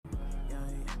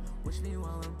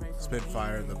Spit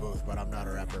fire in the booth, but I'm not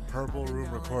a rapper. Purple Room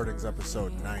Recordings,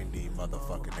 episode 90,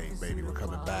 motherfucking 8, baby. We're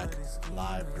coming back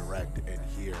live, direct, and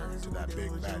here to that big,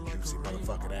 bad, juicy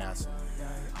motherfucking ass.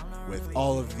 With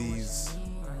all of these,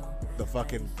 the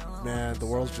fucking, man, the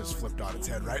world's just flipped on its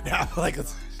head right now. Like,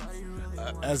 it's,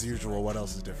 as usual, what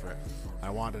else is different? I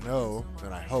want to know,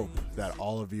 and I hope that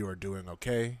all of you are doing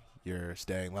okay. You're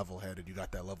staying level-headed. You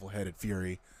got that level-headed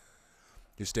fury.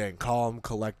 You're staying calm,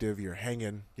 collective. You're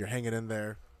hanging in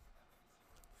there.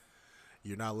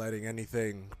 You're not letting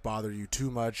anything bother you too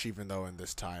much, even though in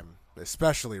this time,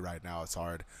 especially right now, it's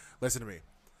hard. Listen to me.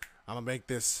 I'm going to make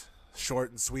this short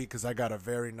and sweet because I got a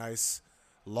very nice,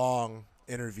 long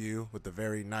interview with a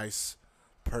very nice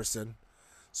person.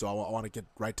 So I want to get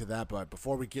right to that. But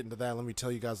before we get into that, let me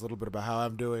tell you guys a little bit about how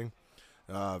I'm doing.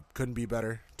 Couldn't be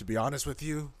better. To be honest with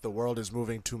you, the world is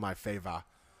moving to my favor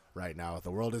right now. The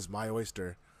world is my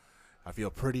oyster. I feel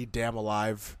pretty damn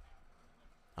alive.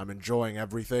 I'm enjoying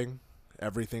everything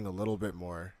a little bit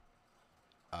more.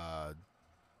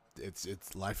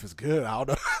 It's life is good. I don't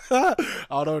know. I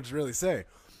don't know what to really say.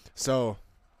 So,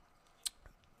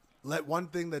 one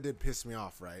thing that did piss me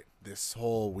off, right, this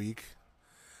whole week.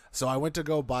 So I went to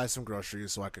go buy some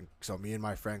groceries so me and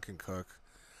my friend can cook,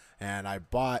 and I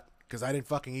bought, because I didn't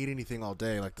fucking eat anything all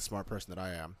day like the smart person that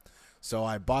I am. So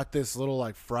I bought this little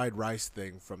like fried rice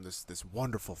thing from this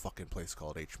wonderful fucking place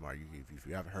called Ashe. If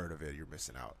you haven't heard of it, you're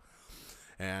missing out.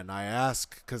 And I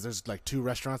asked, because there's like 2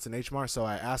 restaurants in Ashe, so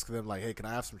I asked them like, hey, can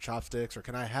I have some chopsticks, or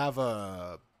can I have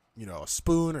a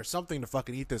spoon or something to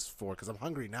fucking eat this for, because I'm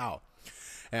hungry now.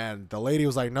 And the lady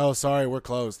was like, no, sorry, we're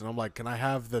closed. And I'm like, can I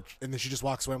have and then she just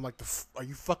walks away. I'm like, are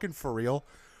you fucking for real?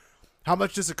 How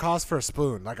much does it cost for a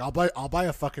spoon? Like, I'll buy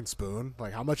a fucking spoon.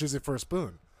 Like, how much is it for a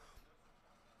spoon?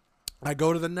 I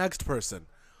go to the next person,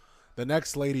 the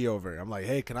next lady over. I'm like,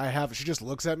 hey, can I have? She just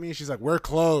looks at me. She's like, we're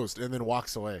closed, and then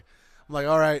walks away. I'm like,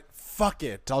 all right, fuck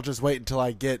it. I'll just wait until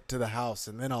I get to the house,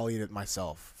 and then I'll eat it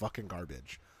myself. Fucking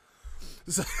garbage.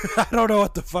 So, I don't know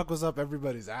what the fuck was up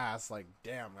everybody's ass. Like,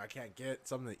 damn, I can't get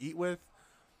something to eat with?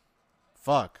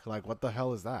 Fuck. Like, what the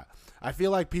hell is that? I feel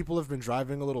like people have been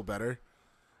driving a little better.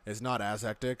 It's not as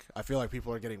hectic. I feel like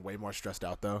people are getting way more stressed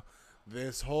out, though.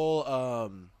 This whole,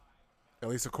 at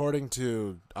least according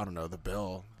to, I don't know, the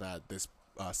bill, that this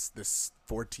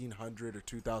 $1,400 or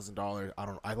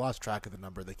 $2,000, I lost track of the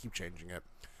number. They keep changing it.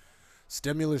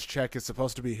 Stimulus check is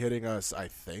supposed to be hitting us, I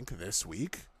think, this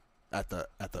week at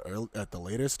the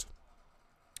latest.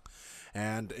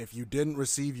 And if you didn't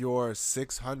receive your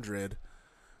 $600,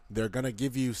 they're gonna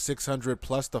give you $600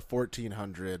 plus the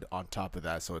 $1,400 on top of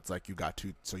that. So it's like you get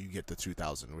the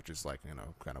 $2,000, which is like,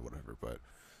 kind of whatever, but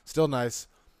still nice.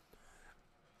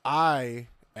 I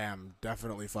am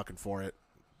definitely fucking for it.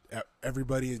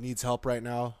 Everybody needs help right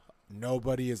now.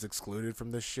 Nobody is excluded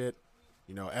from this shit.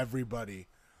 Everybody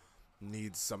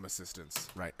needs some assistance,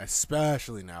 right?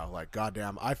 Especially now. Like,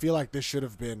 goddamn, I feel like this should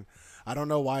have been, I don't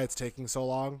know why it's taking so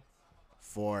long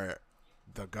for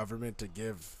the government to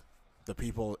give the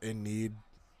people in need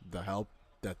the help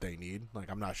that they need. Like,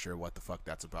 I'm not sure what the fuck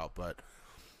that's about, but,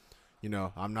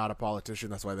 I'm not a politician.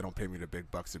 That's why they don't pay me the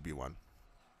big bucks to be one.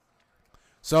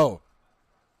 So,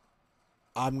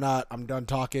 I'm done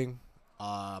talking.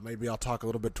 Maybe I'll talk a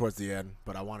little bit towards the end,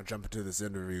 but I want to jump into this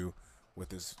interview with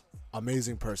this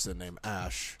amazing person named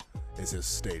Ashe, is his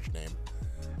stage name.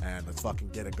 And let's fucking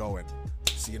get it going.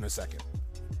 See you in a second.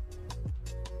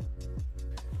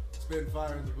 Spin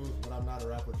fire in the booth, but I'm not a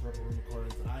rapper. Purple Room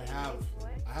Recordings, and I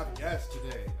have a guest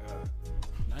today.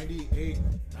 98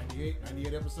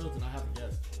 episodes, and I have a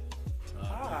guest.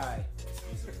 Hi.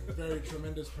 He's a very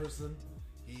tremendous person.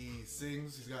 He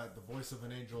sings. He's got the voice of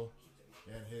an angel,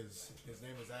 and his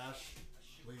name is Ashe.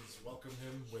 Please welcome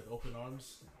him with open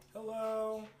arms.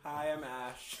 Hello. Hi, I'm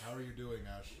Ashe. How are you doing,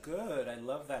 Ashe? Good. I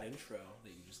love that intro that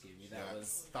you just gave me. That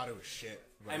was... thought it was shit.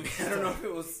 I mean, I don't know if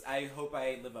it was... I hope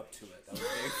I live up to it. That was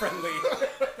very friendly.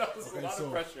 That was a lot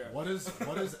of pressure. What is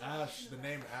Ashe, the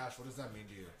name Ashe, what does that mean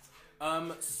to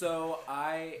you? So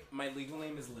my legal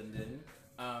name is Lyndon.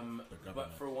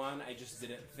 But for one, I just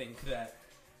didn't think that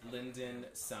Lyndon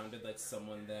sounded like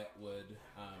someone that would...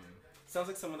 sounds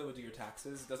like someone that would do your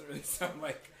taxes. It doesn't really sound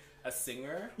like a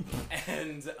singer.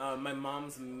 And my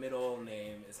mom's middle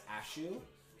name is Ashe,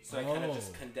 so I kind of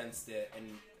just condensed it and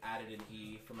added an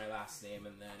E for my last name,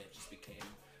 and then it just became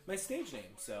my stage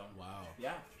name. So wow,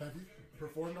 yeah. Have you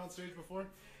performed on stage before?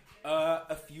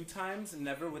 A few times,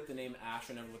 never with the name Ashe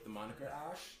or never with the moniker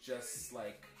Ashe. Just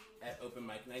like at open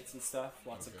mic nights and stuff.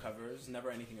 Lots of covers,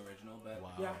 never anything original, but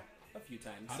yeah, a few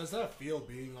times. How does that feel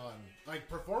being on, like,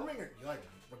 performing, like,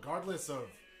 regardless of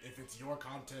if it's your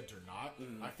content or not.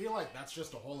 I feel like that's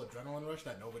just a whole adrenaline rush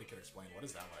that nobody can explain. What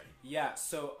is that like? Yeah,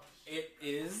 so it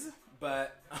is,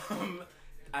 but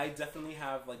I definitely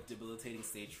have like debilitating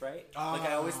stage fright. Like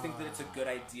I always think that it's a good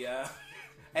idea.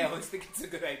 I always think it's a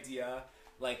good idea,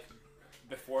 like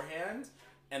beforehand,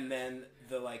 and then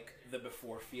the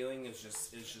before feeling is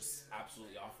just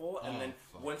absolutely awful. And then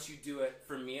once you do it,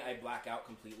 for me, I black out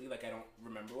completely. Like I don't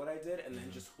remember what I did, and then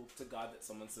just hope to God that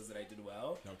someone says that I did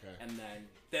well. Okay. And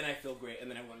then I feel great, and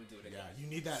then I want to do it again. Yeah, you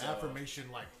need that affirmation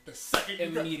like the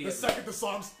second the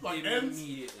song's like ends.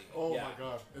 Immediately. Oh my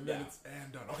god. And then it's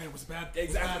done. Okay, it was bad.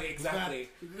 Exactly.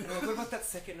 What about that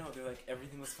second note? They're like,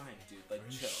 everything was fine, dude. Like,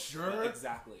 chill. Sure?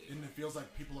 Exactly. And it feels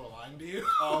like people are lying to you.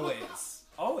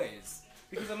 Always.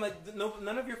 Because I'm like,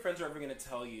 none of your friends are ever going to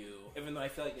tell you, even though I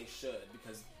feel like they should,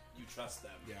 because you trust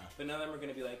them. Yeah. But none of them are going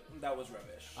to be like, that was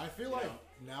rubbish. I feel like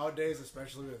nowadays,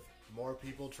 especially with more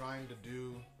people trying to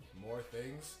do more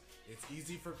things, it's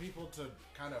easy for people to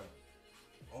kind of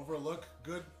overlook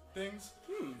good things.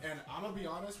 And I'm gonna be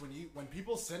honest, when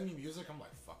people send me music, I'm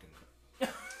like, fucking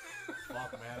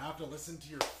fuck, man, I have to listen to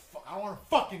your I don't want to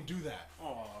fucking do that.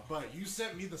 Aww. But you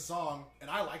sent me the song and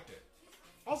I liked it.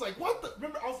 I was like, what the?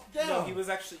 Remember, I was down. No, he was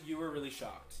actually. You were really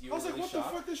shocked. I was like, what the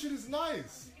fuck? This shit is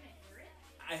nice.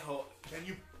 I hope. Can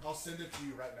you? I'll send it to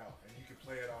you right now, and you can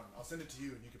play it on. I'll send it to you,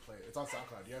 and you can play it. It's on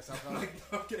SoundCloud. You have SoundCloud?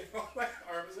 I'm getting all my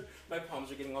arms, my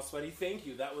palms are getting all sweaty. Thank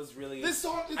you. That was really. This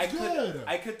song is good.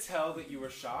 I could tell that you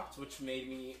were shocked, which made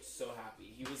me so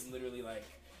happy. He was literally like,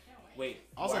 "Wait,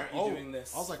 why aren't you doing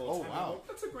this?" I was like, "Oh wow, like,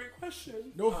 that's a great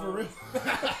question." No, for real.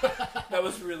 That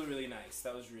was really, really nice.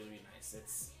 That was really, really nice.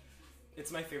 It's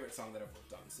my favorite song that I've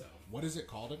worked on. So. What is it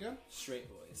called again? Straight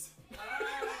Boys.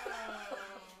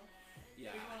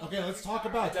 Yeah. Okay, let's talk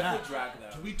about that. Drag them.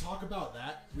 Can we talk about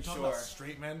that? We talk about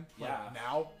straight men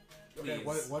now? Okay,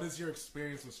 what is your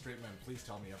experience with straight men? Please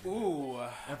tell me everything. Ooh.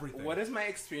 Everything. What is my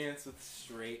experience with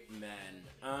straight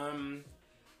men?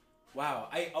 Wow.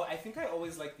 I think I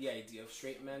always liked the idea of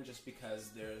straight men just because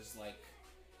there's like...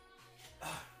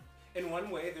 in one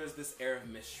way, there's this air of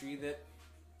mystery that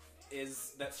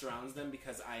surrounds them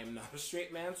because I am not a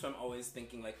straight man, so I'm always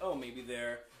thinking like, oh, maybe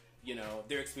their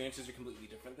experiences are completely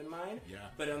different than mine. Yeah.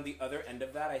 But on the other end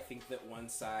of that, I think that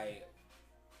once I,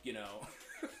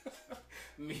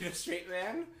 meet a straight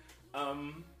man,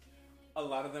 a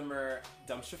lot of them are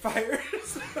dumpster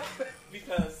fires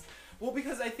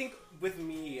because I think with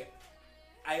me,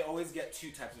 I always get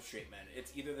two types of straight men.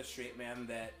 It's either the straight man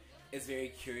that is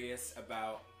very curious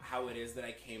about how it is that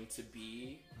I came to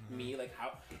be me, like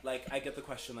I get the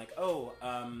question like, oh,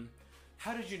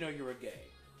 how did you know you were gay?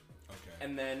 Okay.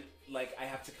 And then like I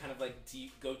have to kind of like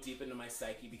go deep into my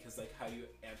psyche because like how you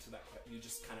answer that question, you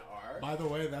just kind of are. By the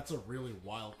way, that's a really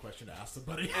wild question to ask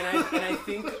somebody. and I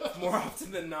think more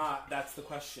often than not, that's the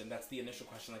question. That's the initial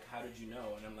question. Like, how did you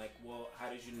know? And I'm like, well, how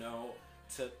did you know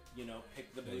to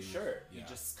pick the blue shirt? You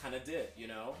just kind of did,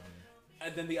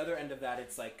 And then the other end of that,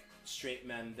 it's like straight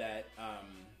men that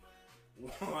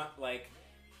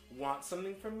want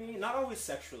something from me, not always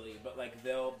sexually, but like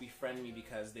they'll befriend me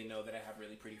because they know that I have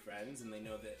really pretty friends and they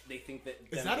know that they think that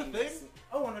is that a thing?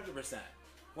 Oh, 100%.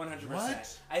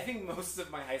 What? I think most of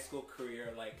my high school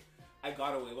career, like I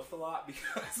got away with a lot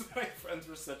because my friends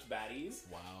were such baddies.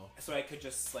 Wow. So I could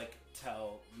just like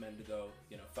tell men to go,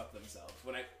 fuck themselves.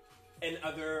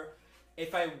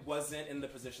 If I wasn't in the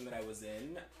position that I was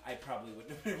in, I probably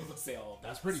wouldn't have been able to say all of that.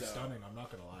 That's pretty stunning, I'm not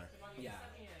gonna lie. Yeah.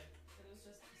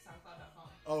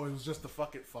 Oh, it was just the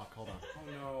fuck. Hold on. Oh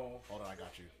no. Hold on, I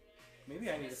got you. Maybe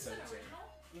I need to send it to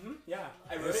you. Yeah.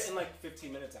 I wrote it in like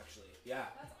 15 minutes actually. Yeah.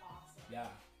 That's awesome. Yeah.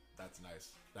 That's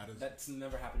nice. That's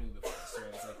never happened to me before, so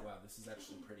I was like, wow, this is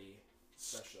actually pretty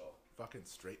special. Fucking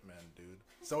straight men, dude.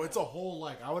 So it's a whole,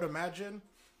 like, I would imagine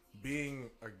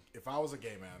if I was a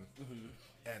gay man,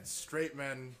 and straight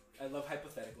men... I love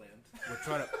Hypothetic Land. We're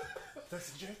trying to...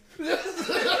 That's a joke?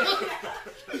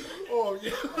 Oh,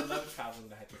 yeah. I love traveling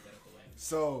to Hypothetical Land.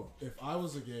 So, if I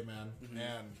was a gay man,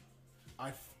 and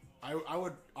I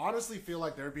would honestly feel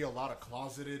like there'd be a lot of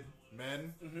closeted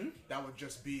men that would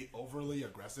just be overly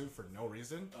aggressive for no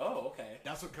reason. Oh, okay.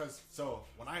 That's because,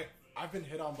 when I've been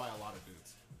hit on by a lot of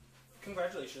dudes.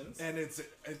 Congratulations. And it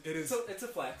is. So it's a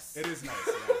flex. It is nice.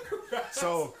 Yeah.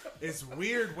 So it's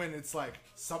weird when it's like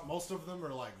most of them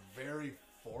are like very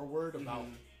forward about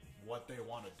what they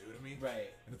want to do to me. Right.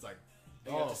 And it's like,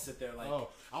 you have to sit there like. Oh,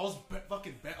 I was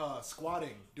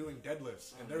squatting, doing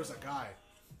deadlifts, and there's a guy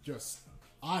just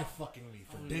eye fucking me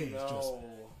for days, just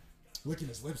licking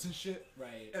his lips and shit.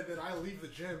 Right. And then I leave the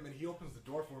gym and he opens the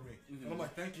door for me. And I'm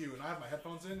like, thank you. And I have my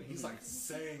headphones in. And he's like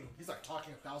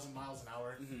talking 1,000 miles an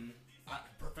hour.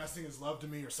 professing his love to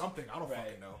me or something. I don't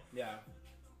fucking know. Yeah.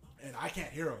 And I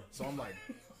can't hear him, so I'm like,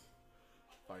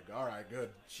 all right, good.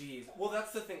 Jeez. Well,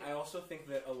 that's the thing. I also think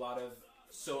that a lot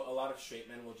of straight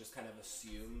men will just kind of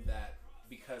assume that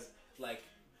because, like,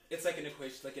 it's like an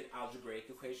equation, like an algebraic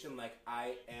equation. Like,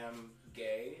 I am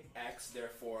gay, X,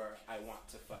 therefore I want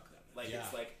to fuck them. Like,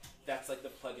 it's like, that's like the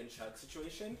plug and chug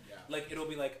situation. Yeah. Like, it'll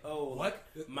be like, oh, what?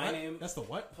 Like, my name. That's the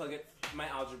what? My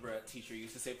algebra teacher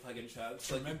used to say plug and chug.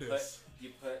 So tremendous. Like you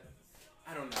put,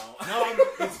 I don't know. No,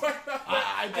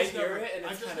 I hear it, and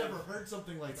I it's just kind never heard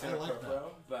something like that. I like that.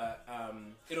 But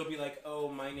it'll be like, oh,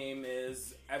 my name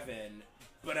is Evan,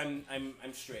 but I'm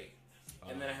straight,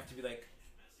 and then I have to be like,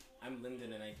 I'm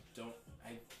Lyndon, and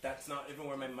that's not even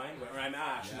where my mind went. Or I'm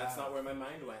Ashe, and that's not where my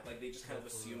mind went. Like, they just kind of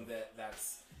assume that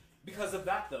that's because of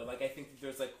that, though. Like, I think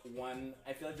there's like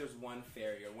I feel like there's one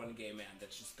fairy or one gay man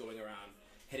that's just going around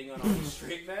hitting on all these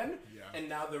straight men, and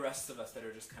now the rest of us that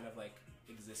are just kind of like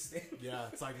existing. Yeah,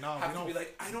 it's like, no, have to be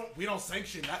like, we don't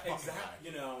sanction that fucking guy.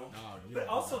 You know. No, but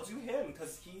also do him,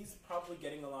 because he's probably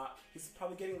getting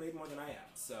laid more than I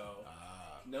am. So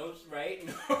no shame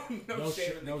in the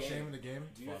game. Shame in the game.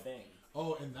 Do your thing.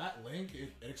 Oh, and that link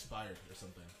it expired or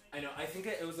something. I know. I think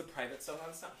it was a private cell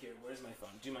on stop. Here, where's my phone?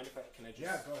 Do you mind if can I just?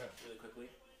 Yeah, go ahead. Really quickly.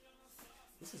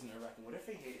 This is nerve-wracking. What if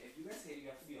they hate it? If you guys hate it, you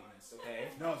have to be honest, okay?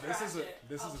 No, this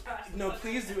is no,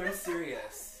 please do. I'm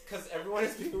serious. Because everyone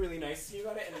is being really nice to you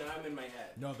about it, and now I'm in my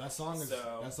head. No, that song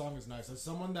is nice. As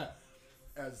someone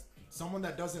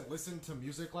that doesn't listen to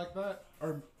music like that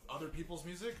or other people's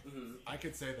music, I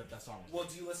could say that song. Well,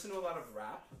 do you listen to a lot of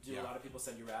rap? Do a lot of people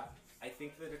send you rap? I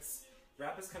think that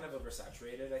rap is kind of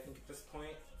oversaturated. I think at this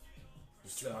point.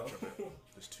 There's too much of it.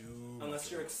 There's too. Unless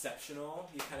you're exceptional,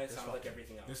 you kind of sound like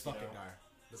everything else. This fucking guy.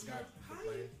 This guy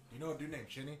playing. You know a dude named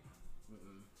Chinny?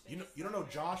 You don't know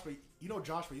Josh, but you don't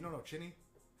know Chinny?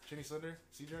 Chinny Slender?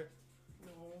 CJ?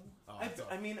 No. Oh,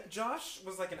 I mean, Josh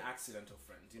was like an accidental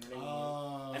friend. Do you know what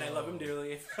I mean? And I love him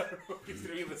dearly. I don't know if he's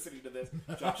going to be listening to this.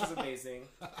 Josh is amazing.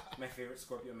 My favorite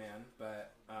Scorpio man.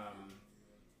 But,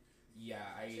 yeah,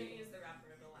 Chinny is the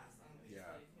rapper of the last song. Yeah.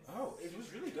 Oh, it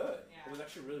was really good. Yeah. It was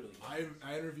actually really, really good.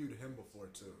 I interviewed him before,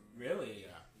 too. Really?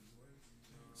 Yeah.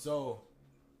 So...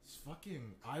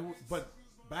 but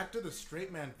back to the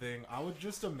straight man thing. I would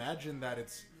just imagine that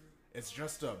it's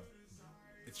just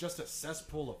a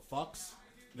cesspool of fucks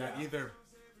that either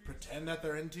pretend that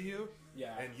they're into you,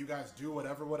 and you guys do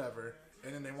whatever,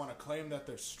 and then they want to claim that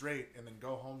they're straight, and then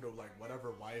go home to like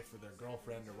whatever wife or their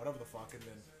girlfriend or whatever the fuck, and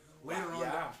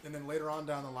then later on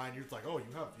down the line, you're like, oh,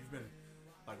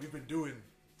 we've been doing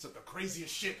the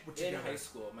craziest shit together. In high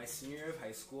school, my senior year of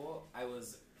high school, I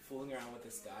was fooling around with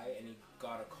this guy, and he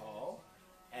got a call,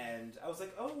 and I was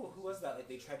like, oh, who was that? Like,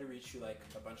 they tried to reach you like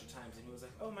a bunch of times, and he was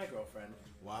like, oh, my girlfriend.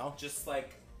 Wow. Just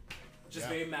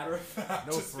very matter of fact.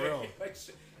 No, for real.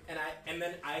 And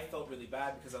then I felt really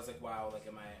bad because I was like, wow, like,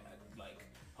 am I like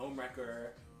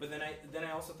homewrecker? But then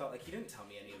I also thought, like, he didn't tell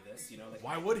me any of this, you know? Like,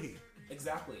 why would he?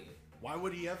 Exactly. Why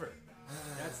would he ever?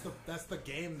 That's the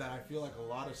game that I feel like a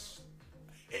lot of.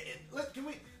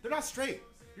 They're not straight.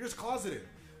 You're just closeted.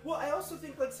 Well, I also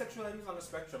think like sexuality is on a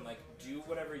spectrum. Like, do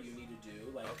whatever you need to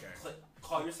do. Like,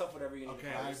 call yourself whatever you need to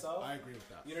call yourself. I agree with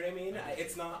that. You know what I mean?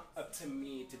 It's not up to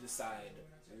me to decide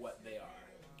what they are.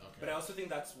 Okay. But I also think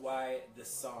that's why this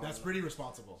song. That's pretty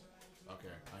responsible.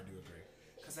 Okay, I do agree.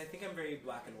 Because I think I'm very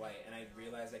black and white, and I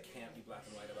realize I can't be black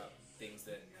and white about things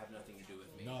that have nothing to do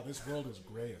with me. No, this world is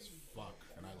gray as fuck,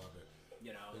 and I love it.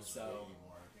 You know, there's way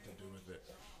more to do with it.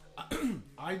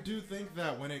 I do think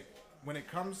that when it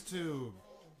comes to,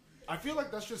 I feel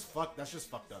like that's just fucked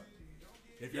up.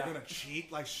 If you're gonna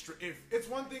cheat, like, if it's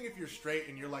one thing if you're straight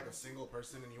and you're like a single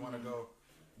person and you want to go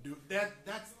do that,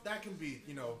 that can be,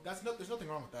 you know, there's nothing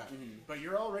wrong with that. But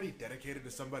you're already dedicated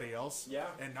to somebody else. Yeah.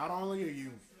 And not only are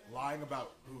you lying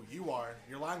about who you are,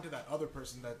 you're lying to that other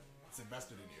person that's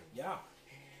invested in you. Yeah.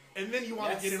 And then you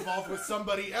want to get involved with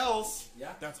somebody else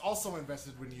that's also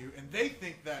invested in you, and they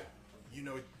think that, you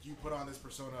know, you put on this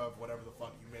persona of whatever the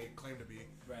fuck you may claim to be,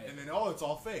 right. And then it's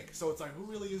all fake. So it's like, who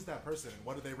really is that person, and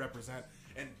what do they represent?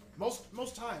 And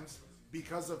most times,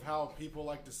 because of how people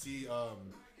like to see, you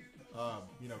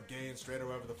know, gay and straight or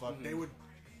whatever the fuck, they would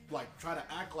like try to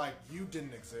act like you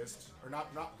didn't exist, or not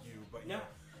you, but you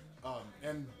know,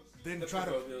 and then the try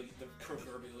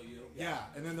proverbial you. Yeah,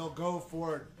 and then they'll go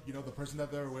for, you know, the person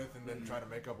that they're with, and then try to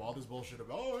make up all this bullshit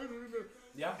about,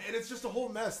 and it's just a whole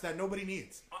mess that nobody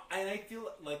needs. And I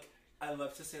feel like, I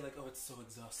love to say, like, oh, it's so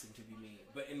exhausting to be me.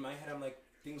 But in my head, I'm like,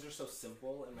 things are so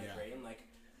simple in my brain, like,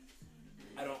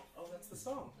 I don't, that's the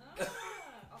song. Also,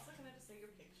 can I just say your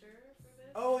picture for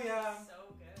this? Oh, yeah.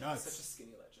 So good. Nuts. Such a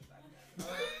skinny legend back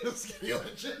then. Skinny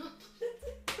legend?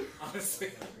 Honestly,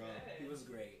 he was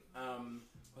great.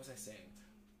 What was I saying?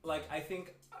 Like, I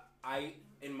think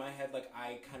in my head, like,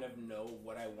 I kind of know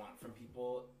what I want from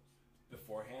people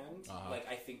beforehand. Like,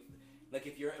 I think, like,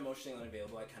 if you're emotionally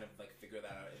unavailable, I kind of, like, figure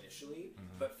that out initially.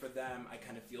 But for them, I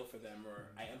kind of feel for them, or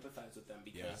I empathize with them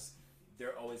because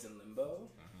they're always in limbo.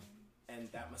 And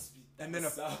that must be, and then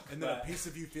a piece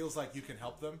of you feels like you can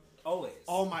help them. Always.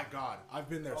 Oh my God, I've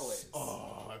been there. Always.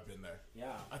 I've been there.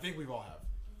 Yeah. I think we've all have.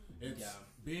 It's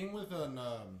being with an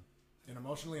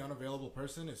emotionally unavailable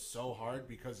person is so hard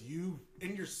because you,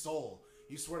 in your soul,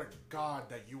 you swear to God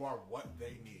that you are what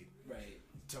they need. Right.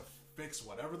 To fix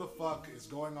whatever the fuck is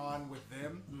going on with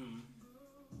them.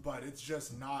 But it's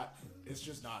just not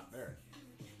there.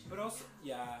 But also,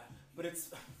 but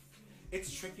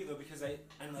it's tricky though because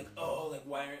I'm like, oh, like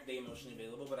why aren't they emotionally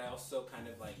available? But I also kind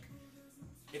of like,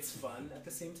 it's fun at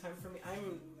the same time for me.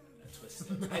 I'm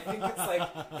twisted. I think it's like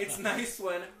it's nice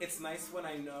when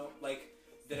I know like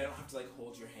that I don't have to like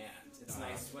hold your hand. It's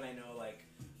nice when I know like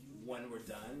when we're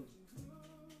done,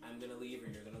 I'm gonna leave or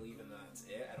you're gonna leave and that's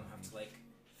it. I don't have to like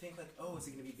think like, oh, is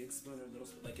it gonna be big spoon or little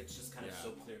spoon? Like it's just kind of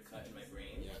so clear cut in my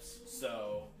brain. Yes.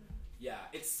 So. Yeah,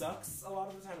 it sucks a lot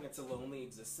of the time, and it's a lonely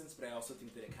existence, but I also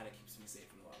think that it kind of keeps me safe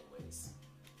in a lot of ways.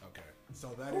 Okay,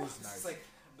 so that is nice. It's like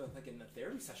in a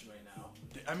therapy session right now.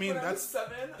 I mean, that's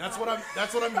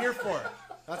what I'm here for.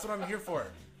 That's what I'm here for.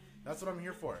 That's what I'm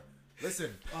here for.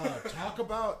 Listen, talk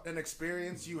about an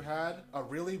experience you had, a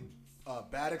really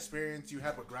bad experience you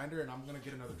had with Grindr, and I'm gonna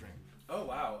get another drink. Oh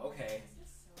wow, okay.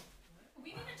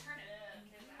 We need to turn it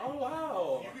up. Oh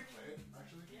wow. You can play it,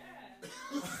 actually.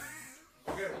 Yeah.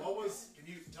 Okay, can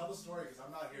you tell the story, because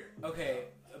I'm not here. Okay,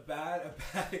 a bad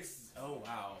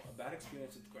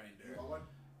experience with Grindr. You want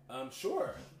one?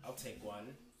 Sure, I'll take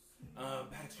one.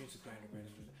 Bad experience with Grindr.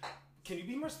 Can you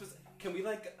be more specific? Can we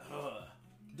like,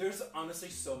 there's honestly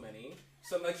so many,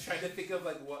 so I'm like trying to think of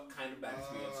like what kind of bad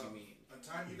experience you mean. A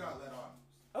time you got let on.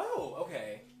 Oh,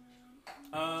 okay.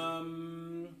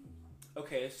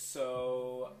 Okay,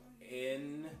 so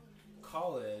in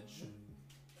college,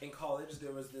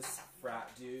 there was this frat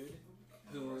dude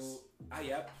who,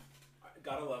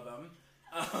 gotta love him.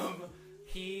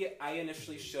 I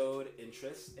initially showed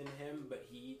interest in him, but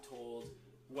he told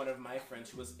one of my friends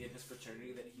who was in his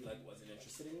fraternity that he like wasn't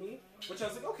interested in me, which I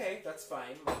was like, okay, that's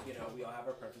fine. Like, you know, we all have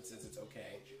our preferences. It's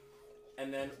okay.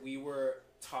 And then we were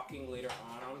talking later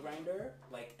on Grindr,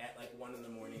 like at like 1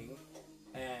 a.m,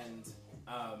 and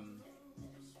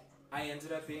I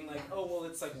ended up being like, oh well,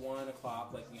 it's like 1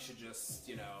 o'clock. Like we should just,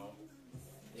 you know,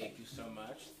 thank you so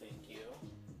much. Thank you.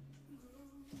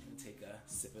 I'm gonna take a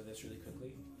sip of this really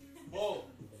quickly. Whoa.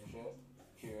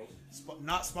 Cheers.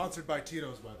 Not sponsored by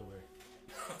Tito's, by the way.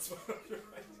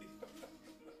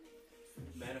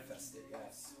 Manifested,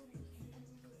 yes.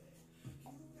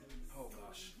 Oh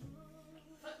gosh.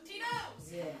 Tito's!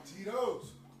 Yeah,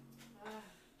 Tito's.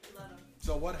 Love them.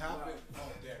 So what happened?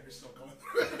 Oh damn, you're still going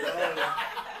through it.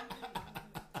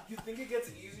 You think it gets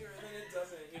easier and then it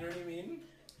doesn't. You know what I mean?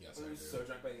 Yes, I I was do. so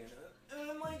drunk by the end of it.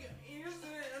 And I'm like, you just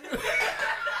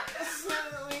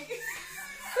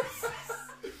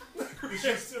He's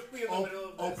just in the middle of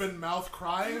this. open mouth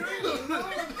crying.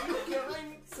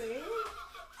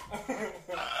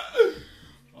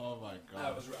 Oh my God.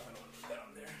 I was rough. I don't want to put that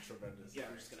on there. Tremendous. Yeah,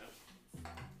 I'm just gonna.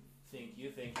 Thank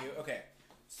you. Okay,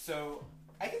 so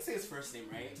I can say his first name,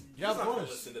 right? Yeah, He's of not gonna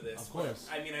course. listen to this. Of course.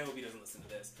 I mean, I hope he doesn't listen to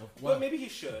this. What? But maybe he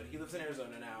should. He lives in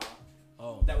Arizona now.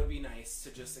 Oh. That would be nice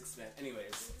to just expand.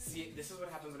 Anyways, see, this is what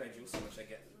happens when I drink so much. I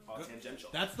get all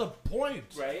tangential. That's the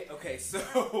point. Right? Okay,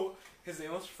 so his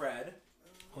name was Fred.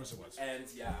 Of course it was. And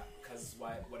yeah, because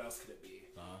what else could it be?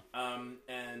 Uh-huh.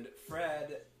 And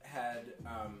Fred had,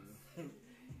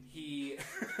 he,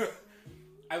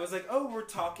 I was like, oh, we're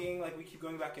talking, like, we keep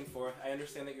going back and forth. I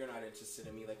understand that you're not interested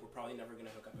in me. Like, we're probably never going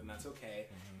to hook up, and that's okay.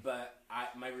 Mm-hmm. But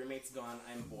my roommate's gone.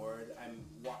 I'm bored. I'm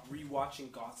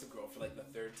rewatching Gossip Girl for, like, the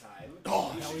 3rd time.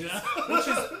 Oh, hell yeah. Which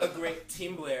is a great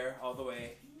Team Blair all the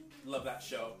way. Love that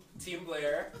show. Team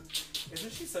Blair.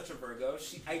 Isn't she such a Virgo?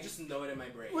 I just know it in my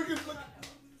brain. Look.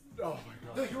 Oh my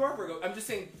God. No, you are Virgo. I'm just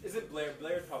saying, is it Blair?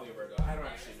 Blair's probably a Virgo. I don't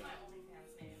actually know. My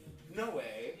OnlyFans name. No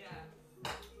way.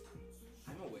 Yeah.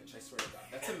 I'm a witch, I swear to God.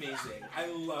 That's amazing. I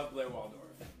love Blair Waldorf.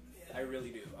 I really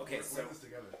do. Okay, so We're this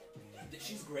together.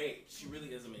 she's great. She really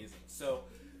is amazing. So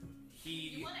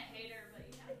You want to hate her,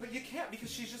 but you can't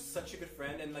because she's just such a good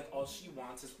friend, and like all she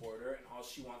wants is order, and all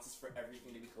she wants is for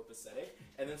everything to be copacetic.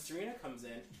 And then Serena comes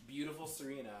in, beautiful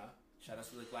Serena. Shout out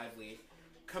to Like Lively.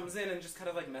 Comes in and just kind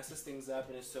of like messes things up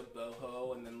and is so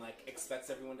boho and then like expects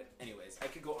everyone to... Anyways, I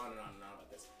could go on and on and on about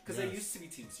this. Because I used to be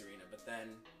Team Serena, but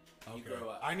then You grow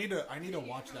up. I need to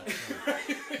watch that show.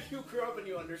 You grow up and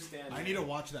you understand. I need to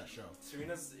watch that show.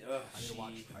 Serena's. I need to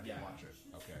watch it.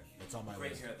 Okay, it's on my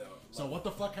Great list. hair though. So what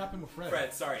the fuck happened with Fred?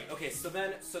 Fred, sorry. Okay, so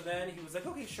then he was like,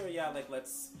 okay, sure, yeah, like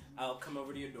I'll come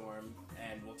over to your dorm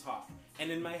and we'll talk. And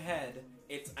in my head,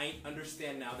 I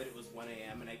understand now that it was 1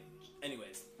 a.m.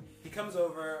 anyways, he comes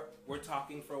over, we're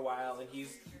talking for a while, and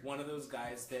he's one of those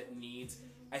guys that needs.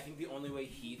 I think the only way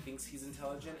he thinks he's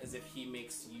intelligent is if he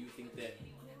makes you think that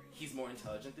he's more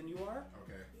intelligent than you are.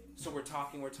 Okay. So we're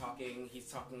talking,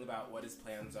 he's talking about what his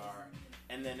plans are,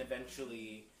 and then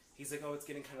eventually he's like, oh, it's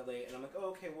getting kind of late, and I'm like, oh,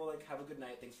 okay, well, like, have a good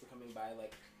night, thanks for coming by,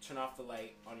 like, turn off the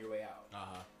light on your way out.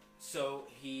 Uh-huh. So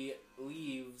he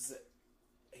leaves,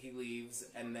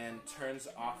 and then turns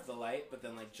off the light, but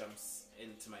then, like, jumps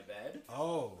into my bed.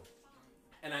 Oh.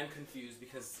 And I'm confused,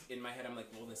 because in my head I'm like,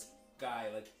 well, this guy,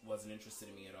 like, wasn't interested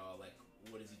in me at all, like,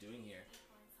 what is he doing here?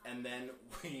 And then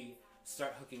we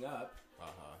start hooking up,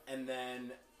 and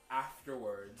then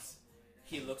afterwards,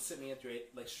 he looks at me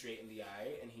straight in the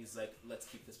eye, and he's like, let's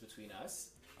keep this between us.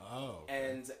 Oh.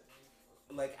 Okay. And,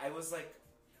 like, I was like,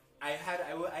 I had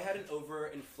an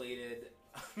overinflated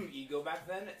ego back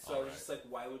then, so I was just like,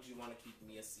 why would you want to keep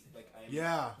me a seat? Like,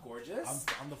 I'm gorgeous.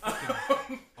 I'm the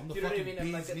fucking you know what I mean? bee's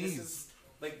I'm like, knees. this is,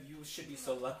 like, you should be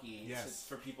so lucky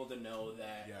for people to know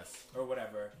that, or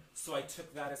whatever. So I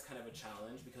took that as kind of a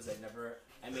challenge, because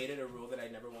I made it a rule that I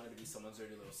never wanted to be someone's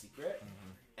dirty little secret.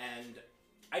 And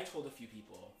I told a few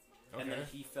people, and then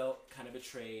he felt kind of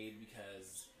betrayed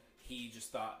because he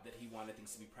just thought that he wanted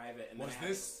things to be private. And was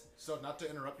this, so not to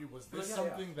interrupt you, was this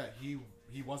something that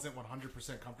he wasn't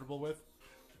 100% comfortable with?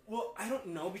 Well, I don't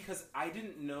know, because I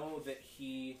didn't know that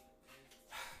he...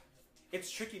 It's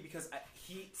tricky because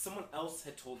someone else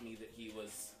had told me that he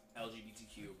was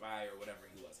LGBTQ, bi, or whatever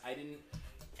he was. I didn't...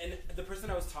 And the person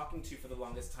I was talking to for the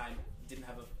longest time didn't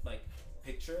have a, like,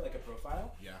 picture, like a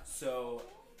profile. Yeah. So,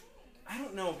 I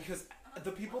don't know, because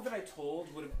the people that I told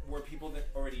were people that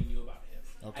already knew about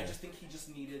him. Okay. I just think he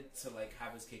just needed to, like,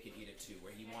 have his cake and eat it too,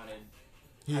 where he wanted...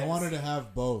 He wanted to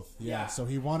have both, yeah. So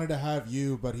he wanted to have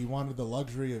you, but he wanted the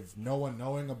luxury of no one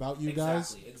knowing about you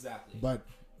guys. Exactly. But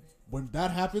when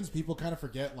that happens, people kind of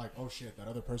forget, like, oh shit, that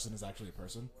other person is actually a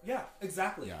person. Yeah,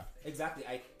 exactly. Yeah. Exactly.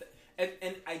 I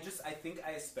think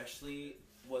I especially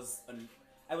was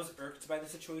irked by the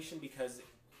situation, because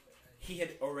he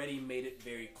had already made it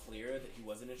very clear that he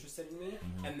wasn't interested in me,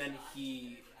 and then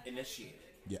he initiated.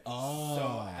 Yeah. Oh. So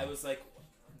I was like,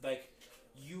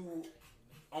 you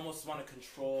almost want to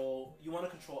control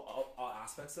all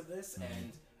aspects of this,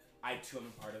 and I too am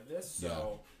a part of this.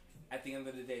 So at the end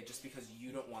of the day, just because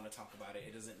you don't want to talk about it,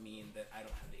 it doesn't mean that I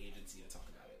don't have the agency to talk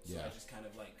about it. So I just kind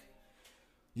of like...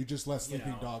 You just let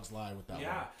sleeping dogs lie with that one.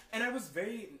 Yeah, and I was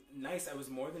very nice. I was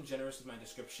more than generous with my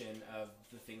description of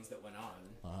the things that went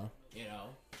on. You know,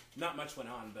 not much went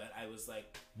on, but I was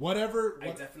like,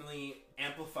 I definitely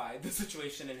amplified the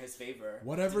situation in his favor.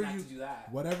 Whatever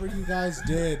you guys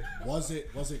did, was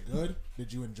it good?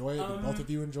 Did you enjoy it? Did both of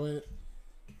you enjoy it?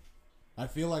 I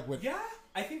feel like with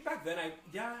I think back then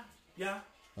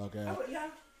Okay.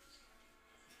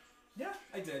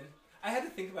 I did. I had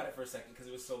to think about it for a second because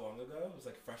it was so long ago. It was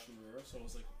like freshman year, so it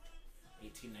was like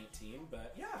 18, 19.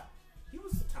 But yeah, he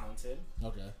was talented.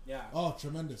 Okay. Yeah. Oh,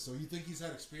 tremendous. So you think he's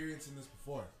had experience in this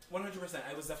before? 100%.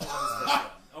 I was definitely on his first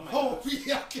one. Oh my gosh.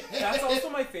 Yeah, okay. That's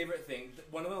also my favorite thing.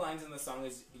 One of the lines in the song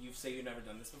is, you say you've never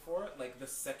done this before. Like, the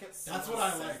second song that's what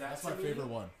I like. That's my favorite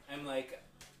one. I'm like,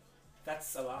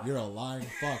 that's a lie. You're a lying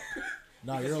fuck.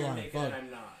 No, you're a lying fuck. And I'm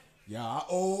not. Yeah.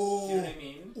 Oh. Do you know what I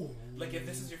mean? Ooh. Like, if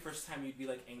this is your first time, you'd be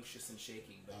like anxious and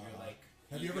shaking, but you're like.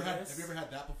 Have you ever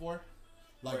had that before?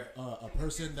 Like a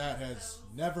person that has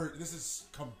never. This is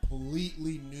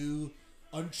completely new,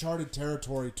 uncharted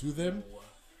territory to them,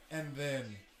 and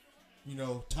then,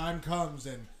 time comes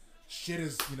and shit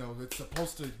is, it's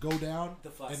supposed to go down. The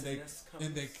flaccidness comes.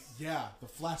 And the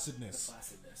flaccidness. The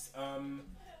flaccidness.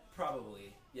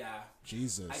 Probably. Yeah.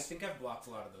 Jesus. I think I've blocked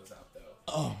a lot of those out though.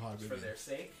 Oh, for their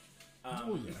sake.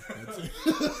 Oh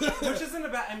yeah. Which isn't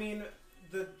about. I mean,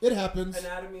 it happens.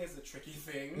 Anatomy is a tricky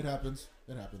thing. It happens.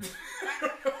 It happens.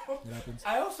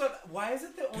 I also. Why is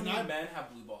it that only men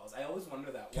have blue balls? I always wonder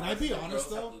that. Can I be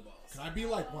honest though? Can I be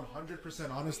like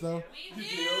 100% honest though?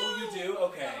 You do.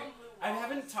 Okay. I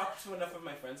haven't talked to enough of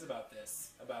my friends about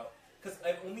this. Because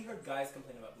I've only heard guys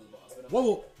complain about blue balls. But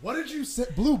whoa! What did you say?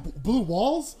 Blue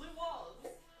walls? Blue walls.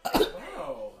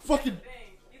 Wow. Fucking.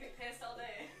 You get pissed all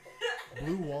day.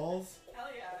 Blue walls? Hell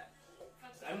yeah.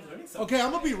 I'm learning something. Okay,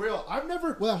 I'm gonna be real. I've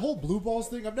never that whole blue balls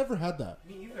thing. I've never had that.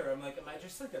 Me either. I'm like, am I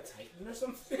just like a titan or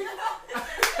something?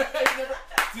 I've never.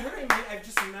 Do you know what I mean? I've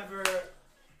just never.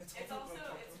 It's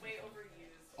way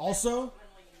overused. Also, When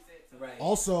we use it. So Right.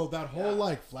 also that whole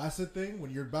like flaccid thing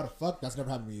when you're about to fuck, that's never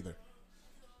happened to me either.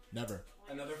 Never.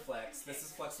 Another flex. This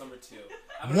is flex number 2.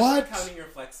 I'm gonna What? start counting your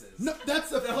flexes. No,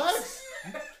 that's a flex.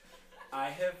 I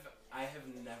have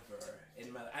never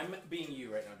in my. I'm being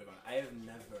you right now, Devon. I have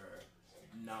never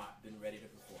not been ready to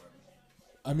perform.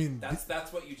 I mean,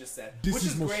 That's what you just said, this which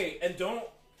is is most- great. And don't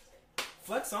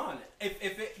flex on. If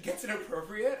it gets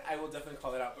inappropriate, I will definitely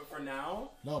call it out. But for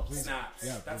now, no, please. snaps.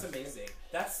 Yeah, That's please. amazing.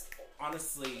 That's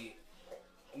honestly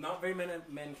not very many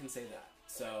men can say that.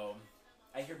 So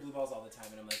I hear blue balls all the time,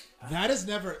 and I'm like, That is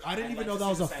never. I didn't I'd even like know to that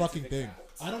see was a the fucking scientific thing.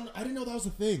 facts. I didn't know that was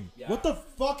a thing. Yeah. What the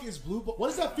fuck is blue ball? What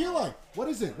does that feel like? What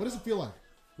is it? What does it feel like?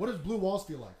 What does blue walls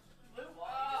feel like? blue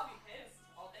wall, you just be pissed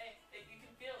all day. You can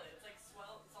feel it. It's like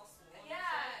swell. It's all swollen.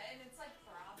 Yeah, and it's like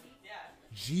frothy. Yeah.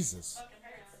 Jesus. Fucking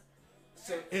hurts.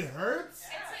 so It hurts.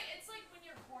 It's like when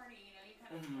you're horny, you know, you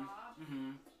kind of drop,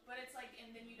 mhm. but it's like,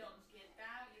 and then you don't get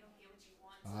that, you don't get what you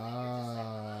want. So then you're just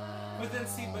like, Ah. But then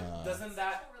see, but doesn't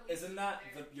that Sexual isn't that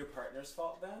release your partner's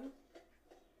fault then?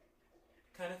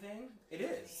 Kind of thing. It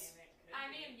is. I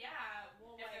mean, yeah,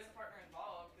 well, If like, there's a partner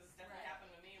involved, because it's definitely Right.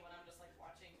 happened to me when I'm just like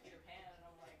watching Peter Pan and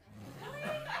I'm like,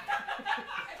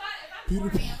 if I'm Peter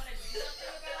horny, Pan. I'm gonna do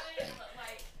something about it, but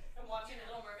like, I'm watching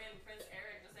Little Mermaid and Prince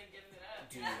Eric just ain't giving it up.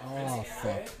 Dude, Oh, Prince fuck.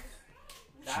 Eric,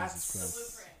 That's Jesus The Christ.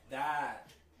 blueprint.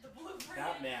 the blueprint.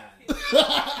 that man.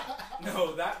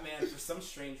 No, that man. For some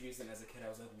strange reason, as a kid, I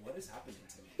was like, "What is happening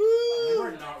to me? You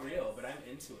are not real," but I'm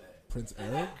into it. Prince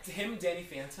Eric, Him, Danny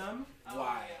Phantom.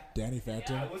 Why? Yeah. Danny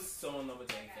Phantom. I was so in love with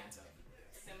Danny Phantom.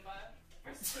 Simba.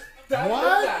 I've What?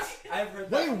 heard that. I've heard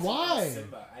that. Wait, from why?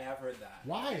 Simba. I have heard that.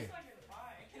 Why? Fucking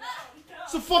fine.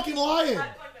 It's a fucking lion. I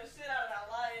fucked the shit out of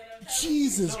that lion. I'm telling you.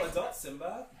 Jesus. No, adult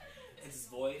Simba. His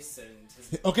voice and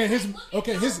his. Okay,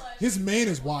 his mane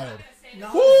is wild.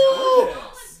 No, Woo!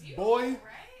 it's gorgeous. Boy,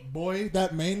 Right? boy,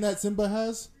 that mane that Simba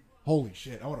has. Holy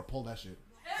shit! I want to pull that shit.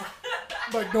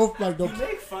 No. You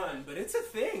make fun, but it's a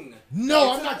thing.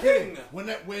 No, It's I'm a not kidding. thing.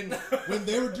 When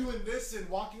they were doing this and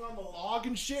walking on the log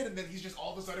and shit, and then he's just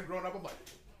all of a sudden growing up, I'm like,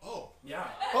 oh, Yeah.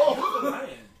 Oh. He's a lion.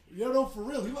 you know, for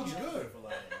real, he looks good. Beautiful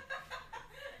lion.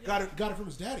 Got it from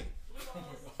his daddy.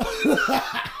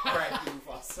 Right,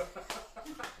 Mufasa.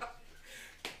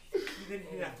 He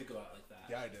didn't have to go out like that.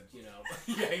 Yeah, I did. You know.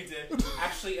 Yeah, he did.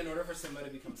 Actually, in order for Simba to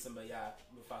become Simba, yeah,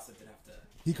 Mufasa did have to.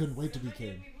 He couldn't wait to be Simba gave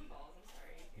king. me blue balls,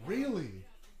 I'm sorry. Really?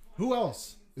 Who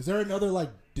else? Is there another like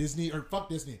Disney or fuck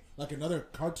Disney, like another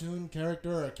cartoon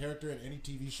character or a character in any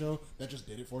TV show that just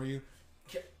did it for you?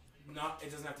 Not.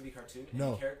 It doesn't have to be cartoon. Any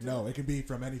No, character. no, it can be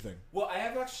from anything. Well, I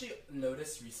have actually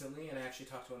noticed recently, and I actually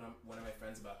talked to one of my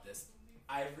friends about this.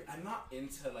 I'm not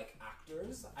into like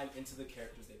actors. I'm into the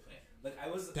characters they play. Like I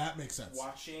was That makes sense.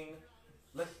 watching,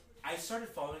 like I started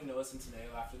following Noah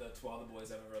Centineo after the To All the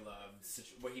Boys I've Ever Loved,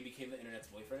 where he became the internet's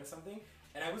boyfriend or something,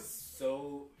 and I was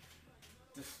so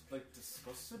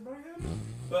disgusted by him.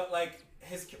 But like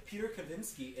his Peter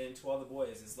Kavinsky in To All the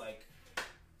Boys is like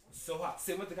so hot.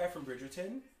 Same with the guy from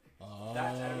Bridgerton.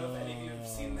 That I don't know if any of you have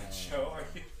seen that show. Or,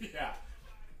 yeah,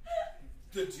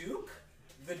 the Duke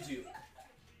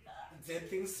did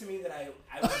things to me that I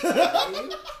was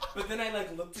angry, but then I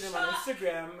like looked at him on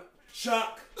Instagram.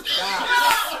 Chuck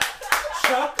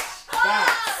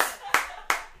Bass.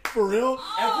 For real?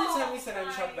 Every time he said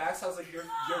I'm Chuck Bass, I was like, you're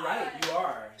right, you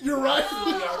are. You're right.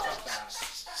 You are Chuck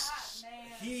Bass.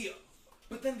 Man.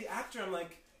 But then the actor, I'm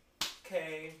like,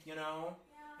 okay, you know,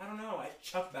 I don't know,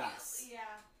 Chuck Bass. Yeah.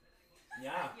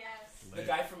 Yeah. Yes. The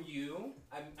guy from You,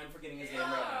 I'm forgetting his name right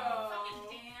now. Fucking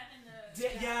Dan and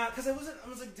the. Yeah, because I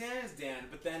was like, Dan is Dan,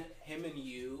 but then him and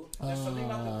You, there's something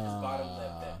about his bottom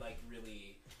lip that like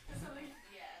really,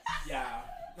 Yes. yeah,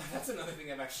 that's another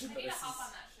thing I've actually I need to noticed. hop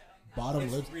on that show. Bottom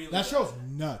It's lip. really That good. show's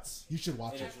nuts. You should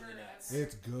watch It it. is really nuts.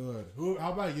 It's good.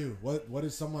 How about you? What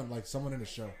is someone in the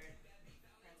show?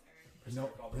 No,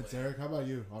 Prince Eric. How about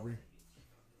you, Aubrey?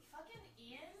 Fucking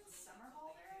Ian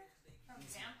Somerhalder from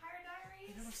Vampire I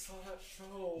Diaries. never saw that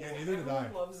show. Yeah, neither did Everyone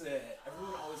I. loves it.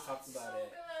 Everyone always talks about so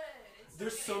it. Good. It's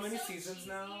There's so it's many so seasons cheesy,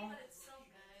 now.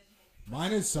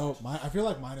 But it's so good. I feel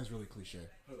like mine is really cliche.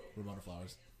 Who? Ramona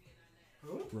Flowers.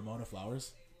 Who? Ramona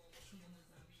Flowers.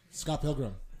 Scott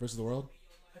Pilgrim versus the World.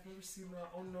 I've never seen that.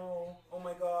 Oh no. Oh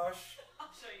my gosh. I'll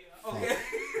show you. Okay.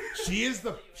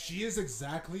 She is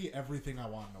exactly everything I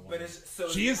want in a woman. But is so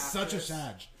She the is such a actress-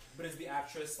 sag. But is the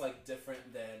actress like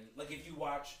different than like if you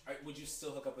watch? Would you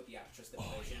still hook up with the actress that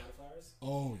plays Ramona Flowers?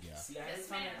 Oh yeah. See, I haven't This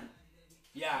found man. it.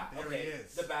 Yeah. There okay. he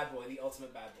is. The bad boy, the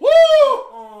ultimate bad boy. Woo!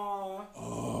 Aww.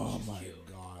 Oh She's my cute.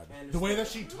 god. And The way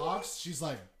it's that she talks, she's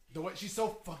like she's so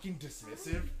fucking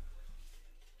dismissive.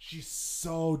 She's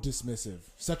so dismissive.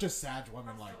 Such a Sag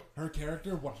woman. Like, her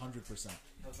character, 100%.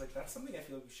 I was like, that's something I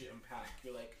feel like we should unpack.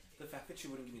 You're like, the fact that she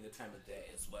wouldn't give me the time of day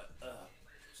is what,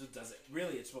 just doesn't.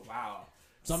 Really, it's wow.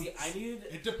 See, I need...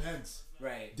 It depends.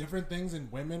 Right. Different things in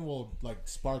women will, like,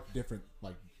 spark different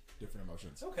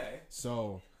emotions. Okay.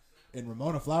 So, in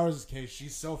Ramona Flowers' case,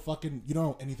 she's so fucking... You don't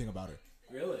know anything about her.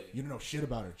 Really? You don't know shit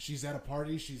about her. She's at a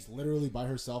party. She's literally by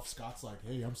herself. Scott's like,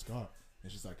 hey, I'm Scott.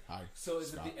 And she's like, hi, So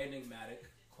is Scott. it the enigmatic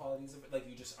qualities of it? Like,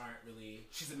 you just aren't really...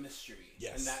 She's a mystery.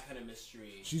 Yes. And that kind of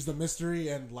mystery... She's the mystery,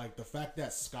 and, like, the fact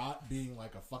that Scott being,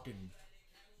 like, a fucking...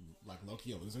 Like,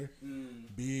 low-key a loser.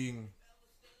 Being...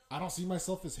 I don't see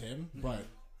myself as him, but,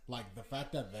 like, the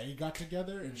fact that they got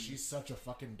together and she's such a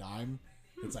fucking dime,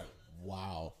 it's like,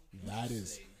 wow.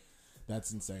 That's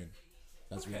insane.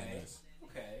 That's really nice.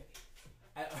 Okay.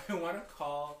 I want to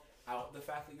call out the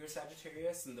fact that you're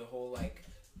Sagittarius and the whole, like...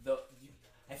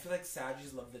 I feel like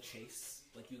Saggies love the chase.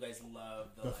 Like, you guys love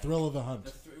the like, thrill of the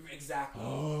hunt. Exactly.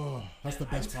 Oh, that's the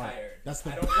best part. Tired. That's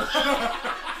the.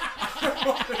 I don't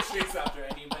want to chase after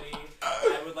anybody.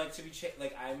 I would like to be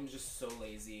like, I'm just so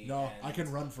lazy. No, I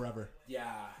can run forever.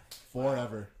 Yeah.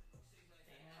 Forever.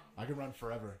 I can run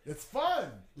forever. It's fun.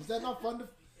 Is that not fun to?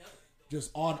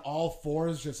 Just on all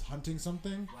fours, just hunting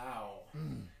something. Wow.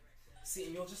 See,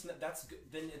 and you'll just that's good.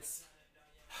 Then it's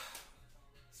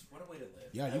what a way to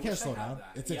live. Yeah, you can't slow down.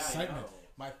 That. It's excitement.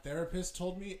 My therapist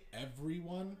told me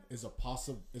everyone is a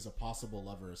possible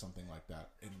lover or something like that,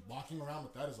 and walking around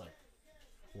with that is like,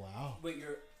 wow. Wait,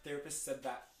 your therapist said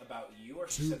that about you, or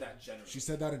she said that generally? She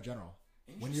said that in general.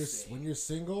 When you're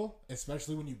single,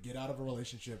 especially when you get out of a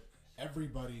relationship,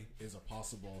 everybody is a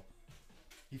possible.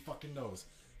 He fucking knows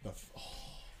the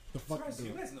fucking dude.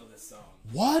 You guys know this song.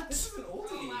 What? This is an oldie.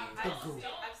 Oh, wow.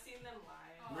 I've seen them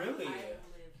live. Really?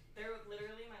 They're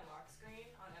literally my lock screen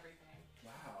on everything.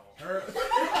 Wow.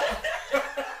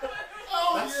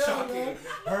 That's shocking.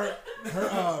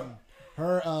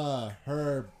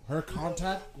 Her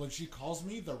contact when she calls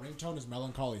me, the ringtone is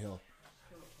Melancholy Hill.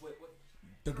 What?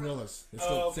 The Gorillas. It's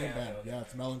still the same band. Yeah,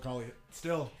 it's Melancholy.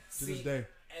 Still to this day.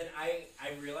 And I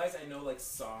realize I know like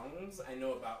songs. I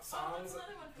know about songs. Oh, that's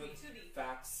another one for me, Tootie.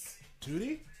 Facts.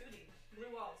 Tootie? Tootie.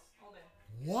 Blue Walls all day.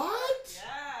 What?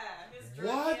 Yeah. His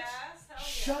What? ass. Hell yeah.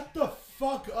 Shut the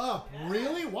fuck up. Yeah.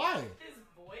 Really? Why? His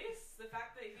voice, the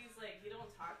fact that he's like, he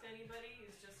don't talk to anybody,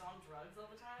 he's just on drugs all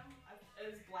the time.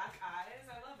 His black eyes,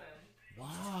 I love him.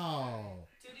 Wow.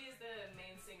 Tootie is the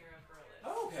main singer of Gorillaz.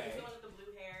 Oh, okay. He's the one with the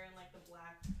blue hair and like the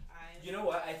black eyes. You know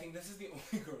what? I think this is the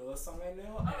only Gorillaz song I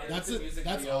know. And That's the it. music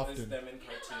That's video often. is them in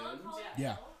cartoons.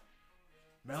 Yeah.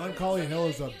 Melancholy Hill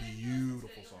is a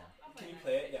beautiful song. Can you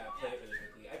play it? Yeah, play it really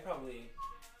quickly. I probably.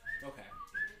 Okay.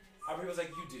 Aubrey was like,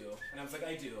 "You do," and I was like,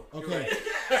 "I do." You're Okay.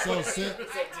 right. So I sit have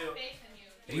faith in you.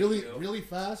 Thank really, you. really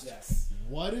fast. Yes.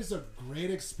 What is a great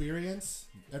experience?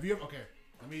 Have you ever? Okay.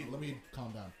 Let me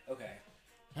calm down. Okay.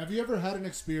 Have you ever had an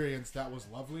experience that was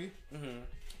lovely Mm-hmm.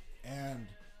 and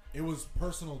it was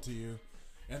personal to you,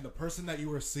 and the person that you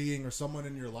were seeing or someone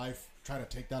in your life try to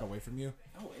take that away from you?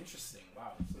 Oh, interesting.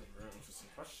 Wow, that's a very interesting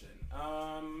question.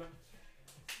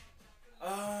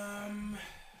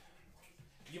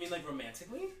 You mean like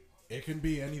romantically? It can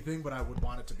be anything, but I would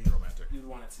want it to be romantic. You would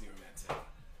want it to be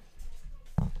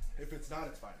romantic. If it's not,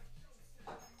 it's fine.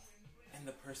 And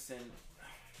the person,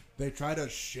 They try to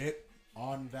shit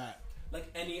on that. like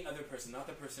any other person, not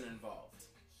the person involved.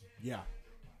 Yeah.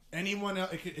 Anyone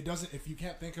else, it doesn't, if you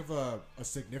can't think of a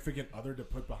significant other to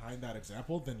put behind that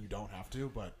example, then you don't have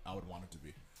to, but I would want it to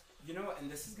be. You know what,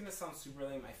 and this is going to sound super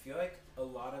lame. I feel like a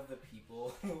lot of the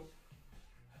people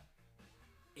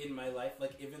in my life,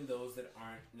 like even those that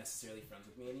aren't necessarily friends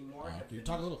with me anymore. have Can you been-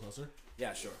 talk a little closer?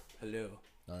 Yeah, sure. Hello.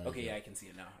 All right, Okay, yeah, I can see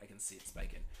it now. I can see it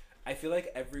spiking. I feel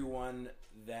like everyone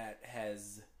that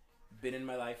has been in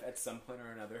my life at some point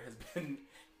or another has been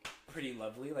pretty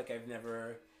lovely. Like, I've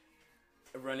never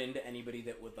run into anybody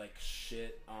that would, like,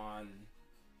 shit on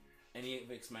any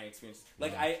of my experience.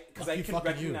 Like, because I can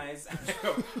recognize,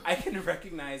 I can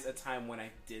recognize a time when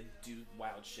I did do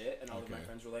wild shit, and all of my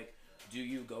friends were like, do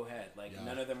you, go ahead. Like,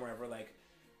 none of them were ever like,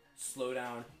 slow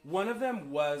down. One of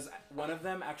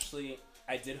them actually,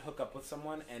 I did hook up with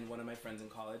someone, and one of my friends in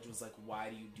college was like, why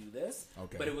do you do this?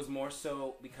 Okay. But it was more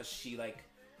so because she, like,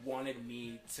 wanted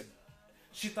me to,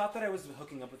 she thought that I was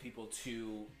hooking up with people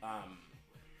to,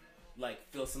 like,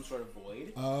 fill some sort of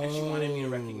void. Oh. And she wanted me to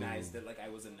recognize that, like, I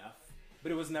was enough.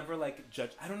 But it was never, like,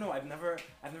 judge. I don't know. I've never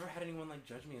had anyone, like,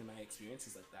 judge me in my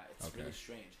experiences like that. It's really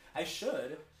strange. I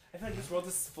should. I feel like this world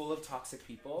is full of toxic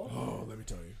people. Oh, let me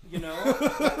tell you. You know?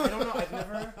 But I don't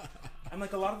know. I'm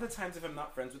like, a lot of the times if I'm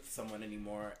not friends with someone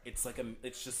anymore, it's like,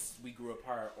 it's just we grew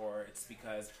apart, or it's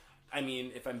because I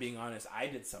mean, if I'm being honest, I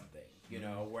did something, you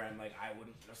know, where I'm like, I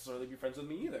wouldn't necessarily be friends with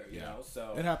me either, you know?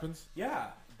 So it happens. Yeah,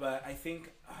 but I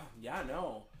think,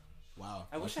 no. Wow.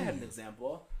 I wish I had an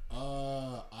example.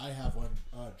 I have one.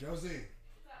 Josie,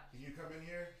 can you come in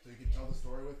here so you can tell the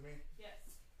story with me? Yes.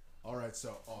 All right,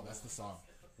 so, that's the song.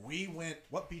 We went,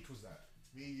 what beach was that?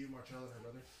 Me, you, Marcella, and her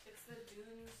brother? It's the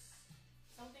dunes.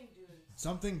 Something dunes.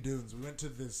 Something dunes. We went to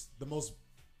the most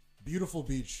beautiful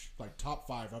beach, like top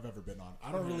 5 I've ever been on.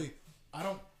 I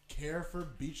don't care for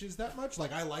beaches that much.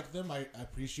 Like, I like them. I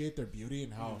appreciate their beauty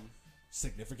and how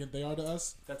significant they are to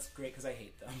us. That's great because I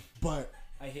hate them. But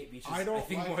I hate beaches. I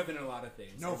think more than a lot of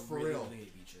things. No, I for really, real. Really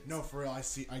hate beaches. No, for real.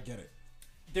 I get it.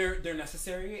 They're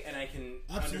necessary, and I can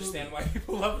Absolutely. understand why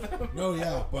people love them. No,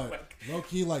 yeah, but low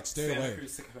key, like, stay Santa away.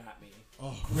 Cruz to come at me.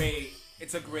 Oh, Great.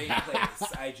 It's a great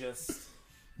place. I just...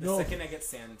 The second I get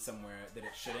sand somewhere that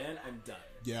it shouldn't, I'm done.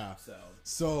 Yeah.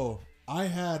 So I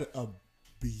had a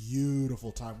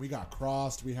beautiful time. We got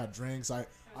crossed. We had drinks.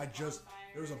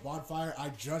 There was a bonfire.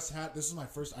 This is my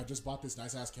first. I just bought this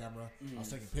nice ass camera. I was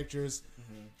taking pictures.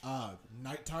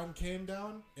 Nighttime came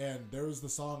down, and there was the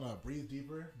song "Breathe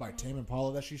Deeper" by Tame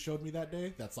Impala that she showed me that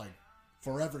day. That's like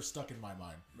forever stuck in my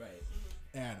mind. Right.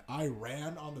 And I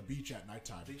ran on the beach at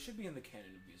nighttime. They should be in the canon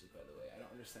of music, by the way. I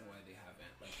don't understand why they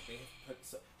haven't. Like, they put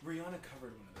Rihanna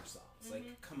covered one of their songs.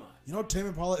 Like, come on. You know, Tame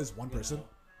Impala is one person. Know?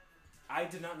 I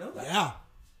did not know that. Yeah,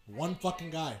 one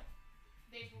fucking guy.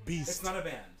 Beast. It's not a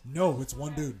band. No, it's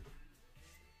one dude.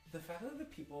 The fact that the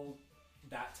people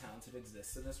that talented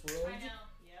exist in this world. I know.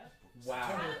 Yep. Wow.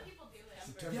 A lot of people do it.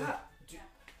 September. Yeah. Dude,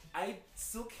 I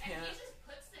still And can't. he just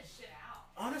puts this shit out.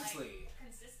 Honestly. Like,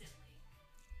 consistently.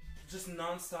 Just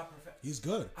nonstop perfect. He's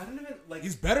good. I don't even like.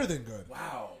 He's better than good.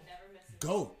 Wow. Never misses.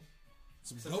 Goat.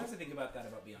 Sometimes I think about that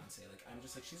about Beyonce. Like, I'm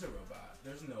just like, she's a robot.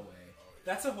 There's no way.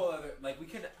 That's a whole other. Like, we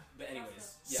could. But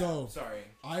anyways. Yeah, So sorry.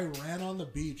 I ran on the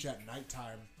beach at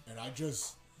nighttime, and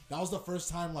that was the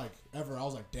first time like ever. I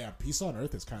was like, damn, peace on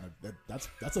earth is kind of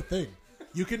that's a thing.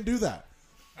 You can do that.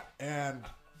 And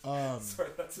Sorry,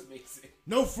 that's amazing.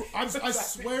 no, I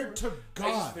swear to I just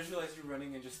God, visualized you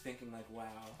running and just thinking like, wow.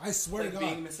 I swear like to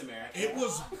being God, Miss America. it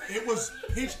was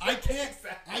pitch. I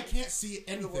can't see in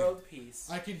anything. the world peace.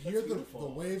 I can That's hear the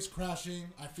beautiful. waves crashing.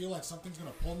 I feel like something's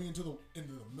gonna pull me into the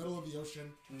middle of the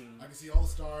ocean. I can see all the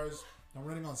stars. I'm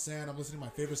running on sand. I'm listening to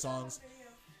my favorite songs.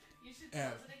 You should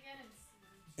And close it again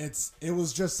and it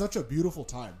was just such a beautiful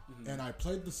time. And I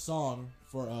played the song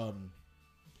for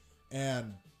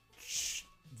and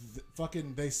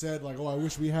fucking they said like, oh, I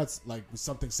wish we had like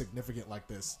something significant like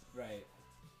this. Right.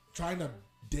 Trying to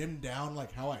dim down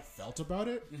like how I felt about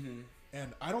it.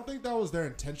 And I don't think that was their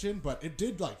intention, but it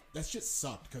did. Like, that shit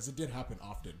sucked because it did happen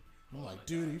often. I'm like,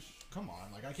 dude, come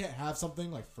on, like, I can't have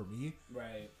something like for me.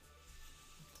 Right.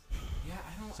 Yeah,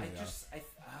 I don't. So,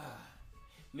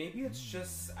 maybe it's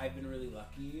just I've been really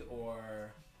lucky,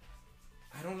 or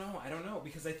I don't know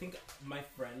because I think my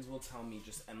friends will tell me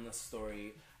just endless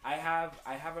story. I have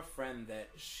a friend that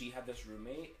she had this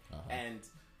roommate, and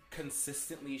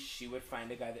consistently she would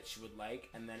find a guy that she would like,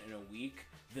 and then in a week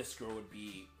this girl would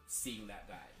be seeing that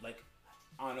guy like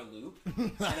on a loop.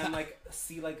 And I'm like,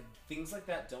 see, like, things like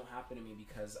that don't happen to me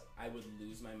because I would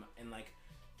lose my mind, and like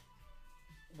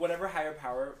whatever higher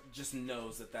power just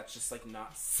knows that that's just like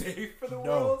not safe for the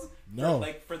world. No.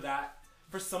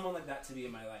 For someone like that to be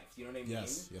in my life, you know what I mean?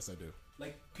 Yes, I do.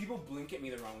 Like, people blink at me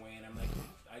the wrong way, and I'm like,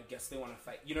 I guess they want to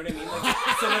fight. You know what I mean? Like,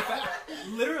 so if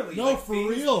literally, No, like, for things,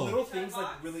 real. little things like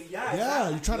really, Yeah,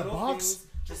 exactly. you're trying to Little box. things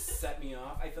just set me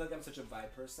off. I feel like I'm such a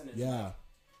vibe person, and Yeah.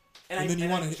 and then you I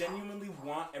wanna- genuinely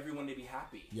want everyone to be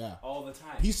happy. Yeah. all the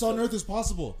time. Peace on So- earth is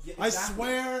possible. Yeah, I exactly.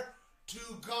 swear to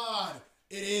God,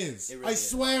 it is. It really I is.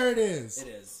 swear it is. It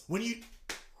is. When you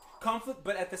Conflict,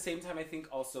 but at the same time, I think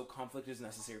also conflict is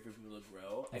necessary for people to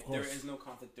grow. If there course. is no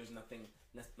conflict, there's nothing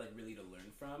like really to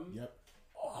learn from. Yep.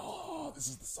 Oh, this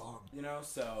is the song. You know,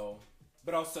 so,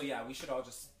 but also, yeah, we should all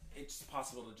it's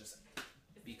possible to just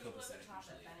be People at the copacetic top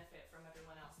that usually. benefit from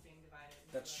everyone else being divided.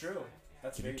 That's true.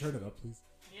 That's Can you very turn true. it up, please?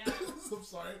 Yeah. I'm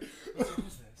sorry.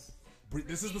 Who's this?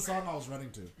 This is the song I was running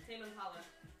to. Tame Impala.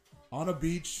 On a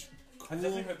beach, I've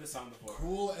definitely heard this song before.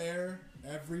 cool air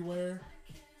everywhere.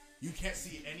 You can't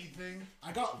see anything.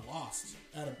 I got lost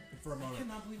for a I moment.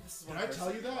 cannot believe this is Did one I person.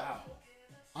 tell you that?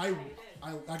 Wow.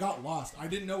 I got lost. I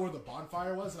didn't know where the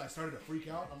bonfire was, and I started to freak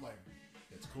out. I'm like,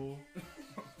 it's cool.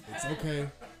 It's okay.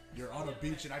 You're on a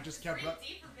beach, and I just kept breathe running.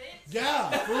 deeper, bitch. Yeah,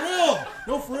 for real.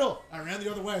 No, for real. I ran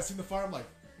the other way. I seen the fire. I'm like,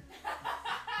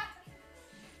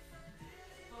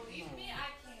 Believe me, I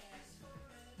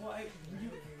can. Well,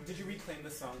 did you reclaim the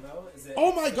song though? Is it?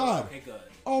 Oh my God. Okay, good.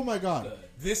 oh my God. Good.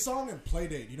 This song and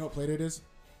Playdate. You know what Playdate is?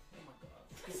 Oh my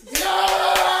God. Okay,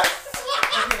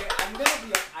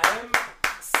 I am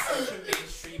such a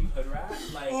mainstream hood rat.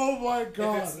 Like, Oh my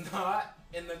god. if it's not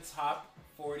in the top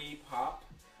 40 pop,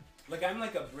 like I'm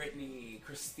like a Britney,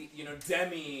 Christine,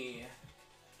 Demi.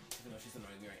 Even though she's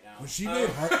annoying me right now. When she made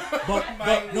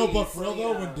but for real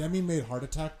though, when Demi made Heart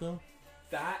Attack though,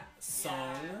 that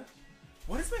song.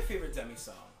 What is my favorite Demi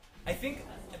song? I think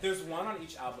there's one on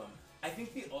each album. I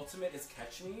think the ultimate is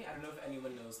Catch Me. I don't know if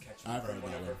anyone knows Catch Me. I've heard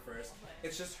one that of her one. first.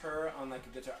 It's just her on like a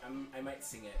guitar. I might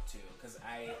sing it too, because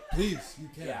please, you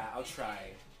can. yeah, I'll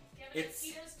try. It's.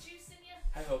 Tito's juice in you?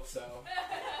 I hope so.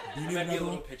 Do you I need might be a another little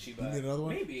one? pitchy, You but need another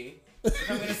one? maybe. If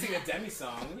I'm gonna sing a Demi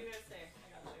song. You guys say. I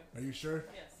got you. Are you sure?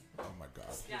 Yes. Oh my god.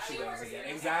 Yeah, She he goes works again. for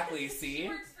you. Exactly. She See.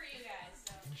 works for you guys,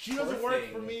 so. She doesn't Poor work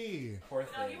thing. for me. Poor No,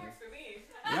 thing. he works for me.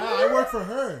 Yeah, I work for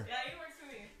her. Yeah, he works for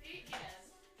me. He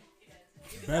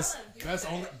does. He does.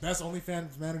 Best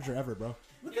OnlyFans manager ever, bro.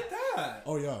 Look at that.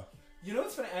 Oh yeah. You know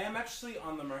what's funny? I am actually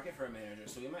on the market for a manager,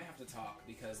 so we might have to talk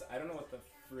because I don't know what the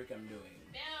frick I'm doing.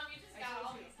 Damn, you just I got all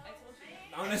told you. these I told you.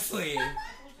 Honestly. I told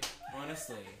you.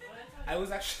 Honestly. What did I tell you? I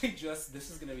was actually just. This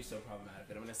is gonna be so problematic,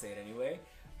 but I'm gonna say it anyway.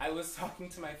 I was talking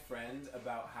to my friend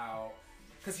about how,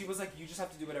 because he was like, you just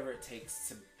have to do whatever it takes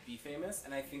to be famous,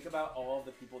 and I think about all of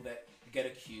the people that get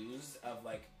accused of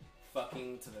like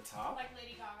fucking to the top. like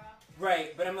Lady Gaga.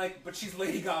 Right, but I'm like, but she's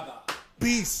Lady Gaga.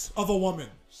 Beast of a woman.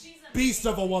 She's a Beast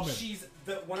of a woman. She's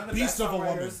one of the Beast best of a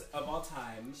woman. songwriters of all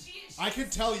time. I can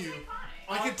tell you.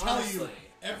 I can tell you Honestly.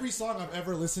 every song I've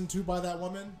ever listened to by that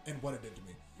woman and what it did to me.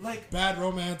 Like Bad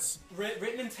Romance.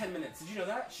 written in 10 minutes. Did you know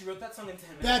that? She wrote that song in 10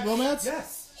 minutes. Bad Romance?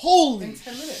 Yes. Holy In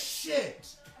 10 minutes.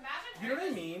 shit. Imagine You know what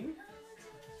I mean?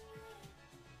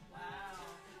 Wow.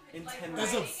 In Like, 10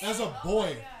 As minutes. a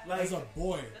boy, Like- as a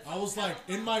boy, I was like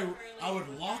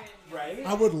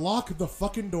I would lock the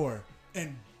fucking door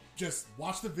and just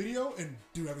watch the video and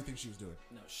do everything she was doing.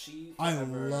 No, she I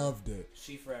forever. loved it.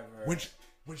 She forever.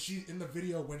 When she in the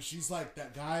video when she's like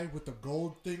that guy with the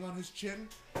gold thing on his chin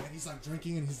and he's like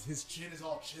drinking and his chin is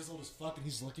all chiseled as fuck and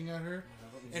he's looking at her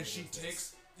and she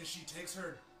takes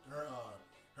her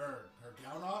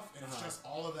gown off and it's just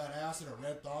all of that ass in a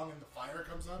red thong and the fire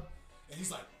comes up and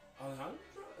he's like, Alejandro?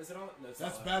 Is it all? No, it's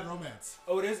that's not Bad Romance.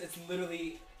 Oh, it is? It's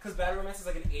literally... Because Bad Romance is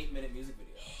like an 8-minute music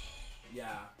video.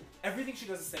 Yeah. Everything she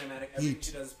does is cinematic. Everything Heat.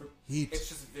 she does is... Heat. It's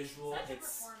just visual. Such a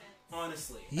It's... performance.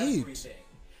 Honestly. Heat. Everything.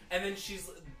 And then she's...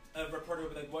 A reporter will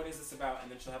be like, what is this about?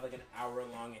 And then she'll have like an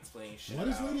hour-long explanation. What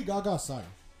is about- Lady Gaga's sign?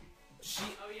 She...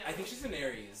 Oh, yeah. I think she's an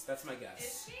Aries. That's my guess.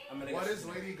 Is she? I'm gonna What guess is she's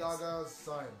an Lady Aries. Gaga's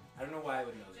sign? I don't know why I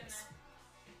would know this.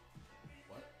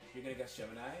 What? You're gonna guess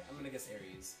Gemini? I'm gonna guess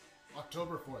Aries.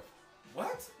 October 4th.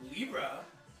 What? Libra?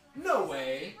 No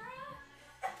way.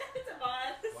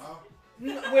 Devon. Wow.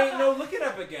 No, wait, no, look it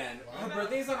up again. Wow. Her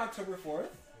birthday's on October 4th?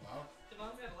 Wow.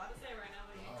 Devon's got a lot to say right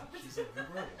now. Wow. But She's a Libra?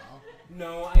 Wow.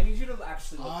 No, I need you to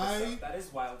actually look this I- up. That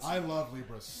is wild. I love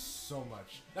Libra so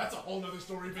much. That's a whole nother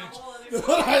story, a bitch. whole other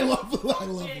story. I love She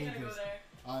ain't gonna go Libras. there.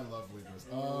 I love Libras.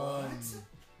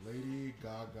 Lady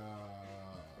Gaga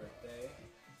Birthday.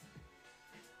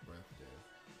 birthday.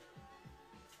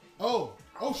 Oh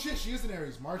shit, she is an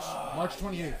Aries. March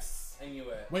 28th. Yes, I knew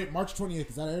it. Wait, March 28th,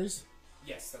 is that Aries?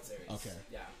 Yes, that's Aries. Okay.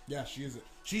 Yeah. Yeah, she is.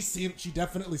 She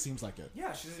definitely seems like it.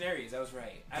 Yeah, she's an Aries. I was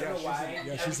right. I Yeah, don't know she's why. an-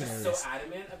 yeah, I she's was an just Aries. so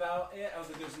adamant about it. I was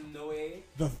like, there's no way.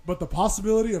 But the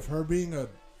possibility of her being a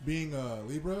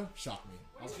Libra shocked me.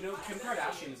 You know, Kim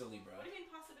Kardashian is a Libra. What do you mean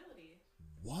possibility?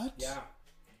 What? Yeah.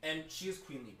 And she is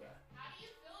Queen Libra. How do you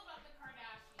feel about the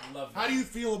Kardashians? I love How that. do you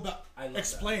feel about? I love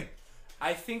Explain.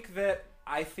 I think that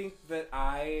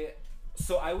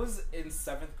so I was in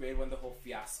 7th grade when the whole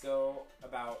fiasco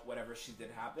about whatever she did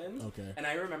happened. Okay. And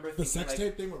I remember The thinking, sex like,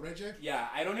 tape thing with Ray J. yeah,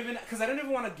 I don't even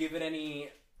want to give it any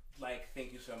like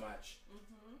thank you so much.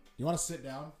 You want to sit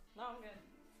down? No, I'm good.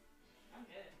 I'm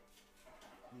good.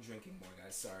 I'm drinking more,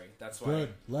 guys. Sorry, that's why.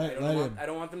 Good. Let him. I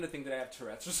don't want them to think that I have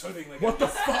Tourette's or something like What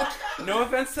that. the fuck? No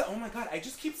offense to. Oh my god, I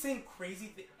just keep saying crazy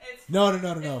things. It's No. It's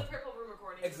the Purple Room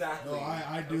recording. Exactly. No,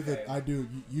 I do Okay. that. I do.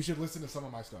 You should listen to some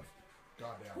of my stuff.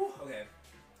 Goddamn. Whew, okay.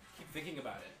 Keep thinking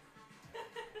about it.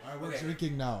 All right, we're Okay.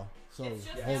 drinking now. So It's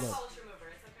just hold nail up. polish remover.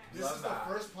 It's okay. This Love is that.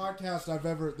 the first Podcast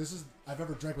I've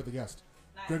ever drank with a guest.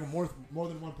 Nice. Drank with more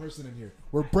than one person in here.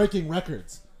 We're breaking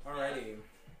records. Alrighty.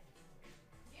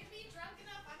 Get me drunk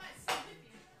enough, I might sleep with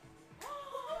you.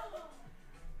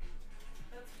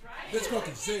 That's right. This girl I can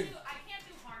can't sing. do- I can't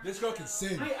do harmony. This girl can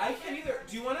sing. Wait, I can't either.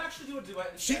 Do you want to actually do a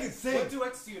duet? She instead? can sing. What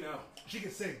duets do you know? She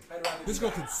can sing. I'd rather This do girl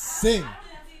that. can sing.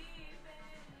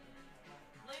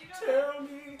 Lady Gaga. Tell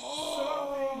me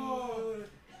Oh. something good.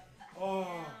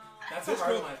 Oh, that's a This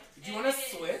hard girl- one. Do you want to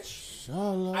switch? I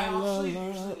Sha-la-la-la. actually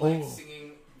usually like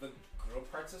singing the girl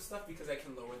parts parts of stuff because I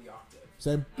can lower the octave.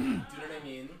 Same. Do you know what I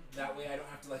mean? That way I don't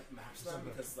have to like match them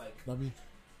because like Love me.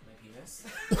 my penis.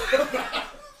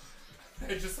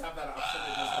 I just have that option to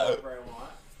just go wherever I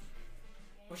want.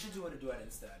 We should do a duet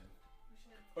instead,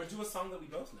 or do a song that we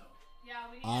both know. Yeah,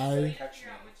 we need I- to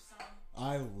figure out which song.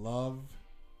 I love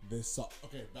this song.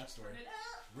 Okay, backstory.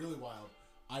 Really wild.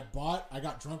 I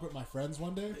got drunk with my friends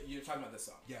one day. You're talking about this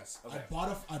song? Yes. Okay.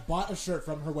 I bought a shirt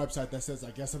from her website that says,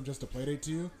 I guess I'm just a playdate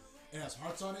to you. It has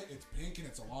hearts on it. It's pink and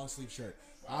it's a long sleeve shirt.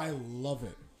 I love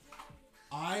it.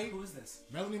 Who is this?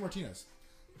 Melanie Martinez.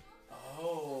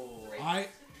 Oh.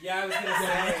 Yeah, I was gonna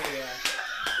say.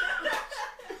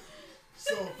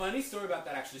 So Funny story about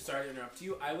that. Actually, sorry to interrupt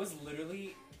you. I was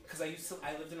literally because I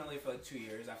lived in LA for like 2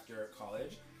 years after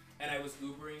college. And I was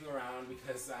Ubering around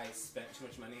because I spent too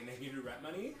much money and I needed rent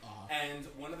money. And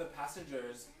one of the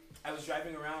passengers, I was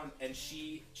driving around and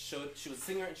she was a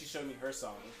singer and she showed me her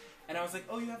song. And I was like,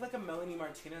 oh, you have like a Melanie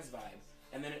Martinez vibe.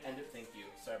 And then it ended, thank you,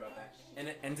 sorry about that. And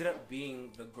it ended up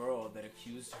being the girl that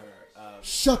accused her of...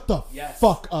 Shut the Yes.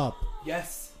 fuck up.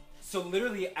 Yes. So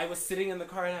literally, I was sitting in the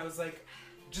car and I was like,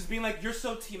 just being like, you're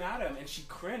so Team Adam. And she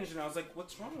cringed and I was like,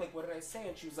 what's wrong? Like, what did I say?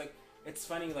 And she was like, it's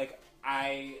funny, like,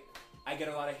 I get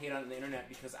a lot of hate on the internet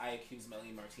because I accuse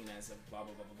Melanie Martinez of blah,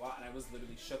 blah, blah, blah, blah. And I was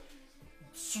literally shook.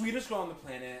 Sweetest girl on the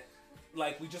planet.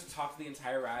 Like, we just talked the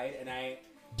entire ride and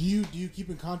Do you keep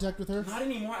in contact with her? not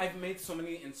anymore. I've made so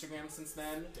many Instagrams since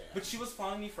then. But she was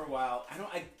following me for a while.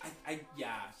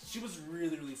 Yeah. She was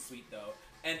really, really sweet, though.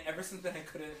 And ever since then, I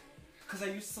couldn't... Because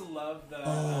I used to love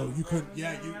the... You could...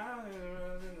 Yeah, you...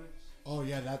 Oh,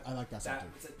 yeah, that I like that song, too.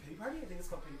 It's like Pity Party? I think it's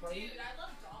called Pity Party. Dude, I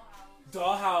love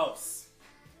Dollhouse.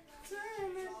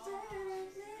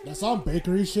 That song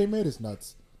Bakery Shay made is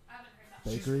nuts. I haven't heard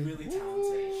that. Bakery. She's really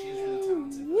talented. She is really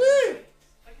talented.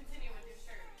 But continue with your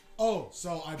shirt. Oh,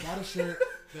 so I bought a shirt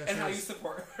that And how you says...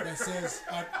 support her. That says...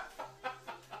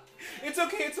 It's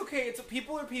okay.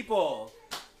 People are people.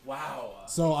 Wow.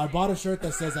 So I bought a shirt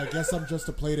that says, I guess I'm just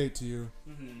a playdate to you.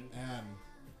 Mm-hmm. And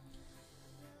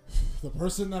the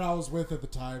person that I was with at the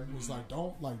time was like,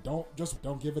 don't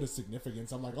give it a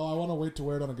significance. I'm like, oh, I want to wait to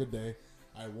wear it on a good day.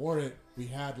 I wore it. We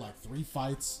had like 3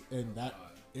 fights and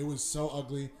it was so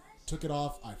ugly. Took it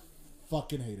off. I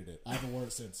fucking hated it. I haven't worn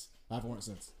it since.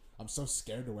 I'm so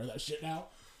scared to wear that shit now.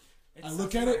 I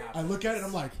look at it. And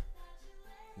I'm like,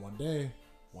 one day.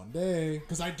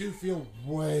 Because I do feel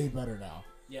way better now.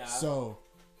 Yeah. So,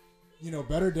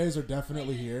 better days are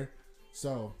definitely here.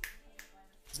 So,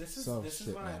 This is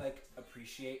shit, when man. I like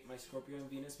appreciate my Scorpio and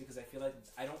Venus because I feel like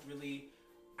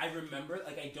I remember,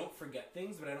 like, I don't forget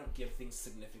things, but I don't give things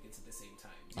significance at the same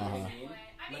time. You know what I mean?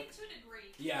 I mean, Like, to a degree.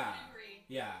 yeah. To a degree.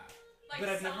 Yeah. Like, But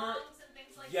I've songs never... and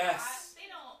things like Yes. that, they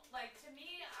don't, like, to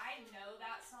me, I know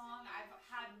that song. I've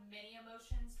had many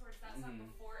emotions towards that song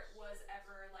before it was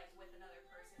ever, like, with another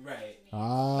person. Right. To me.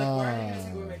 Like, why are you gonna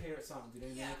take away my favorite song? Did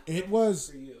anything It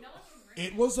was... for you? No one can agree.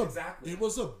 It was Exactly. It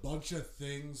was a bunch of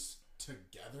things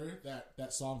together that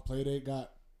song Playdate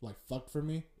got like fucked for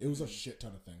me. It was a shit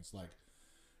ton of things. Like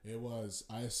it was,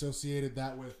 I associated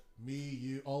that with me,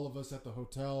 you, all of us at the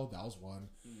hotel. That was one.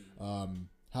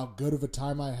 How good of a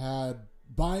time I had.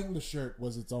 Buying the shirt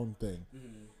was its own thing.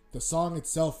 The song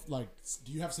itself, like,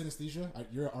 do you have synesthesia?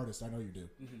 You're an artist. I know you do.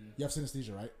 You have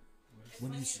synesthesia, right?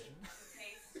 When you taste songs,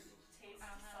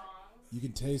 you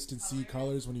can taste and see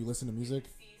colors when you listen to music.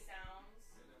 see sounds.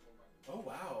 Oh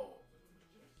wow.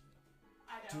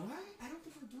 I Do don't. I? I don't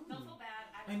think I do. Don't feel bad.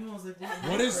 I know. I was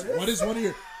like, What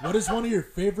is one of your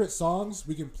favorite songs?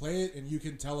 We can play it and you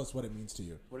can tell us what it means to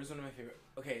you. What is one of my favorite?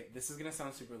 Okay, this is gonna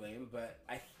sound super lame, but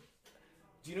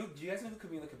do you guys know who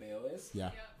Camila Cabello is? Yeah.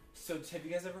 Yep. So have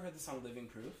you guys ever heard the song "Living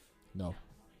Proof"? No.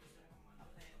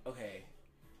 Okay,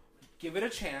 give it a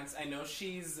chance. I know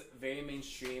she's very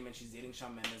mainstream and she's dating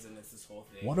Shawn Mendes and it's this whole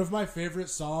thing. One of my favorite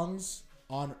songs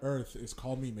on earth is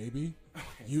 "Call Me Maybe."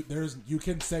 You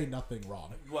can say nothing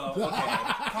wrong. Well, okay,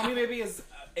 "Call Me Maybe" is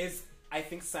I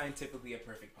think scientifically a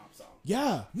perfect pop song.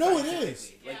 Yeah. No, it is.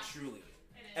 Scientifically, like Yeah. truly.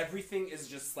 It is. Everything is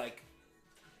just like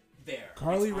there.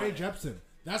 Carly It's on Rae it. Jepsen.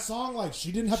 That song, like,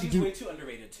 she didn't have She's to do. way too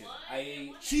underrated too.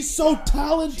 She's so She's really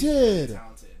talented.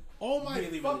 talented. Oh my Really,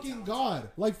 really fucking talented. god!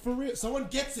 Like for real, someone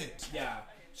gets it. Yeah,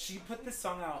 she put this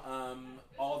song out.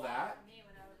 All that. Me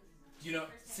when I was You know,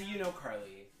 so you know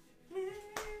Carly.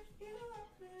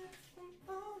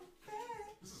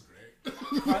 This is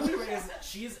great. Carly Rae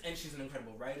she's an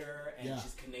incredible writer and Yeah.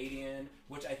 she's Canadian,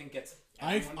 which I think gets.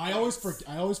 I everyone always thinks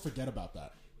I always forget about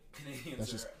that. Canadians That's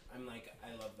are. just- I'm like,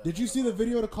 I love that. Did you see the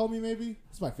video to "Call Me Maybe"?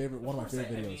 It's my favorite. One of my course,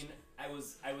 favorite I videos. mean,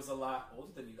 I was a lot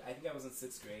older than you. I think I was in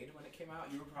 6th grade when it came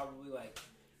out. You were probably like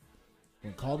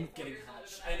When Call Me, Getting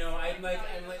hatched. I know. I'm like.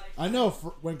 I know.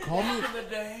 When Call Me, Back in the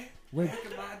day. when Back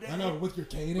in my day. I know with your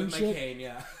cane and With my shit. cane,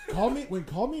 yeah. When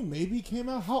Call Me Maybe came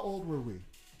out, how old were we?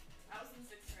 I was in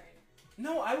 6th grade.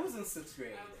 No, I was in 6th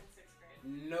grade. I was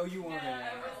in 6th grade. No, you weren't. I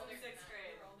was in 6th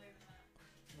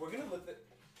grade. We're gonna look at.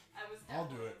 I was I'll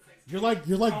do definitely it. in 6th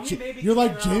grade. Call Me Maybe You're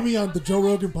like came out- Jamie on the Joe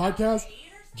Rogan podcast.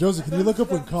 Josie, can you look up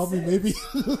When Call Me Maybe?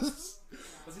 Was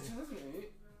it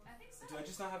 2008? I think so. Do I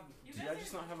just not have? Do I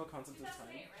just not have a concept of time?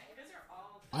 2008, right? You guys are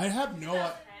all. I have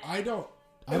no. I don't.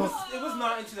 It was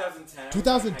not in 2010.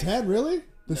 2010, really?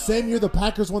 The same year the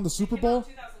Packers won the Super It came out Bowl?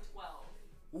 in 2012.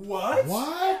 What?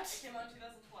 What? It came out in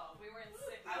 2012. We were in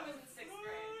 6th. I was in 6th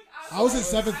grade. I was in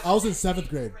seventh. I was in 7th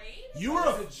grade. You were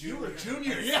a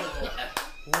junior. Yeah.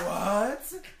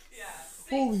 What? Yeah.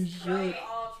 Holy Sixth grade, shit.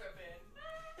 all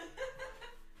tripping.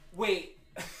 Wait.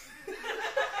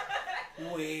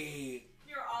 Wait.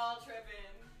 You're all tripping.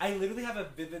 I literally have a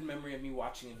vivid memory of me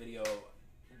watching a video.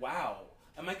 Wow.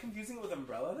 Am I confusing it with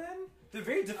Umbrella then? They're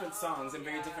very different songs and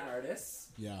very different artists.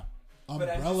 Yeah. But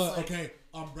I'm Umbrella. just like- Okay.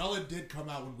 Umbrella did come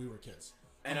out when we were kids.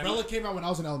 And Umbrella came out when I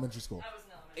was in elementary school. I was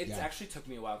in elementary. It Yeah. actually took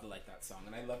me a while to like that song,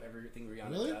 and I love everything Rihanna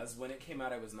Really? does. When it came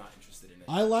out, I was not interested in it.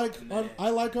 I like. And then I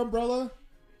like Umbrella.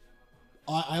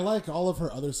 I like all of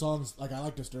her other songs. Like I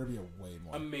like Disturbia way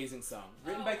more. Amazing song,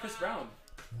 written by Chris Brown.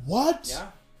 What?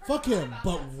 Yeah, Fuck him.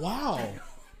 But wow.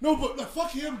 No, but like,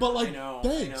 fuck him. But like, I know.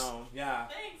 thanks. I know. Yeah.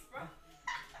 Thanks, bro.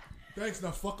 Thanks.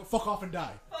 Now fuck off and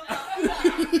die.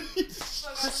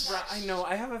 Chris Brown. I know.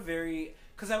 I have a very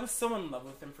because I was so in love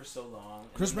with him for so long.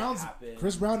 and Chris then that Brown's happened.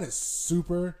 Chris Brown is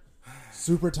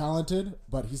super talented,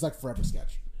 but he's like forever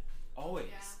sketch. Always.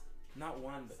 Yeah. Not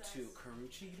one, but two.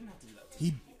 Carucci, you didn't have to do that. To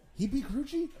He me. he beat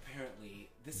Carucci? Apparently,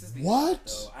 this is the What? end,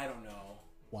 though. I don't know.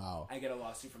 Wow. I get a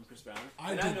lawsuit from Chris Brown,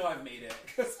 I and did- I know I've made it.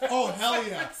 'cause Oh hell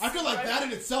yeah! I feel like that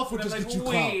in itself would And just I'm get you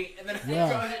like, clout. wait, and then I Yeah.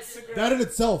 go on Instagram. That in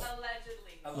itself,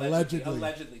 Allegedly. Allegedly.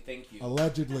 Allegedly, thank you.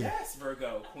 allegedly. Yes,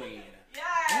 Virgo Queen. Yeah.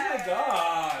 Oh my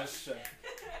gosh.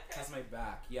 Has my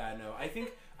back. Yeah, I know. I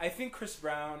think Chris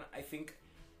Brown, I think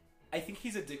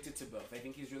he's addicted to both. I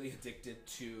think he's really addicted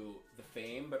to the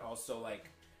fame, but also like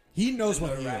He knows the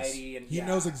what he notoriety is. and He yeah,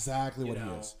 knows exactly you what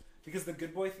know. he is. Because the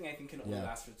good boy thing I think can only Yeah.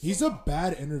 last for He's so a long.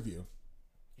 bad interview.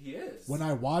 He is. When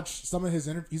I watch some of his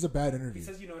interviews, he's a bad he interview.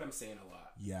 says you know what I'm saying a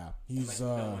lot. Yeah, he's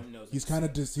like, no one knows he's what I'm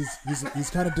kind of he's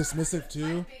kind of dismissive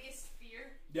too. My biggest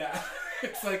fear. Yeah.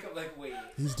 It's like wait.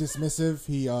 He's dismissive.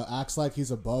 He acts like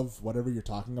he's above whatever you're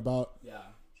talking about. Yeah.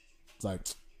 It's like,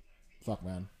 fuck,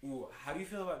 man. Ooh, how do you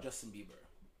feel about Justin Bieber?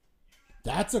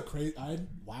 That's a crazy.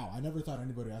 Wow. I never thought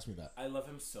anybody asked me that. I love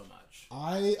him so much.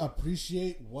 I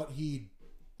appreciate what he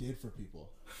did for people.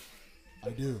 I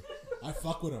do. I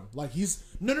fuck with him. Like he's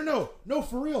no,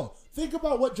 for real. Think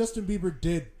about what Justin Bieber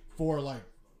did for us.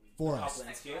 Landscape.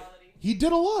 Sexuality. He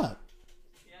did a lot.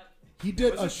 Yep. He There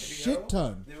did was a video- shit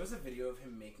ton. There was a video of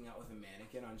him making out with a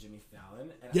mannequin on Jimmy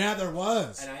Fallon. And Yeah, there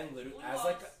was. I literally, as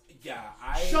like,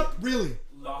 I Really?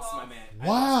 lost my man. I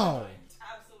Wow. lost my mind.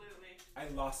 Absolutely. I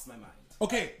lost my mind.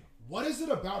 Okay, what is it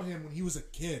about him when he was a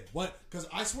kid? What? Because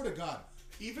I swear to God,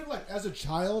 even like as a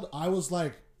child, I was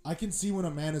like, I can see when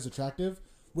a man is attractive.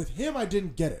 With him, I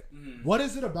didn't get it. What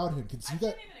is it about him? Can I you can't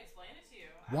that? even explain it to you.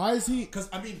 Why is he? Because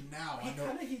I mean, now He I know.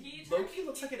 kind of, He he turned low-key me-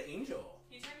 looks like an angel.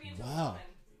 He turned me into Wow. a woman.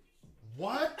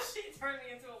 What? He turned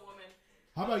me into a woman.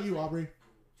 How about you, Aubrey?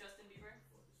 Justin Bieber.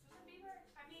 Justin Bieber,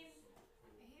 I mean,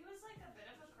 he was like a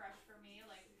bit of a crush for me,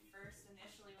 like first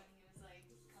initially when he was like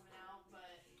coming out,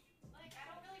 but like I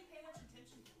don't really pay much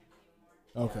attention to him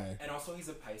anymore. Okay. And also,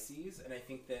 he's a Pisces, and I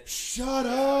think that. Shut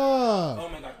up. Oh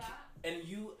my god.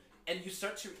 And you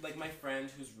start to like my friend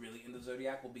who's really into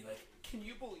zodiac will be like, "Can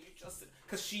you believe Justin?"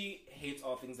 Because she hates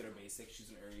all things that are basic. She's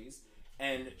an Aries,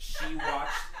 and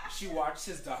she watched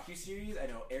his docuseries. I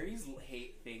know Aries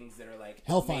hate things that are like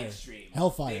Hellfire. mainstream.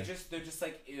 Hellfire. They're just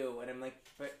like ew, and I'm like,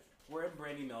 but we're in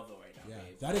Brandy Melville right now, Yeah,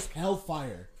 babe. that is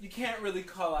hellfire. You can't really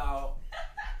call out,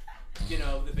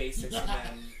 the basics and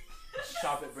then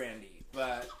shop at Brandy,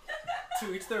 but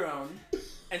to each their own.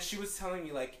 And she was telling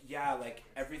me like, yeah, like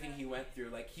everything he went through,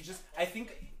 like I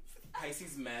think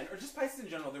Pisces men or just Pisces in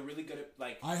general, they're really good at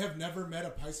like. I have never met a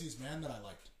Pisces man that I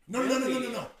liked. No.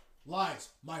 Really? Lies.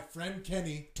 My friend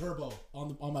Kenny Turbo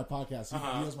on my podcast.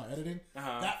 He does my editing.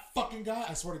 That fucking guy.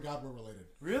 I swear to God, we're related.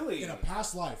 Really? In a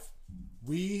past life,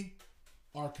 we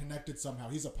are connected somehow.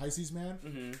 He's a Pisces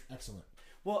man. Excellent.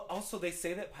 Well, also they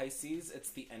say that Pisces, it's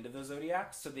the end of the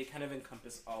zodiac, so they kind of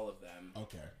encompass all of them.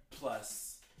 Okay.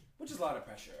 Plus, which is a lot of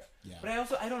pressure. Yeah. But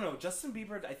I don't know, Justin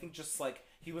Bieber, I think just like,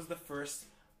 he was the first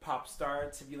pop star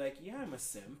to be like, yeah, I'm a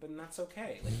simp, and that's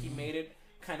okay. Like, he made it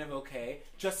kind of okay.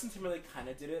 Justin Timberlake kind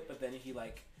of did it, but then he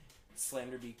like,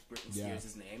 slander Britney Yeah.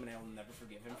 Spears' name, and I will never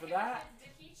forgive him for that. Did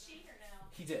he cheat or no?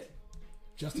 He did.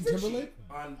 Justin He did Timberlake?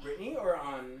 cheat. On Britney or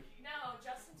on No,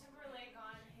 Justin Timberlake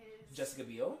on his Jessica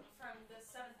Biel? from the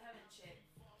Seventh Heaven chick.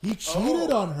 He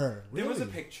cheated on her. Really? There was a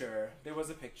picture. There was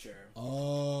a picture.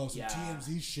 Oh, some Yeah.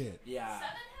 TMZ shit. Yeah. Seventh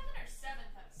Heaven or Seventh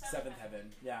Heaven? Seventh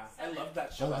Heaven. Yeah. Seven. I love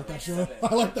that show. I like that love show. Seven.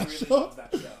 I like that really show. love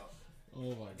that show. Oh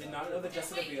my god. Did not know that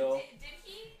Jessica Wait, Biel. Did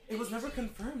he? It was never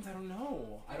confirmed. I don't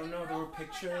know. I don't know. There were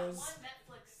pictures. One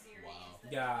Netflix series.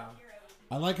 That Yeah. Hero.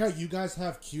 I like how you guys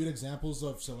have cute examples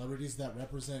of celebrities that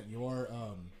represent your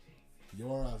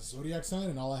zodiac sign,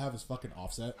 and all I have is fucking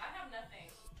Offset. I have nothing.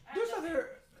 I have There's nothing. other.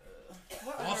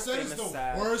 What other Offset is famous the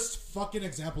sad- worst fucking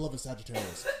example of a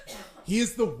Sagittarius. He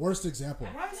is the worst example.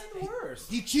 Why is he the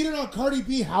worst? He cheated on Cardi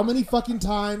B how many fucking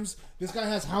times? This guy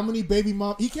has how many baby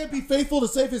mom? He can't be faithful to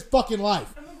save his fucking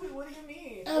life. I'm like, wait, what do you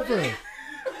mean? Ever.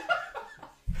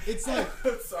 It's like,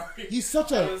 Sorry. he's such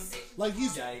That a, was- like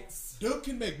he's, Yikes. dude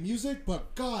can make music,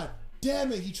 but god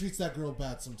damn it, he treats that girl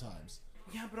bad sometimes.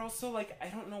 Yeah, but also, like, I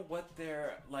don't know what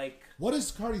they're, like, What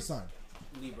is Cardi's sign?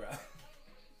 Libra.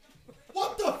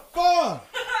 What the fuck?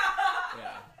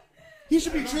 Yeah. He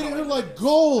should be I don't know treating how her it like is.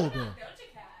 gold. Doja Cat.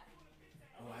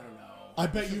 Oh, I don't know. I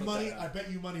bet should you look money. that I up. bet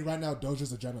you money right now.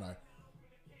 Doja's a Gemini. I'm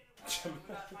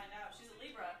about to find out. She's a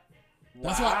Libra.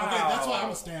 That's why. Okay, that's why I'm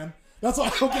a stan. That's why.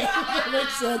 Okay, that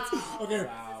makes sense. Okay,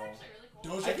 Wow. Actually really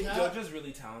cool. Doja I think Cat. Doja's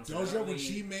really talented. I Doja, when really-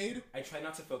 she made, I try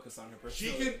not to focus on her she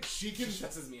personally. can, she She can,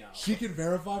 stresses me out. she can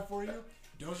verify for you.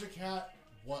 Doja Cat.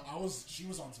 What she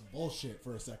was on some bullshit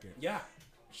for a second. Yeah.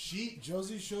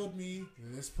 Josie showed me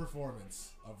this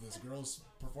performance of this girl's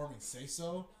performing "Say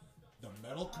So," the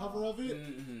metal cover of it.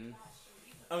 Mm-hmm.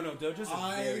 Oh no, Doja's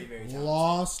I very, very talented.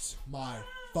 lost my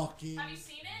fucking Have you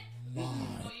seen it?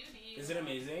 mind. Oh, you need. Is it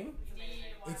amazing?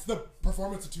 It's the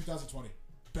performance of 2020.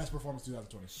 Best performance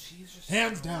 2020. She's just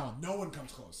Hands down. No one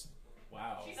comes close.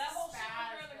 Wow. She's That whole so shit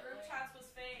bad, with her in the group though. chats was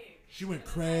fake. She went It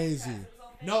was all crazy. fake. It was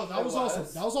all fake. No, that It was was?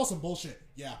 awesome. That was awesome bullshit.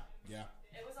 Yeah, yeah.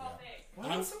 It was all fake.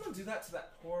 Why would someone do that to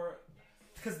that poor?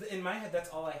 Because in my head, that's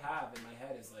all I have in my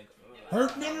head is like. Ugh.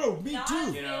 Her? No, me Nas too.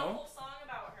 made You know? a whole song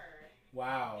about her.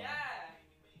 Wow. Yeah.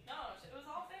 No, it was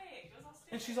all fake. It was all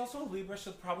stupid. And she's also a Libra,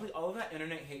 so probably all of that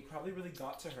internet hate probably really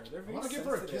got to her. They're I very want to give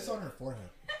her a sensitive. kiss on her forehead.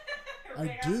 Her I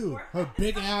big ass do. forehead. Her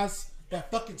big ass,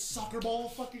 that fucking soccer ball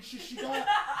fucking shit she got.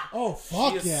 Oh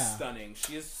fuck She is yeah. stunning.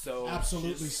 She is so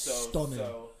Absolutely she's so, stunning.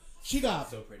 She got.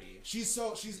 So pretty. She's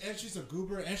a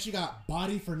goober, and she got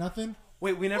body for nothing.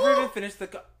 Wait, we never even finished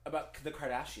about the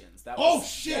Kardashians. That Oh was,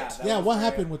 shit! that Yeah, was what very-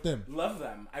 happened with them? Love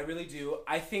them. I really do.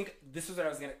 I think this is what I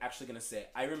was actually gonna say.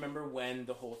 I remember when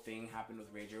the whole thing happened with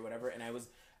Rage or whatever, and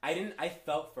I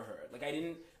felt for her. Like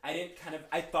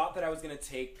I thought that I was gonna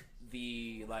take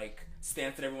the like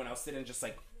stance that everyone else did and just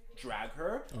like drag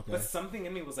her. Okay. But something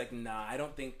in me was like, nah, I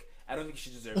don't think she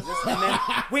deserves this.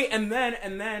 And then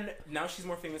and then now she's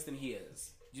more famous than he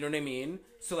is. You know what I mean?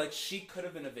 So like she could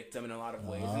have been a victim in a lot of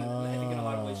ways, and I think in a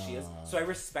lot of ways she is. So I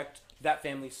respect that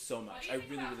family so What much. do I you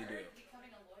think really, about really her do. becoming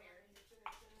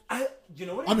a lawyer? You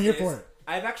know what? I'm here is? for it.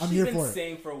 I've actually here been for it.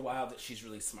 saying for a while that she's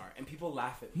really smart, and people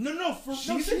laugh at me. No,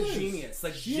 She's she a is. genius.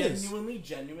 Like She is.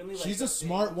 genuinely. Like, She's a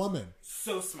smart woman.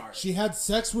 So smart. She had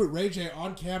sex with Ray J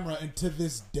on camera, and to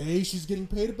this day, she's getting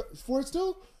paid for it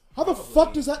still. How the Probably.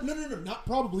 fuck does that? No, not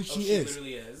probably. Oh, She she is.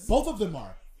 literally is. Both of them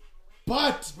are.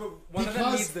 But One of them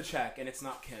because needs the check, and it's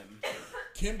not Kim.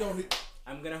 Kim don't. Need,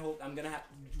 I'm gonna have.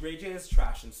 Ray J is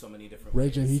trash in so many different Ray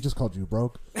ways. J, he just called you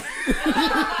broke.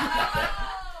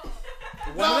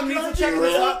 One of them needs the check, and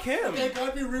it's not Kim. Okay,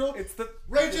 gotta be real. It's the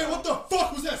Ray J, what the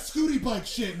fuck was that Scooty bike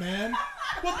shit, man?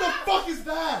 What the fuck is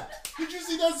that? Did you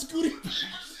see that Scooty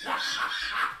bike?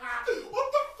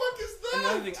 What the fuck is that?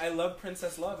 Another thing, I love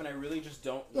Princess Love, and I really just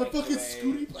don't That like the fucking way,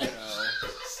 Scooty bike.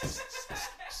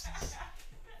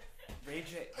 Ray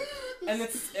J, and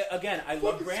it's again, I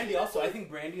love Brandy. Also, I think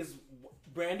Brandy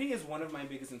is one of my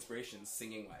biggest inspirations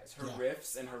singing wise. Her Yeah.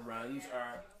 riffs and her runs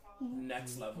are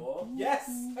next level. Yes,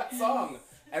 that song.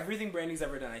 Everything Brandy's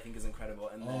ever done, I think, is incredible.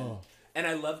 And then, and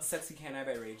I loved "Sexy Can I"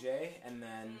 by Ray J. And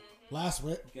then, Last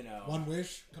wish. you know, One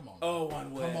wish. Come on. Oh,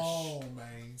 One Wish. Come on,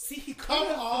 man. See, he Come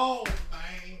could've- on,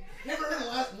 man. You ever heard the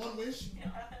last One Wish?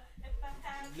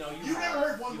 No, You've never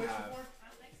heard One You Wish have. before? I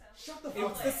don't think so. Shut the It fuck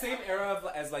was up. the same era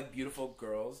of as like Beautiful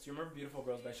Girls. Do you remember Beautiful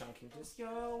Girls by Sean King? Just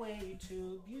your way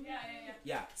to beauty. Yeah.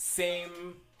 Yeah,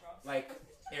 same like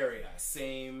area,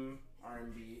 same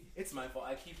R&B. It's my fault.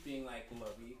 I keep being like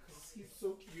lovey because he's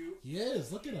so cute. He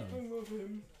is. Look at I him. love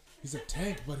him. He's a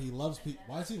tank, but he loves people.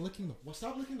 Why is he licking the? Well,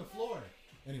 stop licking the floor.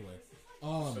 Anyway,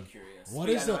 So curious. what But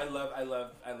is yeah, the? no, I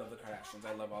love the Kardashians.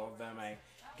 I love all of them. I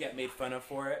get made fun of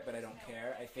for it, but I don't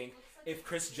care. I think if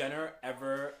Kris Jenner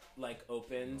ever like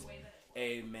opened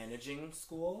a managing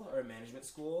school or a management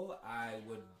school, I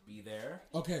would be there.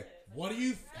 Okay,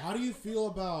 how do you feel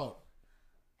about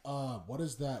what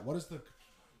is that? What is the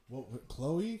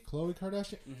Khloe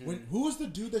Kardashian? Who was the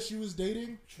dude that she was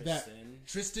dating?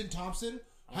 Tristan Thompson.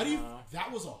 How do you?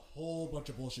 That was a whole bunch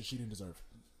of bullshit she didn't deserve.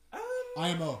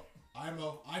 IMO.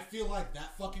 I feel like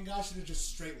that fucking guy should have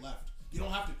just straight left. You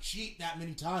don't have to cheat that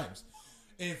many times.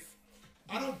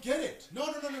 I don't get it. No.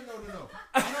 I don't get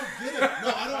it.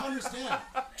 No, I don't understand.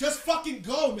 Just fucking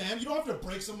go, man. You don't have to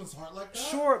break someone's heart like that.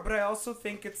 Sure, but I also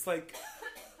think it's like,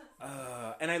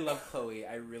 and I love Khloe.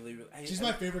 I really. She's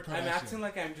my favorite Kardashian. I'm acting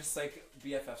like I'm just like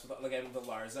BFFs with like I'm the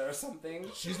Larsa or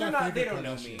something. She's my favorite. They don't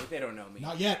know me. They don't know me.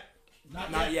 Not yet.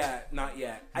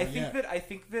 I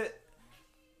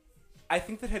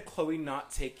think that had Khloe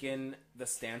not taken the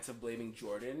stance of blaming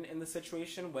Jordan in the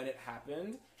situation when it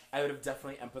happened, I would have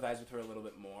definitely empathized with her a little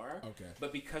bit more. Okay.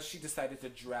 But because she decided to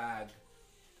drag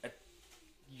a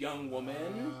young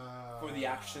woman for the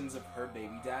actions of her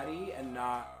baby daddy and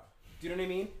not... Do you know what I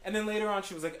mean? And then later on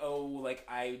she was like, oh, like,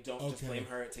 I don't just blame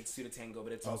her. It takes two to tango.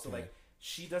 But it's also like,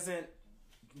 she doesn't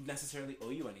necessarily owe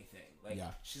you anything. Like,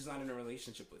 she's not in a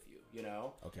relationship with you, you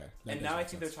know? Okay. And now I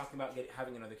think they're talking about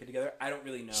having another kid together. I don't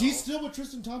really know. She's still with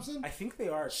Tristan Thompson? I think they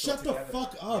are. Shut the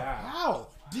fuck up. Yeah. How?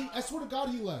 I swear to God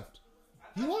he left.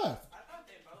 He left. I thought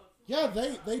they both. Yeah,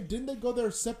 they didn't they go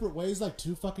their separate ways like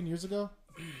 2 fucking years ago?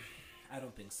 I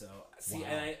don't think so. See,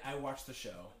 and I watched the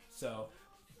show. So,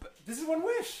 but this is One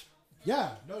Wish.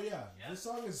 Yeah. This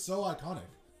song is so iconic.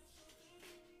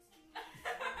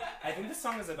 I think this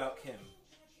song is about Kim.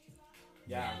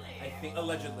 Yeah, I think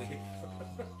allegedly.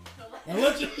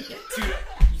 Allegedly. Dude,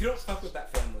 you don't fuck with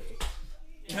that family.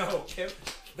 No, Kim.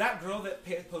 That girl that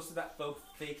posted that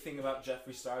fake thing about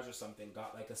Jeffree Stars or something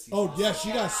got like a season. Oh yeah,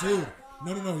 she got sued.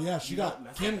 No. Yeah, she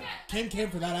got Kim came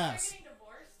for that ass.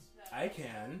 I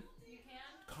can. You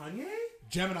can? Kanye?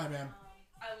 Gemini man.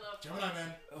 I love Gemini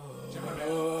man.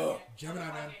 Gemini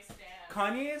man.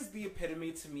 Kanye is the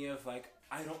epitome to me of like,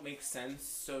 I don't make sense,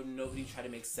 so nobody try to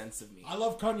make sense of me. I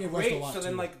love Kanye West a lot so too.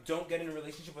 then like don't get in a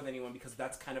relationship with anyone because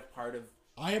that's kind of part of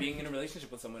being in a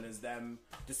relationship with someone is them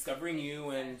discovering you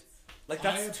and like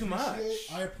that's too much.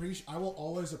 I will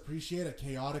always appreciate a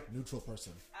chaotic neutral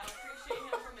person. I appreciate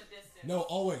him from a distance. No,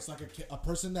 always like a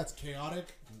person that's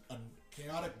chaotic, a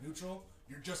chaotic neutral.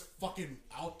 You're just fucking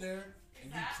out there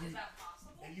and Is that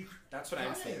possible? That's what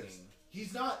I'm saying.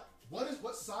 He's not.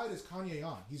 What side is Kanye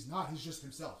on? He's not. He's just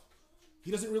himself. He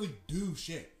doesn't really do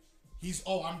shit. He's,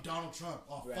 I'm Donald Trump.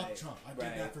 Oh, fuck Trump. I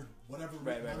did that for whatever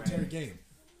monetary gain.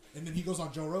 And then he goes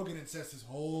on Joe Rogan and says his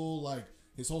whole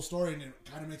story, and it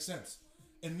kind of makes sense.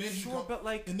 And then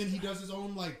and then he does his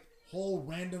own like whole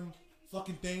random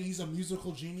fucking thing. He's a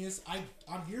musical genius. I'm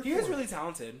here for it. He is really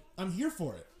talented. I'm here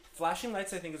for it. Flashing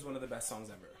Lights, I think, is one of the best songs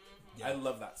ever. Yeah. I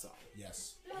love that song.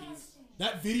 Yes.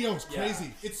 That video is crazy.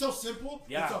 Yeah. It's so simple.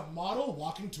 Yeah. It's a model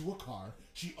walking to a car.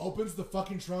 She opens the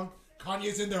fucking trunk.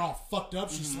 Kanye's in there all fucked up.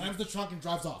 She slams the trunk and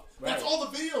drives off. Right. That's all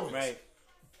the video is. Right.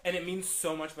 And it means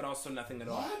so much, but also nothing at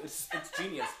all. It's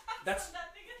genius. That's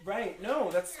right.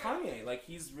 No, that's Kanye. Like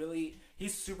he's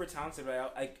super talented.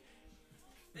 Right?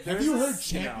 Have you heard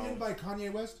 "Champion" by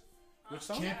Kanye West? Which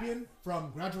song? "Champion"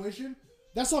 from Graduation.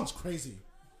 That song's crazy.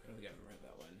 I don't think I've ever heard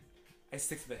that one. I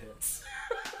stick to the hits.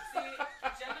 See,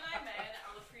 Gemini men,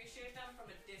 I'll appreciate them from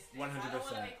a distance. 100%. I don't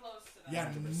want to be close to them. Yeah,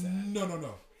 100%.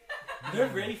 No. They're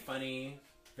really funny,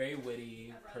 very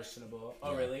witty, personable.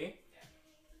 Oh, really? Yeah.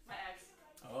 My ex.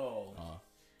 Oh.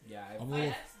 Yeah. My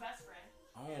ex best friend.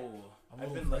 Oh.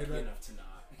 I've been lucky enough to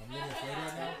not. I'm a little afraid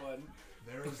right now.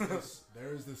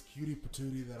 There is this cutie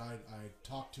patootie that I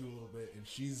talk to a little bit, and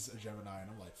she's a Gemini, and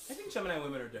I'm like... I think Gemini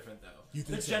women are different, though. You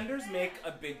think the so? genders make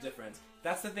a big difference.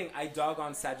 That's the thing. I dog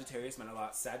on Sagittarius men a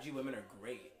lot. Saggy women are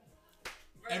great.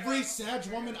 Every Sag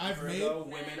woman I've Virgo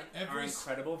women are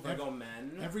incredible. Virgo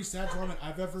men. Every Sag woman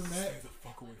I've ever met... Stay the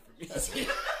fuck away from me.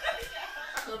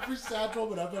 Every Sag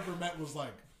woman I've ever met was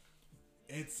like...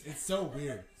 It's so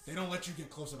weird. They don't let you get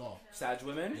close at all. Sag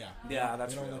women? Yeah,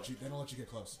 that's real. They don't let you get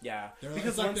close. Yeah, They're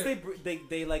because like, once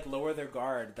they like lower their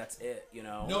guard, that's it. You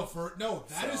know.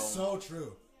 That is so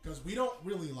true. Because we don't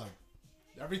really like.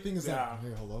 Everything is like,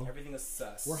 hey, hello. Everything is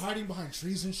sus. We're hiding behind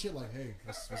trees and shit. Like, hey,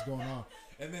 what's going on?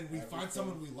 And then we find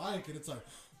someone we like, and it's like.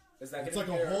 Is that it's like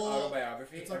a whole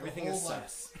autobiography? It's like everything a whole is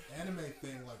sus. Anime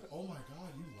thing. Like, oh my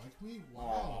god, you like me?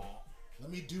 Wow. Aww. Let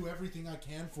me do everything I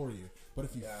can for you. But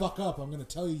if you fuck up, I'm going to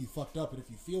tell you fucked up. And if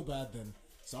you feel bad, then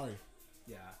sorry.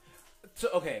 Yeah. So,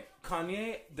 okay,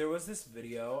 Kanye, there was this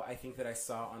video, I think, that I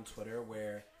saw on Twitter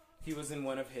where he was in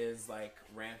one of his, like,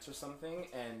 rants or something,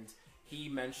 and he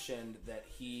mentioned that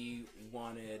he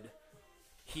wanted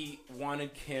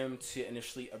Kim to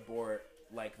initially abort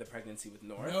like the pregnancy with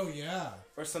North. Oh yeah,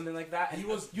 or something like that. And he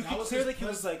was. You that could was clearly his he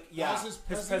was like, that yeah, was his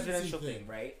presidency presidential thing,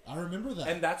 right? I remember that.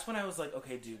 And that's when I was like,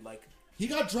 okay, dude, like he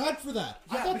got dragged for that.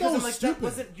 yeah, I thought because that was I'm like, stupid. that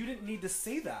wasn't. You didn't need to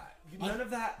say that. None of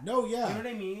that. No, yeah. You know what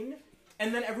I mean?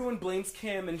 And then everyone blames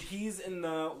Kim, and he's in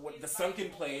the sunken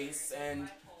place, and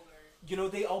you know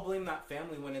they all blame that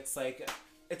family when it's like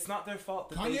it's not their fault.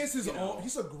 That Kanye's his you know, own.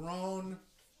 He's a grown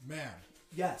man.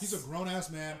 Yes, He's a grown ass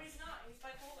man. No, he's not. He's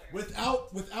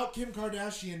bipolar. Without Kim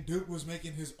Kardashian, Duke was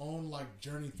making his own like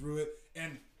journey through it,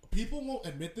 and people won't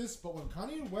admit this, but when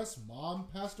Kanye West's mom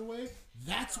passed away,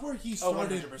 that's where he Oh,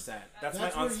 started. 100%. That's my That's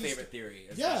where aunt's he's- favorite theory.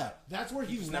 is Yeah, that that's where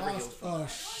he just never healed lost from a that.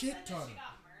 shit ton. She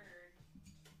got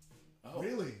murdered. Oh,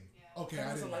 Really? Yeah. Okay, That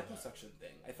I was a didn't know that. liposuction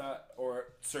thing. I thought, or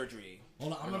surgery.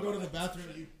 Hold on, I'm gonna go to the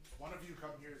bathroom. One of you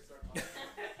come here and start talking.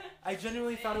 I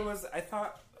genuinely thought it was. I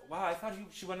thought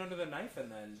she went under the knife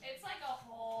and then. It's like a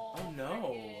whole Oh,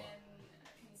 no.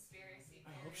 freaking conspiracy I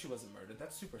theory. hope she wasn't murdered.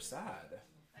 That's super sad.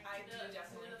 Like, I to do the-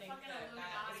 definitely to the think fucking that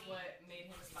that is Illuminati. what made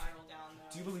him spiral down.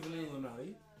 Though. Do you believe in the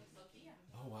Illuminati? Low-key, yeah.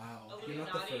 Oh wow, Illuminati? you're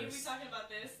not the Are we first. talking about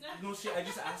this? No, I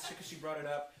just asked her because she brought it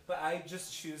up, but I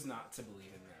just choose not to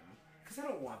believe in them because I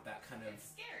don't want that kind of.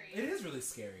 It's scary. It is really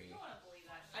scary. You don't want to believe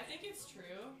that shit. I think it's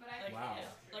true, But I like, Wow.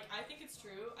 like I think it's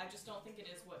true. I just don't think it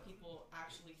is what people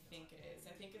actually think it is.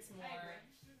 I think it's more, agree.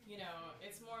 you know,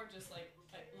 it's more just like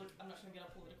look. I'm not trying to get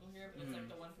all political here, but it's like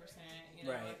the 1%. You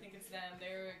know, I Right. think it's them.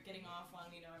 They're getting off on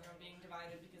everyone being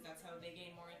divided because that's how they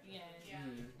gain more at the end. Yeah.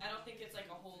 I don't think it's like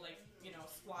a whole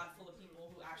squad full of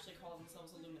people who actually call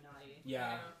themselves Illuminati.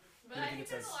 Yeah. You know? But I I think think it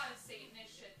there's says- a lot of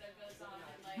Satanist shit that goes on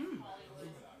in like Hollywood.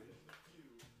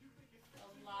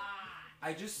 A lot.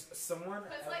 I just someone.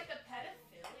 Because like the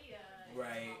pedophilia.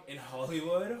 Right in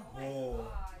Hollywood. Oh my Oh.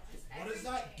 God, just What is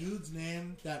that everything. dude's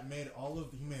name that made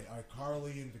he made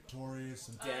iCarly and Victorious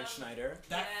and Dan Schneider.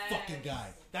 that Yes. fucking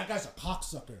guy. That guy's a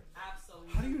cocksucker.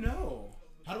 Absolutely. How do you know?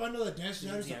 How do I know that Dan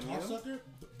Schneider's a DM you? cocksucker?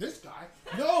 This guy?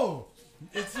 No!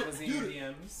 It's Was he in dude, your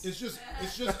DMs? it's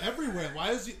just everywhere.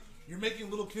 Why is you're making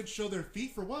little kids show their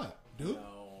feet for what, dude?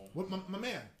 No. What my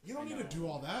man, you don't I need know. to do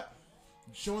all that.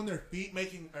 Showing their feet,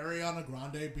 making Ariana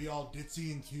Grande be all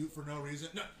ditzy and cute for no reason.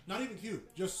 No, not even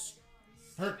cute. Just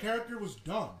her character was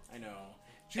dumb. I know.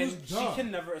 She and was dumb. she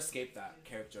can never escape that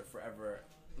character forever.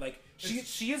 Like she is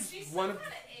She one still of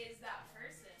kind of is that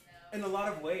person though. in a lot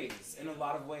of ways. In a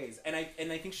lot of ways. And I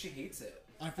think she hates it.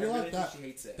 I feel really like think that. she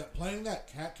hates it. That playing that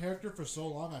cat character for so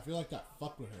long, I feel like that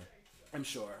fucked with her. I'm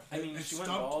sure. I mean, It she went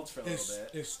stumped- bald for a little it's-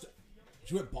 bit. it's-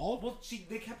 she went bald. Well,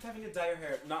 they kept having to dye her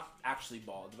hair. Not actually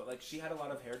bald, but like she had a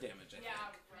lot of hair damage. I think, Yeah,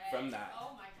 red. from that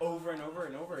Oh my God. over and over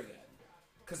and over again.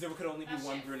 Because there could only be That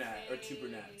one shit brunette or two fades.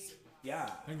 brunettes. Yeah.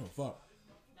 I ain't gonna fuck.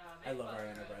 No, I love fucked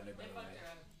Ariana her up. Grande, by They the fucked way. her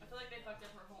up. I feel like they fucked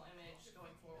up her whole image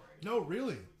going forward. No,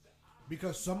 really.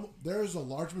 Because there's a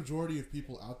large majority of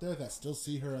people out there that still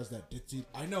see her as that ditzy.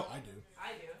 I know, I do.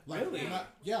 I do. Like, Really?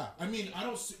 I mean, I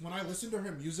don't. When I listen to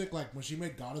her music, like when she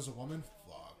made "God Is a Woman,"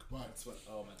 fuck, but That's what.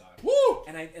 Oh my god. woo,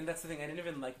 And that's the thing. I didn't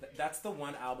even like that. That's the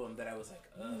one album that I was like,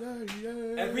 ugh.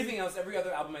 yeah. Everything else, every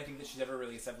other album I think that she's ever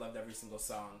released, I've loved every single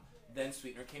song. Then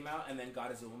Sweetener came out, and then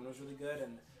God Is a Woman was really good,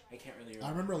 and I can't really remember. I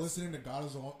remember listening to "God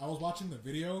Is a Woman." I was watching the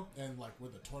video, and like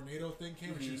when the tornado thing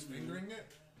came, and she was fingering it.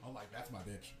 I'm like, that's my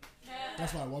bitch.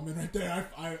 That's my woman right there.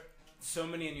 I So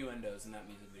many innuendos in that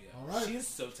music video. All right. She is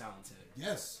so talented.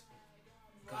 yes.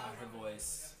 God, her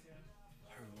voice.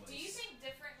 Her voice. Do you think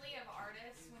differently of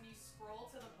artists when you scroll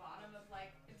to the bottom of like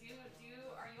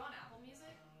are you on Apple Music?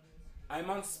 I'm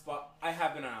on spot. I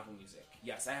have been on Apple Music.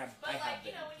 Yes, I have. But I like have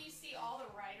you been. know when you see all the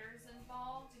writers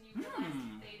involved and you realize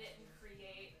that they didn't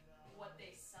create what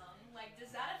they sung, like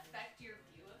does that affect your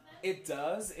view of them? It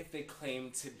does if they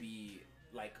claim to be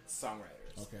like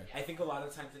songwriters. Okay. I think a lot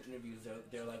of times in interviews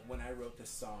they're like, when I wrote this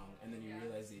song, and then you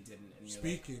realize they didn't. And you're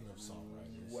Speaking like, of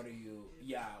songwriters, what are you?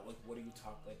 Yeah, like what do you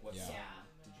talk like? What Yeah. song?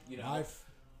 Yeah. Did you know?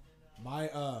 my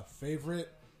favorite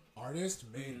artist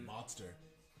made Monster,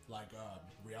 like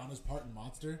Rihanna's part in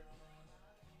Monster.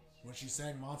 When she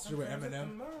sang Monster with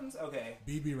Eminem, Okay.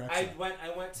 BB Rexa. I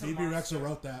went to BB Monster. Rexa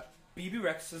wrote that. BB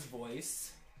Rex's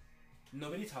voice.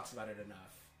 Nobody talks about it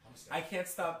enough. I can't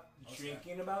stop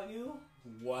drinking about you.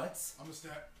 What? I'm a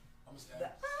step.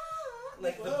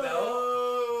 Like the bell.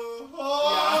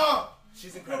 Oh,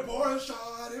 She's yeah. incredible. Pour a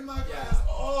shot in my Yeah. glass.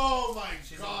 Oh my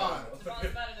She's god. incredible.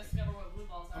 John's about to discover what blue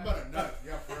balls are. I'm about to nut.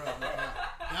 Yeah, for real.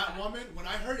 That woman, when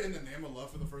I heard "In the Name of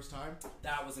Love" for the first time,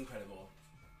 That was incredible.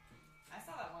 I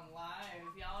saw that one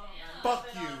live. Y'all don't know Fuck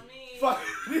nothing you. on me. fuck,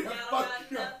 You fuck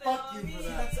got you, nothing fuck on you me. for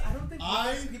that. I don't think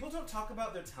I- people don't talk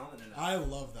about their talent enough. I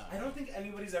love that. I don't think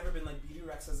anybody's ever been like BB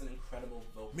Rex as an incredible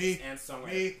vocalist Me. and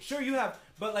songwriter. Me. Sure, you have,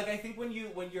 but like I think when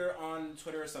you're on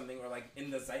Twitter or something or like in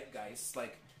the zeitgeist,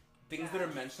 like things that are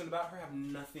mentioned about her have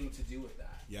nothing to do with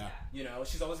that. Yeah. You know,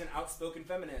 she's always an outspoken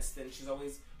feminist and she's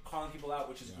always calling people out,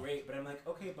 which is great. But I'm like,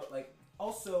 okay, but like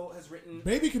also has written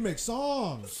Baby can make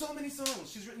songs. so many songs.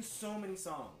 She's written so many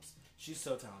songs. She's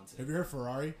so talented. Have you heard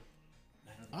Ferrari?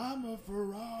 I don't think I'm a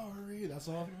Ferrari. That's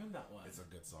I all. haven't heard that one. It's a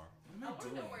good song. What am I I want to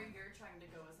doing? know where you're trying to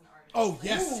go as an artist. Oh, Like,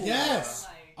 yes, Ooh. yes.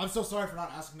 like- I'm so sorry for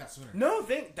not asking that sooner. No,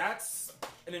 that's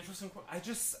an interesting point.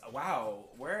 Wow,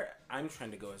 where I'm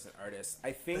trying to go as an artist.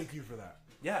 I think Thank you for that.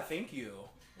 Yeah, thank you.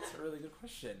 That's a really good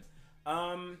question.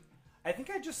 I think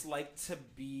I just like to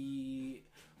be.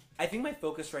 I think my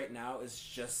focus right now is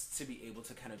just to be able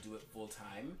to kind of do it full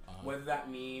time. Whether that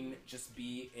mean just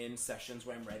be in sessions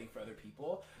where I'm writing for other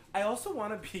people. I also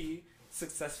want to be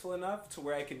successful enough to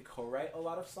where I can co-write a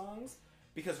lot of songs.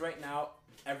 Because right now,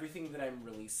 everything that I'm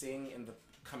releasing in the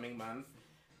coming month,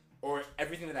 or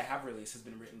everything that I have released, has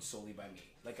been written solely by me.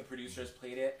 Like a producer has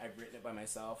played it, I've written it by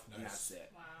myself, and Nice. that's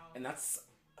it. Wow. And that's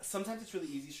sometimes it's really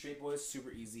easy. Straight Boys,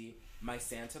 super easy. My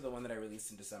Santa, the one that I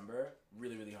released in December,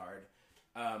 really, really hard.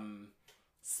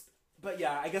 But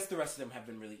yeah, I guess the rest of them have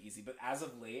been really easy. But as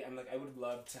of late, I'm like, I would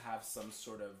love to have some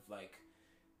sort of like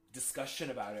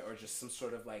discussion about it, or just some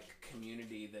sort of like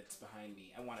community that's behind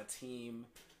me. I want a team.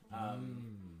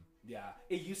 Yeah,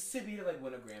 it used to be to like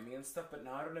win a Grammy and stuff, but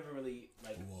now I don't ever really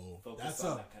like Whoa. focus That's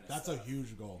on a that kind of that's stuff. a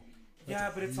huge goal. That's Yeah,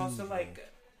 a but it's also huge like, goal.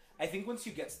 I think once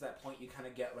you get to that point, you kind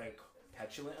of get like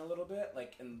petulant a little bit,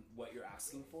 like in what you're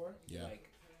asking for. Yeah. Like,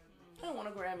 I want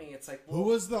a Grammy. It's like, Who well,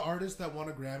 was the artist that won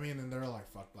a Grammy and then they're like,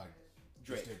 fuck, like,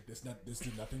 Drake, this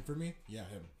did nothing for me? Yeah,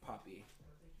 him. Poppy.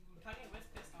 Kanye West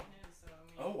pissed on his, so I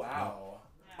mean, Oh wow,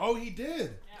 yeah. Oh, he did.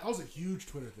 Yeah. That was a huge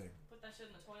Twitter thing. Put that shit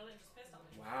in the toilet and just pissed on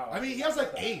it. wow. I mean, he has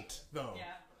like 8, though.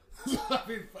 Yeah. I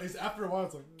mean, after a while,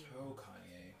 it's like, Oh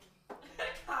Kanye.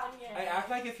 Kanye. I act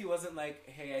like if he wasn't like,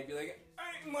 hey, I'd be like,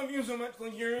 I love you so much.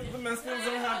 Like you're the best things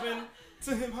ever happened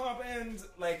to hip hop, and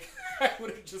like I would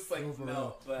have just like go for real.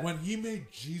 melt. But When he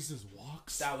made Jesus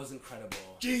Walks, that was incredible.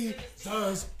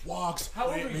 Jesus Walks. How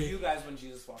old with were me. you guys when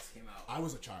Jesus Walks came out? I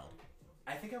was a child.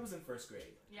 I think I was in first grade.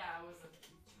 Yeah, I was a child.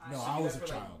 No, So I you was guys a were,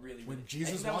 like, child. really, When really- Jesus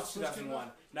I think that was Walks first came 2001.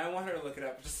 out? Now I want her to look it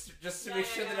up just to Yeah, make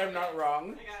yeah, sure yeah, that I'm not yeah. wrong. I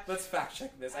got you. Let's fact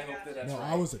check this. I, I hope got that you. that's No,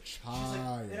 right. I was a She's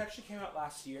child. like, it actually came out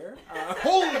last year.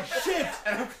 Holy shit!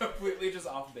 And I'm completely just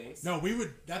off base. No, we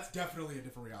would. That's definitely a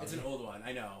different reality. It's an old one.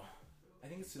 I know. I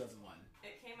think it's 2001.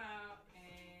 It came out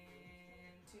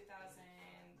in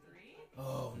 2003.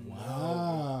 Oh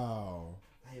Wow.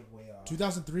 I am way off.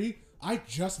 2003. I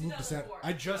just moved to San. 2004.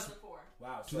 I just 2004.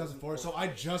 Wow. 2004. So I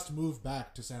just moved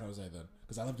back to San Jose then,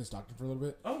 because I lived in Stockton for a little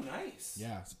bit. Oh, nice.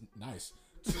 Yeah, it's nice.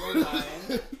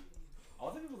 209.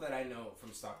 All the people that I know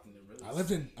from Stockton are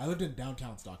really. I lived in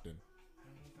downtown Stockton.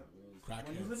 When you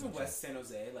Crackhead live in Central. West San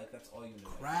Jose, like that's all you know.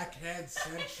 Crackhead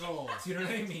Central. Do you know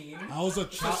what I mean? I was a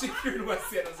child. Especially if you're in West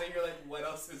San Jose, you're like, what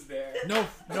else is there? No,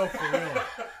 for real.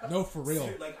 No, for real.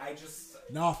 Like I just.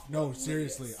 No,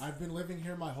 seriously. I've been living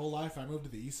here my whole life. I moved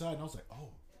to the east side, and I was like, oh,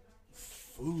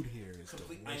 food here is I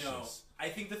delicious. know. I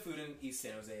think the food in East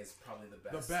San Jose is probably the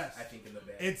best. The best. I think in the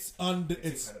Bay. It's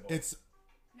incredible. it's.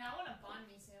 Now I want a banh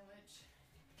mi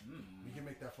sandwich. We can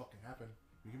make that fucking happen.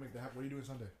 We can make that happen. What are you doing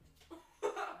Sunday? I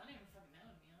don't even fucking know,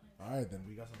 to be honest. All right, then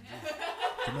we got something to do.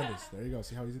 Tremendous. There you go.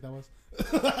 See how easy that was?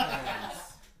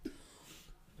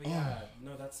 But yeah,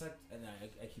 no, that's like, and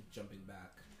I keep jumping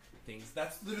back. Things.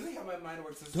 That's literally how my mind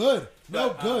works. Good.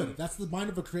 No, But, good. That's the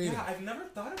mind of a creative. Yeah, I've never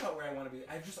thought about where I want to be.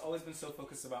 I've just always been so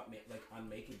focused about on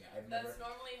making it. I've That's never.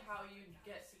 normally how you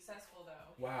get successful,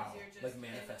 though. Wow, because You're just like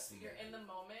manifesting You're it. in the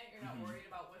moment. You're not worried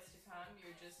about what's to come.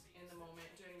 You're just in the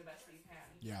moment, doing the best that you can.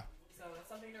 Yeah. So that's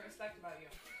something to respect about you.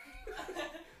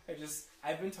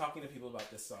 I've been talking to people about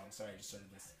this song. Sorry, I just started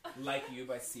this. Like You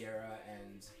by Sierra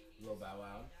and Lil Bow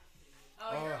Wow.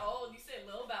 Oh, you're old. You say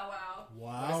Lil Bow Wow.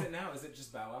 Wow. What is it now? Is it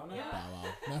just Bow Wow now? Yeah. Bow Wow.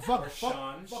 Man, fuck. Or fuck,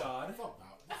 Sean, fuck, Shad. Fuck Bow.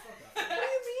 Fuck that. What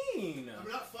do you mean? I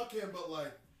mean, not fuck him, but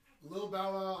like Lil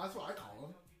Bow Wow. That's what I call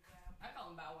him. I call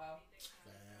him Bow Wow.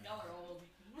 Y'all are old.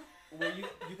 Were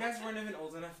you guys weren't even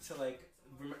old enough to like.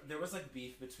 There was like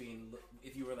beef between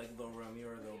if you were like Lil Romeo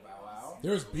or Lil Bow Wow.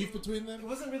 There was beef between It them.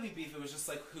 wasn't really beef. It was just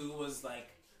like who was like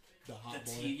The hot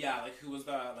the boy. yeah, like who was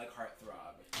the like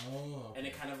heartthrob, Oh. and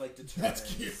it kind of like determined. That's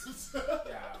cute.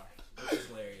 Yeah, which is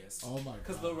hilarious. Oh my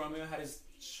Because god. Lil Romeo had his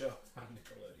show on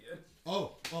Nickelodeon.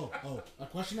 Oh. A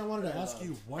question I wanted to ask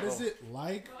you. What is it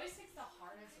like? It always takes the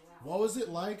hardest route. What was it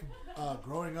like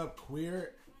growing up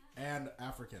queer and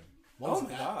African? What my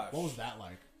gosh. What was that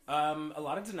like? A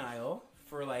lot of denial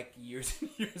for like years and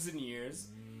years and years.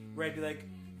 Where I'd be like,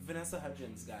 Vanessa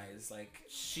Hudgens, guys, like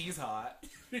she's hot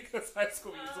because High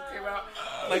School Musical came out.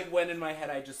 Like when in my head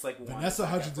I just like wanted Vanessa Zac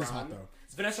Hudgens is Efron. hot though.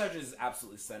 Vanessa Hudgens is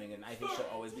absolutely stunning, and I think she'll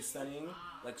always be stunning.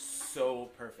 Like so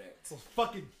perfect. Those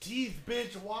fucking teeth,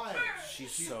 bitch. Why?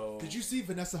 She's so. Did you see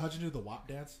Vanessa Hudgens do the WAP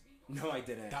dance? No, I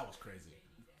didn't. That was crazy.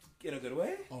 In a good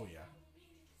way. Oh yeah.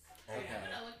 Okay.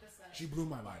 I'm gonna look this up. She blew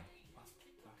my mind.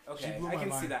 Okay, She blew I my can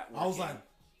mind. see that. I was working. like,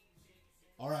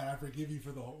 all right, I forgive you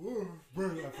for the whole.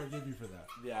 I forgive you for that.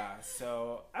 Yeah.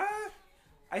 So,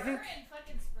 I think Her and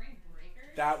fucking Spring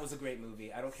Breakers. that was a great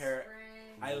movie. I don't care.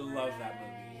 Spring I love that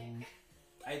Break. movie.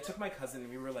 I took my cousin and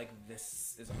we were like,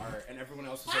 "This is art," and everyone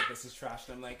else was like, "This is trash."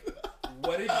 And I'm like,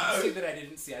 "What did you see that I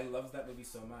didn't see?" I loved that movie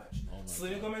so much. Oh my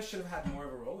Selena God. Gomez should have had more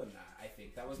of a role in that. I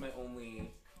think that was my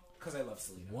only, because I love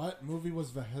Selena. What movie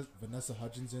was Vanessa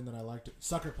Hudgens in that I liked?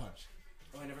 Sucker Punch.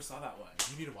 Oh, I never saw that one.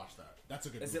 You need to watch that. That's a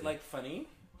good. Is movie. it like funny?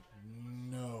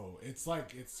 No, it's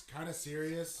like it's kind of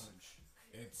serious.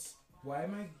 It's Why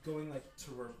am I going like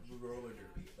to roller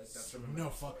derby? Like that's from no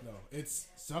fuck no. It's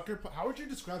Sucker Punch. How would you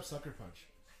describe Sucker Punch?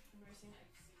 I've never seen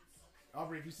it.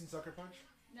 Aubrey, have you seen Sucker Punch?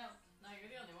 No, you're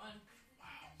the only one.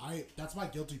 That's my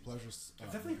guilty pleasures. I've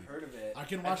definitely movie. heard of it. I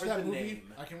can I've watch heard that the movie.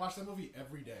 name. I can watch that movie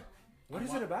every day. What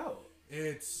is it about?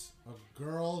 It's a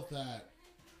girl that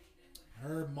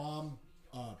her mom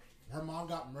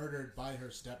got murdered by her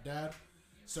stepdad,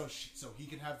 so he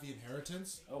can have the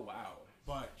inheritance. Oh wow.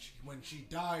 But when she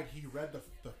died, he read the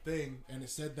thing, and it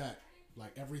said that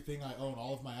like everything I own,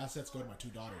 all of my assets, go to my two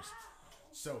daughters.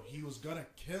 So he was gonna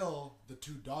kill the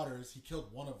two daughters. He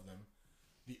killed one of them.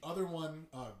 The other one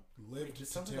lived It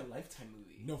just to sounds like tell. a Lifetime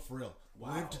movie. No, for real.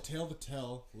 Wow. Lived to tell the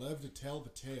tale. Lived to tell the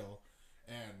tale,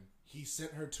 and he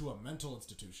sent her to a mental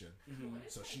institution.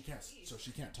 So she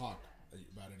can't talk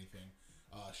about anything.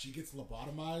 She gets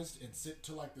lobotomized and sent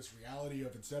to like this reality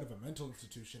of, instead of a mental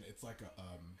institution, it's like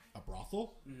a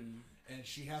brothel, and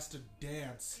she has to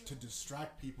dance to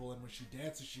distract people. And when she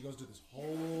dances, she goes to this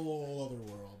whole other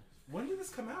world. When did this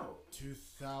come out?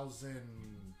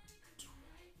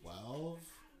 2012.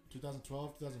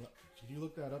 Can you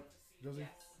look that up, Josie? Yes.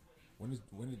 When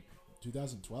did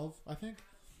 2012? I think.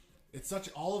 It's such.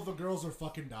 All of the girls are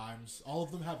fucking dimes. All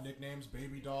of them have nicknames: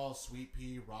 Baby Doll, Sweet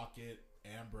Pea, Rocket,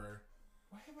 Amber.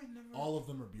 Why have I never? All of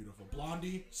them are beautiful.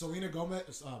 Blondie, Selena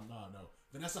Gomez. No.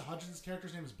 Vanessa Hudgens'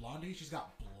 character's name is Blondie. She's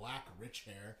got black, rich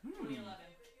hair. 2011.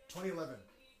 2011.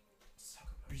 Sucker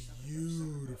Punch.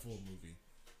 Beautiful movie.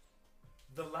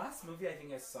 The last movie I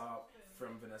think I saw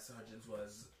from Vanessa Hudgens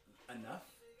was Enough.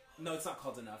 No, it's not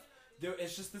called Enough.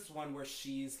 It's just this one where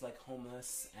she's like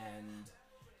homeless, and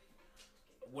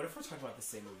what if we're talking about the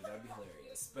same movie? That would be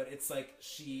hilarious. But it's like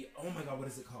she. Oh my god, what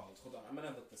is it called? Hold on, I'm gonna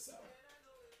look this up.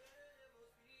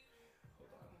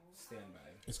 Hold on, stand by.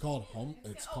 It's called Home.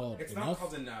 It's called It's Enough. not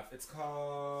called Enough. It's called.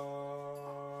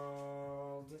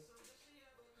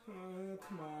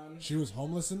 Come on. She was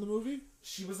homeless in the movie.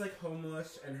 She was like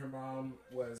homeless, and her mom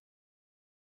was.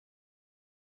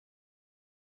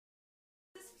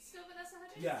 Is this still Vanessa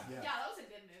Hudgens? Yeah. Yeah, that was a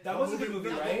good movie. That was a good movie,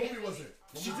 What right? movie was it?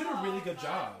 She did a really good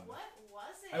job. What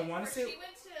was it? I wanna Where say-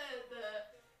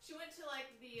 she went to like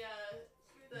the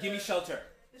Give Me Shelter.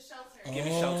 the shelter. Give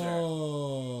Me Shelter.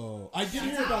 Oh, I did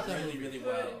hear about that Really, movie. really Good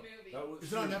well. movie. That was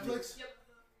Is it on really Netflix? Yep,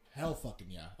 Hell fucking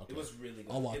yeah. Okay. It was really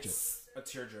good. I'll watch it's a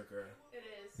tearjerker. it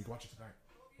is. We can watch it tonight.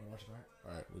 Want to watch it tonight?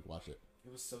 All right, we can watch it.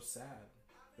 It was so sad,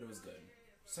 but it was good.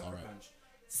 Sucker All right. Punch.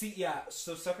 See, yeah.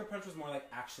 So Sucker Punch was more like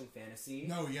action fantasy,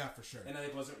 No, yeah, for sure. and I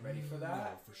wasn't ready for that.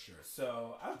 No, for sure.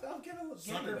 So I'll give it a look.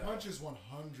 Sucker Punch is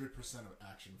 100% an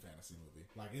action fantasy movie.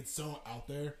 Like, it's so out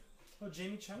there. Oh,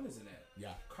 Jamie Chung is in it.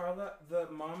 Yeah. Carla, the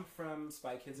mom from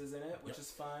Spy Kids, is in it, which Yep.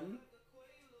 is fun.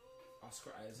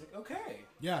 Oscar Isaac. Okay.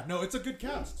 Yeah, no, it's a good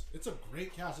cast. It's a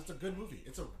great cast. It's a good movie.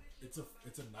 It's a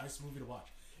nice movie to watch.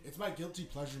 It's my guilty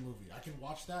pleasure movie. I can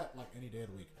watch that like any day of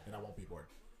the week, and I won't be bored.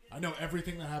 I know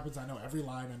everything that happens. I know every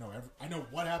line. I know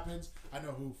what happens. I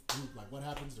know who like what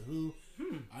happens to who.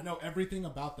 I know everything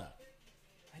about that.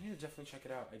 I need to definitely check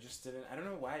it out. I just didn't. I don't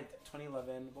know why.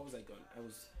 2011. What was I going? I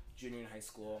was junior in high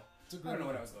school. It's a I good don't know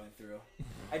what movie. I was going through.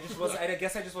 I just was. I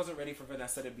guess I just wasn't ready for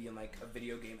Vanessa to be in like a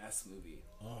video game-esque movie.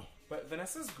 Oh, But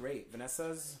Vanessa's great.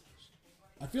 Vanessa's.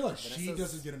 I feel like she Vanessa's-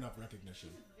 doesn't get enough recognition.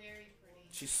 Very pretty.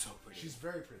 She's so pretty. She's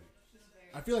very pretty. She's very.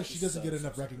 I feel like she She's doesn't so, get so,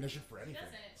 enough so recognition for She anything.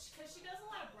 doesn't, because she does a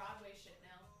lot of Broadway shit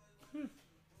now. Ooh. A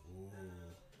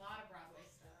lot of Broadway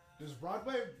stuff. Does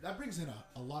Broadway that brings in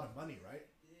a lot of money, right?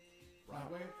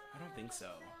 Broadway. I don't think so.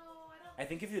 No, I don't. I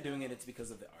think if you're doing it, it's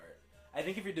because of the art. I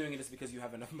think if you're doing it, it's because you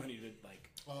have enough money to like.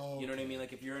 Oh, You know what I mean?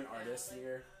 Like if you're an artist and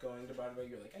you're going to Broadway,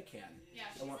 you're like, I can. Yeah,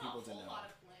 I she's want people a to whole know. lot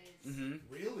of plays.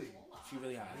 Mm-hmm. Really? A whole lot. She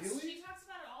really has. Really? She talks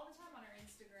about it all the time on her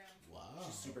Instagram. Wow.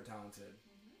 She's super talented.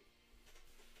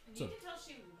 And So- you can tell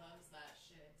she loves that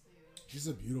shit too. She's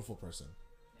a beautiful person.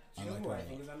 Do you know like who her I a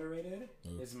think lot. is underrated?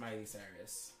 Who? Is Miley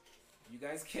Cyrus. You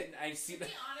guys can. I see To that.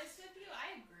 be honest with you,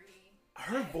 I agree.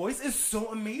 Her voice is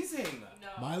so amazing. No.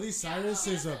 Miley Cyrus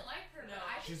She is a doesn't like her, No. but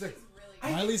I think She's she's a- really I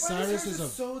good. Miley think Cyrus is a-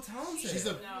 so talented. she's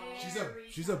a No.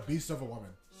 she's a beast of a woman.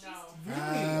 No. Really?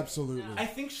 Absolutely. No. I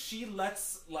think she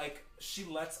lets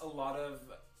a lot of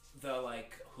the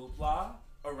like hoopla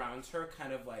around her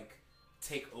kind of like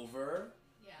take over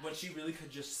Yeah. when she really could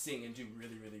just sing and do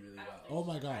really I well. don't Oh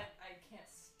my god. I can't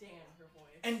stand her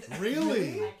voice. And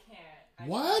Really? I can't. I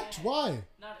What? can't. Why?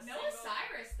 Not a Noah single-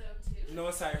 Cyrus though too.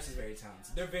 Noah Cyrus is very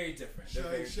talented. They're very different. They're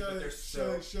very, but they're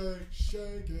so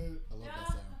shake it. I love that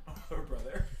song. her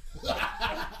brother.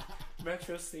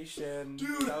 Metro Station.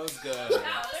 Dude. That was good. That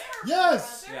was her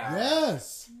Yes. brother? Yeah.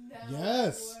 Yes. No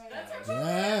Yes. way. That's her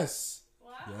Yes.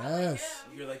 Wow. Yes.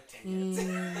 You're like, dang it.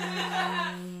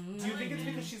 Mm. Do you think it's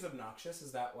because she's obnoxious?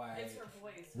 Is that why? It's her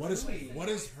voice. What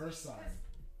is her sign?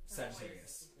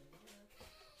 Sagittarius.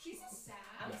 She's a sad.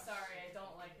 I'm Yeah. sorry, I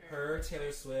don't like her. Her,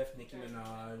 Taylor Swift, Nicki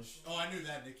Minaj. Oh, I knew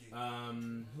that, Nikki.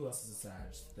 Who else is a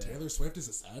Sag? Taylor Swift is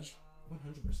a Sag?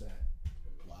 100%.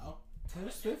 Wow. Taylor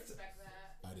I Swift. respect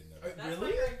that. I didn't know that. That's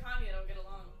Really? why her and Kanye don't get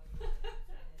along.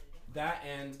 That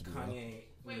and Kanye.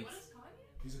 Wait, needs- what is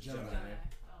Kanye? He's a Gemini. Gemini.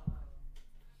 Oh.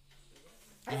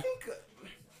 I think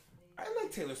I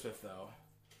like Taylor Swift though.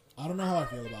 I don't know how I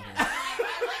feel about her.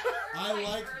 I like-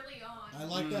 like early on. I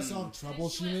like that song Trouble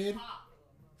And she went made. pop.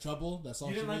 Trouble, that song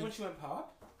You she didn't like made. when she went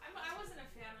pop? I wasn't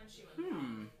a fan when she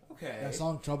went Okay. That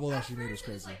song Trouble that At she made was first,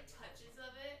 it was, crazy. like touches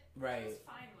of it. I Right. was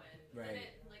fine with. Right. Then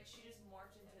it, like she just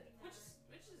morphed into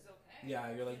which is okay.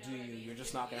 Yeah, you're like, do know what I you? mean? You're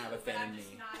just Do not gonna have a you, but fan I'm in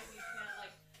just me. not a huge fan.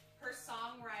 Like her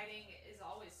songwriting is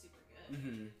always super good.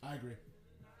 Mm-hmm. I agree.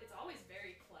 It's always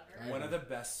very clever. I One of the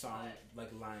best song like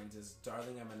lines is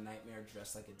 "Darling, I'm a nightmare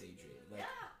dressed like a daydream." Like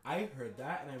I heard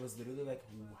that and I was literally like,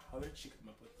 "How did she come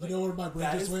up with?" You know where my brain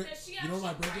that just is- went? Does she You know where my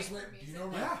actually brain just write went? her Do you know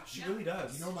music? my Yeah, she really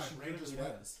does. You know my She brain just really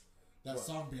went? does. that What?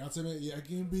 song Beyonce made? Yeah, I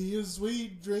can be a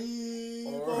sweet dream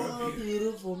Or or a a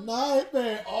beautiful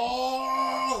nightmare.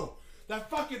 Oh, that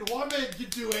fucking woman can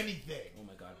do anything. Oh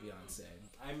my god, Beyonce!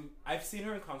 I've seen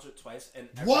her in concert twice, and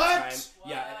every What? time,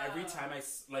 yeah, and every time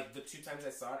like the 2 times I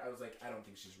saw it, I was like, I don't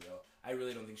think she's real. I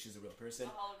really don't think she's a real person. A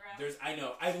hologram. I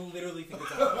know. I literally think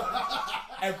it's a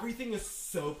hologram. Everything is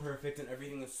so perfect, and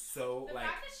everything is so The like.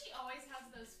 fact that she always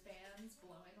has those fans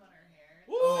blowing on her hair.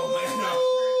 Oh my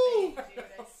Her god! thing, dude,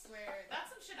 I swear. That's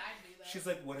some shit I'd do though. She's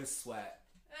like, what is sweat?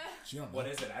 She don't know. What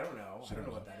is it? I don't know. She I don't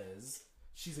know don't what that is.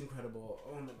 She's incredible.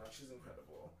 Oh my god, she's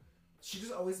incredible. She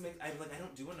just always makes. I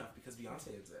don't do enough because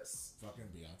Beyonce exists, Fucking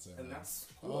Beyonce. and man. that's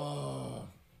cool. Oh.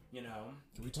 You know.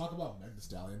 Can we talk about Meg Thee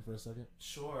Stallion for a second?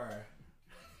 Sure.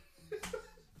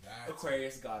 That's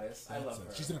Aquarius goddess. I love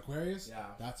her. She's an Aquarius. Yeah.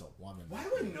 That's a woman. Why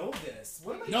do I know this?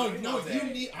 What am I No, doing no, all day?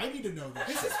 you need. I need to know this.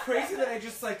 This is crazy that I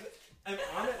just like I'm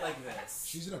on it like this.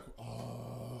 She's an.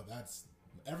 Oh, that's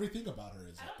everything about her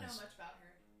is. I don't know is much about her.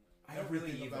 I don't really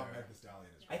everything either. about Meg Thee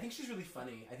Stallion is. I think she's really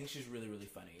funny. I think she's really, really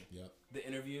funny. Yep. The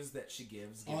interviews that she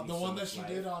gives. give me The so one that much she life.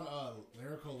 did on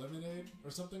Lyrical Lemonade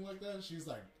or something like that. She's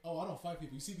like, "Oh, I don't fight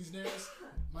people. You see these nails?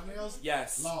 My nails?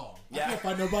 Yes. Long. Yeah. I can't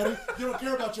fight nobody. You don't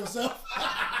care about yourself."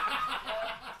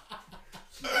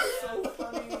 She's so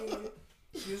funny.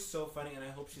 She is so funny, and I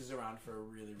hope she's around for a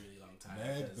really, really long time.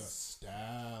 Meg the because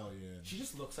Stallion. she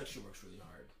just looks like she works really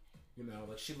hard. You know,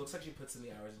 like she looks like she puts in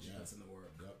the hours and she Yeah. puts in the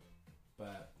work. Yep.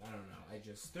 But I don't know.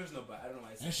 There's no but. I don't know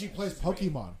why I said And she that. plays She's great.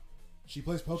 Pokemon. She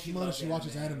plays Pokemon and loves she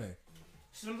watches anime. anime.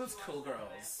 She's one of those cool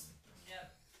girls.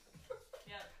 Yep.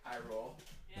 Yep. I roll.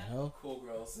 The Yep. hell? Cool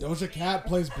girls. Doja Cat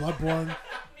plays Bloodborne.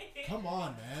 Come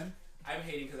on, man. I'm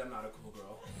hating because I'm not a cool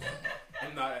girl.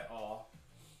 I'm not at all.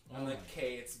 I'm Oh like, my-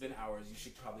 Kay, it's been hours. You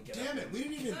should probably get Damn up. it! We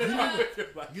didn't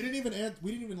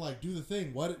even like do the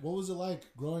thing. What was it like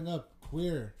growing up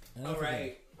queer? And All African?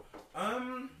 right.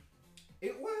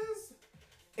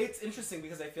 It's interesting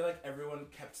because I feel like everyone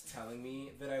kept telling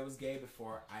me that I was gay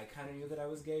before I kind of knew that I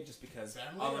was gay, just because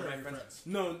Family all of or my your friends. friends?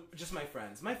 No, just my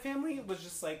friends. My family was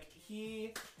just like,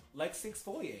 he likes to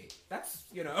exfoliate. That's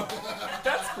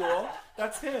that's cool.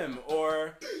 That's him.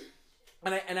 Or.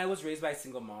 And I was raised by a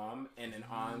single mom and an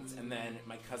aunt, and then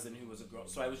my cousin who was a girl.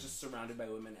 So I was just surrounded by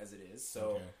women as it is.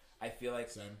 So Okay. I feel like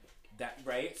Same. that,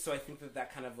 right? So I think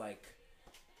that kind of like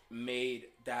made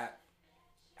that.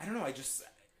 I don't know.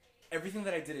 Everything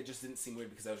that I did, it just didn't seem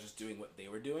weird because I was just doing what they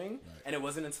were doing, Right. and it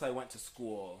wasn't until I went to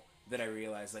school that I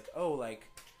realized, like, oh, like,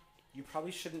 you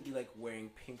probably shouldn't be, like, wearing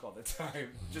pink all the time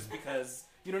just because,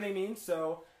 you know what I mean?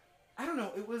 So, I don't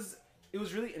know. It was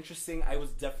really interesting. I was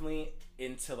definitely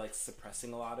into, like,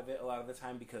 suppressing a lot of the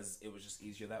time because it was just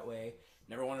easier that way.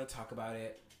 Never wanted to talk about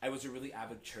it. I was a really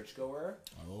avid churchgoer.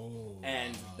 Oh.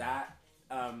 And that,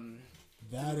 that'll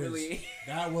get you.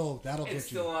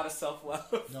 instill a lot of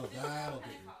self-love. No, that'll get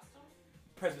you.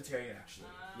 Presbyterian, actually.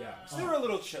 Yeah. So they were a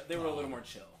little chill. They were a little more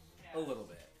chill. A little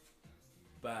bit.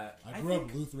 But I grew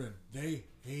up Lutheran. They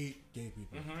hate gay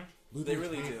people. Mm-hmm. They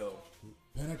really do.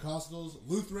 Pentecostals,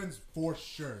 Lutherans for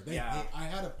sure. They hate. I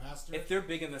had a pastor. If they're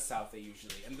big in the South, they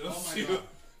usually. And those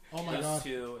Oh my those God.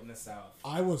 two in the South.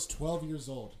 I was 12 years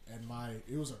old, and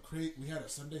we had a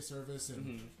Sunday service,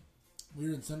 and we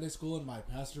were in Sunday school, and my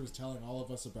pastor was telling all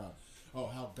of us about,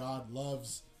 how God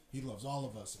He loves all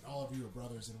of us, and all of you are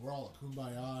brothers, and we're all a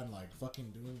kumbaya and like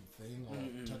fucking doing the thing, all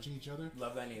touching each other.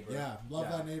 Love thy neighbor. Yeah, love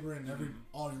thy neighbor, and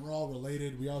we're all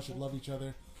related. We all should love each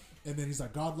other. And then he's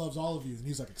like, God loves all of you, and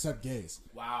he's like, except gays.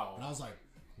 Wow. And I was like,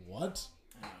 what?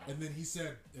 And then he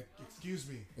said, excuse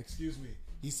me.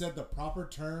 He said the proper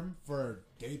term for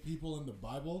gay people in the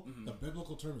Bible, the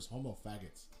biblical term is homo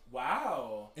faggots.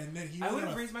 Wow. And then I would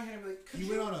have raised my hand and be like, he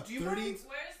went on a 30. Where's this?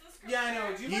 Yeah, I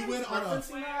know. Do you He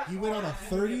went on a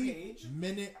 30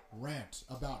 30-minute rant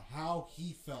about how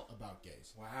he felt about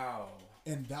gays. Wow.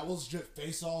 And that was just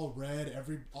face all red.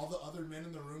 All the other men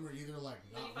in the room are either like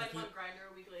Then you not find with him on it.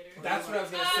 Grindr a week later. That's what I was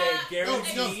gonna say.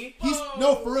 Guaranteed.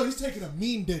 No, for real. He's taking a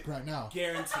mean dick right now.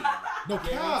 Guaranteed. No,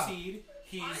 guaranteed.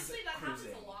 He's Honestly, that cruising.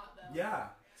 happens a lot, though. Yeah.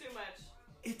 Too much.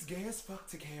 It's gay as fuck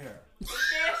to care.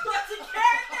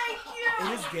 Thank you.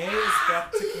 It is gay as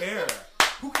fuck to care.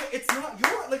 Who cares? It's not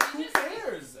your like. Who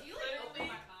cares? You like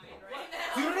open my mind right now.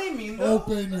 Do you know what I mean? Though?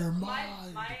 Open your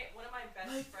mind. One of my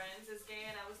best friends is gay,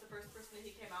 and I was the first person that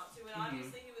he came out to. And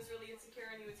obviously, he was really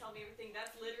insecure, and he would tell me everything.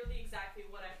 That's literally exactly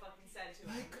what I fucking said to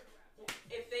him.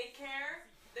 If they care,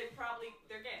 they're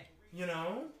gay. You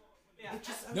know? Yeah. It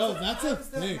just, No, that's a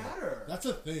thing. Matter? That's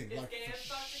a thing. It's like gay as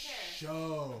fuck to care.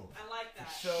 show. I like that.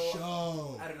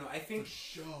 Show. I don't know. I think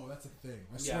Show. That's a thing.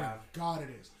 I swear to God, it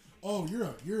is. Oh,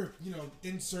 you're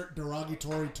insert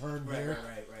derogatory term here.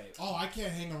 Right. Oh, I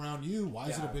can't hang around you. Why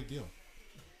is it a big deal?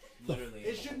 Literally.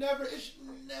 It should never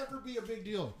be a big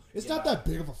deal. It's not that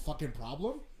big of a fucking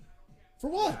problem. For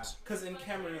what? Because in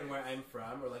Cameroon, where I'm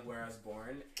from, or like where I was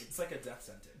born, it's like a death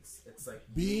sentence. It's like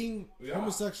being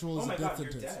homosexual is a death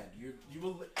sentence. You're dead. You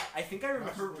will. I think I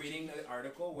remember reading an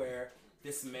article where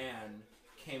this man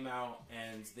came out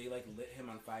and they like lit him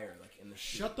on fire like in the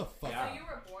street. Shut the fuck Yeah. up. So you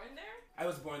were born there? I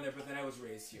was born there, but then I was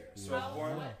raised here. So I At was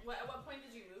born what point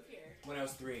did you move here? when I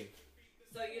was 3.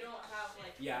 So you don't have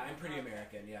like. Yeah, I'm pretty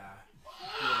American. Yeah.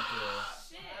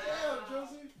 Shit. Damn,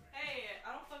 Josie. Hey,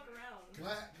 I don't fuck around. Can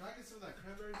I get some of that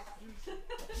cranberry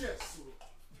juice? Yes.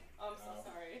 Oh, I'm so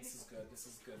sorry. This is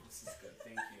good.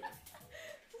 Thank you.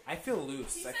 I feel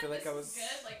loose. He I said feel like this I is was.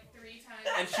 good like 3 times.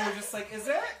 And she was just like, "Is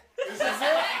it? Is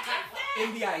it?"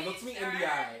 In the eye. Looked me in the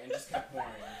eye and just kept pouring.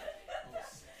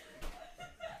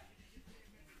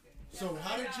 So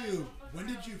when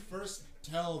did you first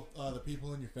tell the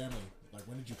people in your family? Like,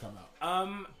 when did you come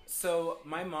out? So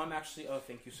my mom actually. Oh,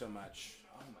 thank you so much.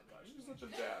 Oh my gosh, you're such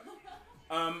a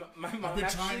gem. My mom been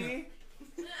actually.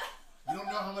 You don't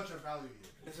know how much I value you.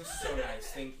 This is so nice.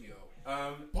 Thank you.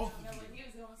 Both No, of what you. he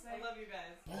was gonna say. I love you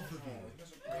guys. Both of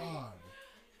you. God.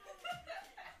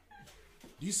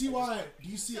 Do you see why? Do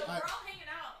you see? So we're all hanging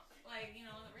out, like, you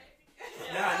know, in the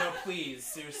rig. Yeah, no, please,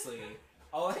 seriously.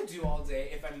 All I do all day,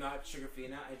 if I'm not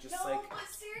Sugarfina, I just No, like but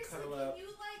seriously, cuddle can up. you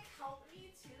like help me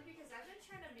too? Because I've been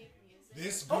trying to make music.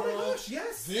 This Oh girl. my gosh,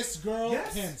 yes. This girl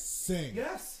Yes. can sing.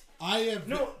 Yes. I have.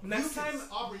 No, next you can- time,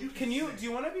 Aubrey, you Can you? sing. Do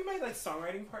you want to be my like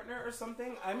songwriting partner or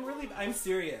something? I'm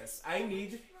serious. I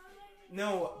need.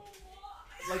 No,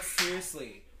 like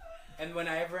seriously. And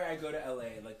whenever I go to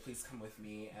LA, like please come with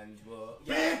me and we'll.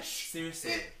 Yeah, Bitch!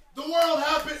 seriously. The world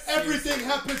happens. Everything Seriously.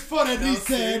 happens for a No, reason.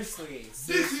 seriously. This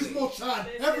Seriously. is Mochan.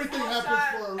 This is Everything Mochan. happens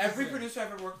for a reason. Every producer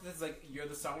I've ever worked with is like, you're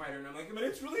the songwriter, and I'm like, but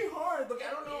it's really hard. Like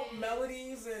I don't know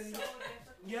melodies and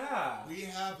yeah. We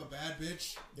have a bad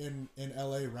bitch in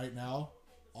LA right now.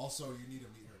 Also, you need to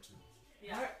meet her too.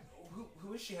 Yeah.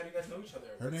 Who is she? How do you guys know each other?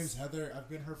 Her name's Heather. I've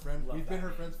been her friend. Love We've been that her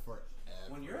name. friends forever.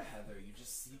 When you're a Heather, you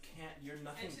can't. You're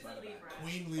nothing And she's but a a bad Libra. bitch.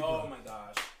 Queen Libra. Oh my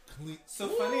gosh. So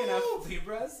Woo! funny enough,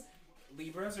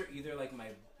 Libras are either like my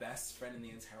best friend in the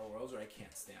entire world, or I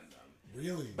can't stand them.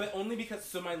 Really? But only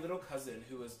because my little cousin,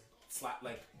 who was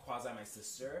like quasi my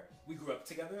sister, we grew up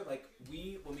together. Like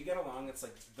when we get along, it's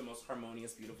like the most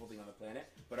harmonious, beautiful thing on the planet.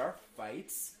 But our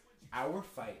fights.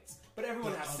 But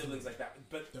everyone They're has ugly. siblings like that.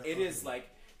 But They're it is ugly. like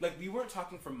like we weren't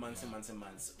talking for months and months and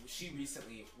months.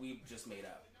 We just made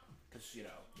up because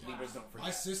Libras don't forget.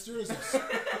 My sister is. Wait,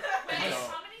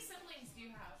 how many siblings do you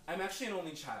have? I'm actually an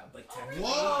only child, like technically.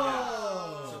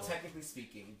 Whoa! Yeah. So technically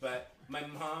speaking, but my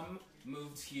mom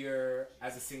moved here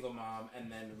as a single mom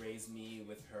and then raised me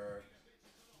with her.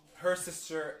 Her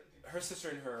sister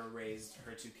and her raised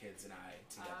her 2 kids and I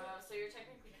together. So you're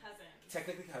technically cousins.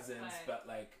 Technically cousins, but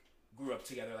like grew up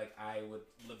together. Like I would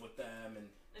live with them, and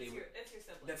It's your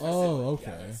sibling. That's my Oh, sibling.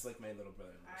 okay. Yeah, that's like my little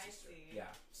brother and my sister. see. Yeah,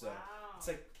 so Wow. it's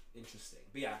like interesting.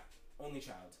 But yeah, only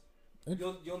child. It-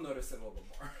 You'll notice it a little bit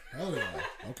more. Hell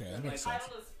yeah. Okay, that makes sense.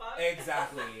 Titled as fuck.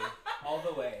 Exactly, all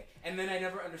the way. And then I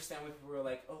never understand when people are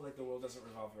like, "Oh, like the world doesn't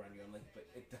revolve around you." I'm like, "But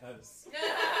it does.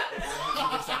 It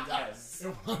 100% does."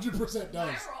 It 100% does.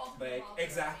 My world Like revolves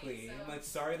exactly. around me, so- I'm like,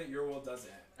 sorry that your world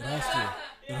doesn't. It has to.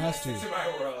 It has It's to. my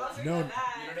world. I'll drink No. to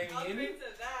that. You know what I I'll mean? drink to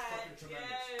that. Fucking tremendous.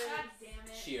 Yes. God damn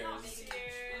it. Cheers. Not making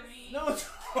it for me.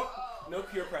 No, no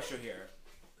peer pressure here.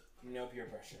 No peer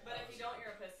pressure. But if you don't,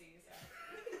 you're a pussy. So.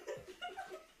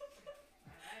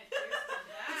 Alright, cheers to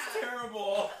that. It's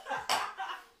terrible.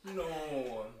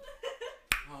 No.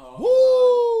 Oh.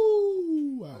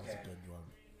 Woo! That was Okay. a good one.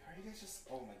 Are you guys just?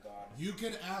 Oh my god. You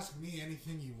can ask me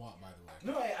anything you want, by the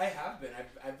way. No, I have been.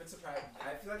 I've been surprised.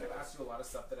 I feel like I've asked you a lot of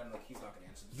stuff that I'm like, he's not gonna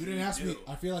answer. You didn't ask me. do.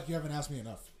 I feel like you haven't asked me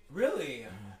enough. Really?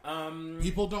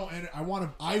 People don't. I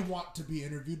want to be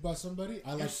interviewed by somebody.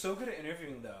 I You're like. so good at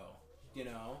interviewing, though. You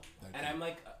know, Thank and you. I'm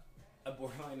like a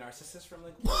borderline narcissist. From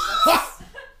like, that's-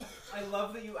 I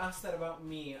love that you asked that about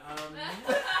me.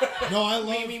 No, I love.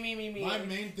 Me. My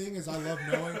main thing is I love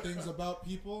knowing things about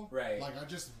people. Right. Like I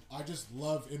just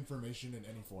love information in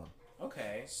any form.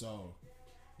 Okay. So,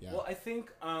 yeah. Well, I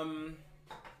think I'm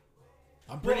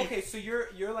Well, pretty. okay, so you're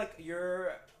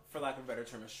for lack of a better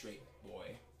term a straight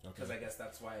boy because Okay. I guess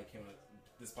that's why I came with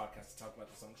this podcast to talk about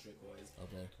the song Straight Boys.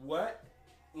 Okay.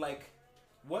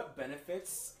 What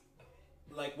benefits,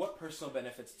 like what personal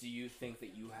benefits do you think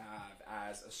that you have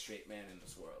as a straight man in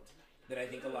this world that I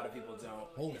think a lot of people don't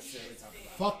Holy necessarily talk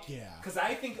about? Fuck yeah. Because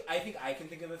I think I can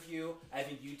think of a few. I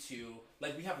think you too.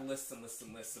 Like we have lists and lists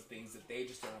and lists of things that they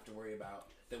just don't have to worry about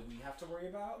that we have to worry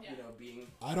about. Yeah. You know, being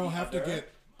I don't the have to other. get.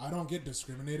 I don't get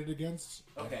discriminated against.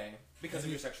 Okay, because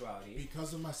of your sexuality.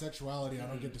 Because of my sexuality, I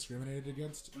don't get discriminated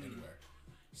against anywhere.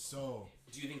 So,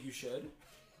 Do you think you should?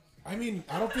 I mean,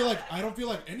 I don't feel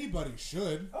like anybody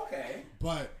should, Okay.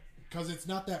 but because it's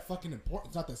not that fucking important.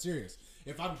 It's not that serious.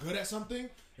 If I'm good at something,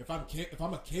 if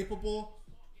I'm a capable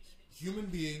human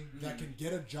being that can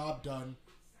get a job done,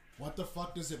 what the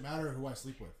fuck does it matter who I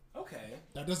sleep with? Okay.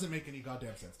 That doesn't make any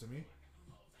goddamn sense to me.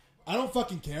 I don't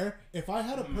fucking care. If I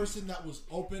had a person that was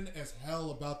open as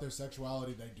hell about their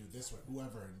sexuality, they do this with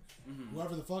whoever and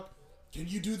whoever the fuck, can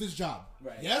you do this job?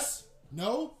 Right. Yes?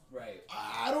 No? Right.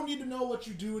 I don't need to know what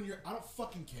you do in your... I don't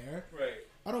fucking care. Right.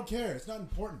 I don't care. It's not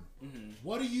important.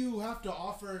 What do you have to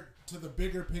offer to the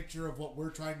bigger picture of what we're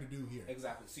trying to do here?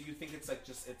 Exactly. So you think it's like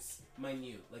just it's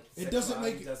minute, like It doesn't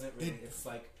sexuality make- doesn't really. it- it's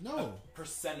like no. a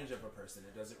percentage of a person.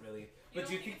 It doesn't really. You But don't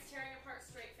do you think think? it's tearing apart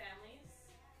straight families?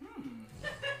 I'm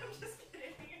just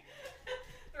kidding.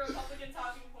 The Republican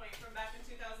talking point from back in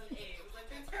 2008. It was like,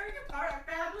 they're tearing apart our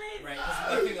families.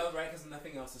 Right, because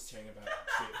nothing else is tearing about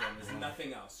straight families.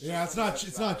 Nothing else. Yeah, Just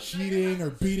it's not sexuality. cheating or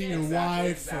beating your Exactly,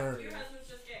 wife exactly. Your husband's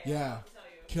just gay. Yeah. I have to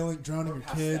tell you. or drowning Or your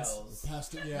kids. pastels.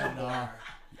 Pastel, yeah, No nah. more.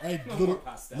 Hey, No little more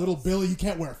pastels. little Billy, you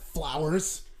can't wear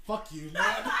flowers. Fuck you, man.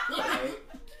 Right?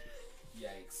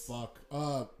 Yikes. Fuck.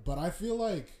 But I feel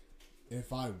like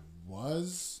if I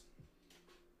was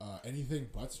anything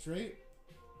but straight,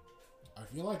 I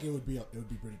feel like it would be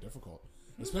pretty difficult,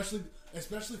 especially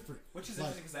for Which is like,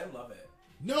 interesting because I love it.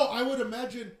 No, I would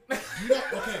imagine. You know,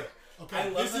 okay. I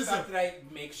love this the is fact that I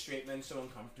make straight men so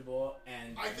uncomfortable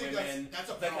and I think women. that's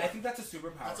a like, power. I think that's a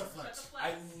superpower. That's a That's flex. a flex.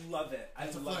 I love it.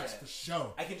 That's I a love flex it. for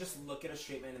sure. I can just look at a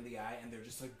straight man in the eye and they're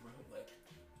just like, bro, like,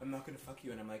 I'm not gonna fuck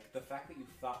you. And I'm like, the fact that you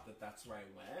thought that that's where I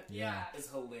went Yeah. is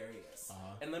hilarious.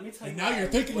 Uh-huh. And let me tell And you, now why you're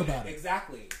I thinking would- about it.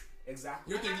 Exactly.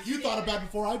 Exactly. You're thinking, you thought about it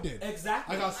before I did.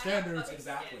 Exactly. I got standards.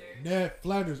 Exactly. Ned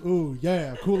Flanders, ooh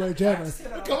yeah, Kool-Aid I Jenner. say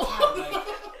that all Come the on. time,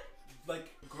 like,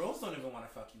 girls don't even want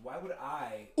to fuck you. Why would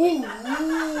I? Ooh, You know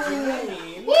what I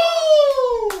mean?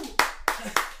 woo!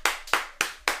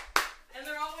 And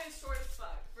they're always short as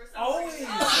fuck. For some Always. reason.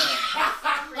 For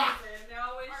some reason. They're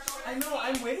always short I as know. fuck.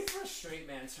 I'm waiting for a straight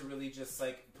man to really just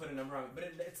like put a number on it,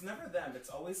 but it's never them. It's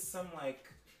always some like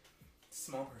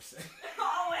small person.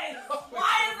 Always.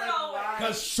 Why is it always?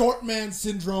 Because short man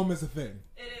syndrome is a thing.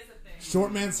 It is a thing.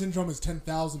 Short man syndrome is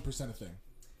 10,000% a thing.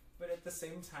 But at the the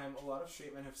same time, a lot of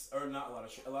straight men have, or not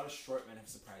a lot of short men have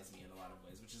surprised me in a lot of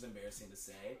ways, which is embarrassing to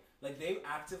say. Like, they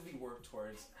actively work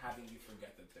towards having you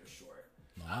forget that they're short.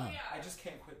 Wow. Oh yeah. I just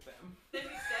can't quit them. They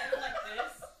be standing like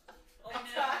this all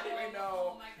the time. I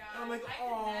know. Oh my god. I'm like, I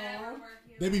could never "Aw." work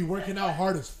heels. They be working out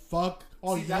hard as fuck.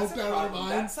 All See, that's yoked a out of their problem.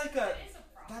 minds. That's like a, It is a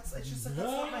problem. it's just like,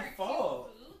 that's not my Wear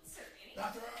fault. cute boots or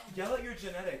anything. Yell at your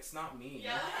genetics, not me.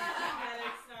 Yeah,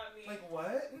 genetics, not me. Like,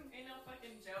 what? Ain't no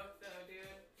fucking joke though,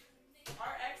 dude.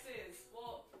 Our exes,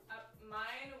 well,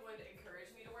 mine would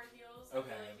encourage me to wear heels. I Okay.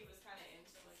 feel like he was kind of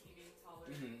into like me being taller,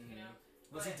 Mhm, you know.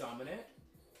 Was he But- dominant?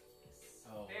 Yes.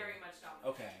 Oh. Very much dominant.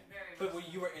 Okay. Very much.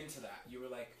 But you were into that. You were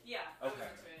like, Yeah. I was Okay.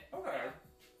 into it. okay. Yeah.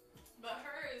 But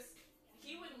hers,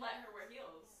 he wouldn't let her wear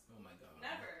heels. Oh my god.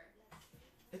 Never.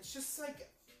 It's just like,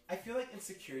 I feel like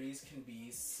insecurities can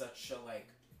be such a like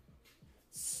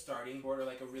starting board or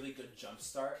like a really good jump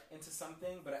start into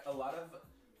something, but a lot of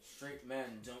straight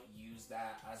men don't use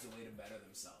that as a way to better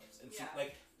themselves. And so, Yeah.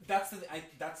 like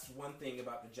that's one thing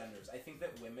about the genders. I think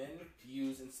that women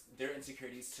use their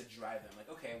insecurities to drive them. Like,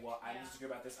 okay, well, I'm Yeah. insecure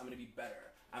about this. I'm gonna be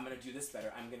better. I'm gonna do this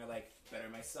better. I'm gonna like better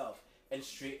myself. And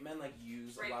straight men like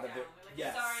use Break a lot down. of their They're like,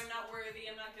 yes. sorry, I'm not worthy.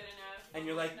 I'm not good enough. And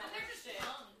you're like, Not And they're worth just shit.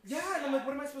 punks. yeah, and I'm like,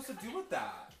 what am I supposed to do with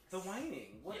that? The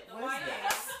whining. What, The what is whining.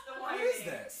 this? The What whining. is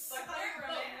this? Like, I thought you were a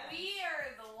But man. we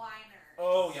are the whiners.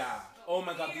 Oh yeah. But Oh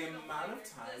my god, we're the amount of whiners.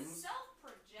 The times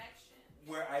self-projection.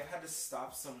 where I've had to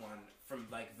stop someone from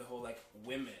like the whole like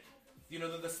women. You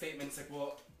know the statements like,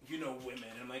 well, you know women.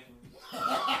 And I'm like,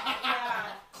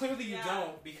 Yeah. clearly you Yeah.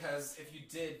 don't, because if you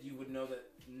did, you would know that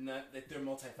that they're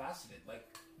multifaceted. Like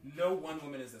no one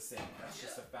woman is the same. That's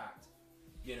just a fact.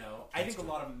 You know, I think a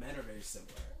lot of men are very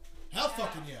similar. Hell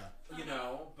fucking yeah. You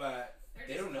know, but They're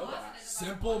they just don't know closeted that. about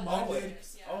Simple-minded.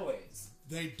 Always, Yeah. always.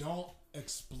 They don't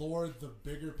explore the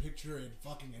bigger picture in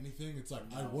fucking anything. It's like,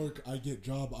 I No. work, I get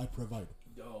job, I provide.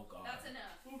 Oh god. That's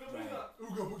enough. Right.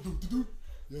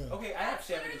 Yeah. Okay, I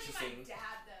actually have an That's interesting. literally my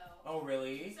dad, though. Oh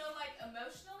really? So, like,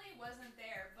 emotionally wasn't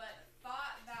there, but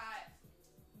thought that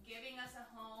giving us a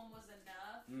home was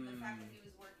enough. The fact that he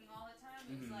was working all the time,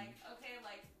 it was Mhm. like, okay,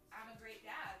 like, I'm a great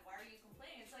dad. Why are you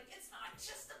complaining? It's like, it's not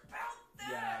just about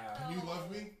that. Yeah. Can you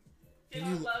love me? Can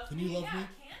you love Can you me? love Yeah, me?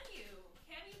 can you?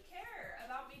 Can you care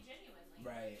about me genuinely?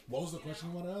 Right. What was the You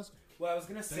question know? you want to ask? Well, I was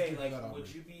gonna Thank say, you for like, that, would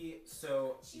Aubrey. you be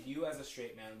you as a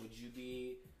straight man? Would you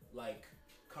be like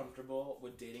comfortable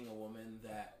with dating a woman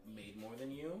that made more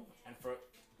than you and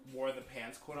wore the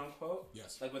pants, quote unquote?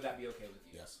 Yes. Like, would that be okay with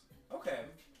you? Yes. Okay.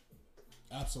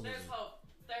 Absolutely. There's hope.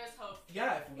 There's hope.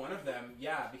 Yeah, if one of them,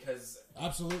 yeah, because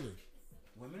Absolutely.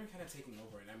 women are kind of taking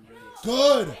over, and I'm really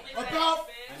Good. OnlyFans, About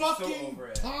bitch. I'm so fucking over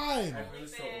it. time. I'm really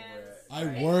so over it. I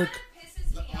Right? work. It kinda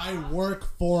pisses me I off.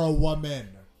 work for a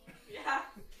woman. Yeah.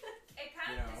 It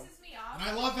kind You of know? pisses me off. And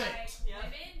I love when, it. Like, Yeah.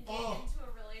 women get Oh. into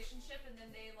a relationship and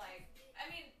then they like. I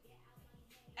mean,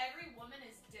 every woman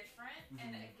is different,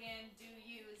 and again, do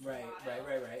you is the Right, motto.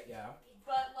 right, yeah.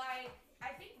 But like,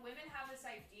 I think women have this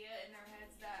idea in their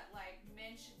heads that like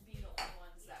men should be the only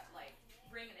ones that like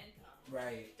bring an income.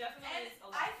 Right. Definitely And is a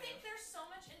lot. I think there's so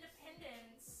much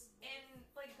independence in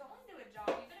like going to a job,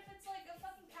 even if it's like a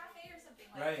fucking cafe or something.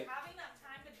 Like Right. having that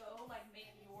time to go like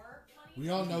make your money. We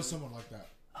all know someone like that.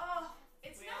 Oh,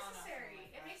 it's We all know necessary. someone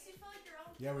like It that. makes you feel like your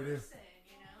own Yeah, we do. person,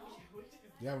 you know?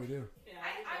 Yeah, we do. Yeah,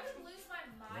 I would lose my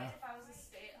mind Yeah. if I was a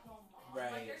stay-at-home mom.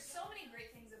 Right. Like, there's so many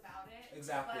great things about it.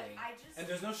 Exactly. But I just And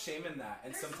there's no shame in that.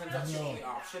 And there's sometimes no that's the shame only in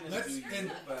option is Let's- do There's you,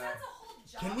 and- but that's a whole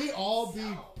job Can we in all be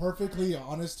itself. perfectly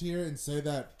honest here and say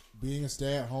that being a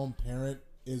stay-at-home parent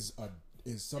is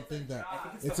something that I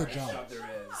think It's the a hardest job.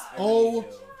 there is. I Oh.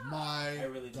 really do. my I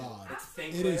really do. God, It's it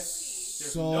thankless. is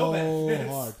There's so no benefits.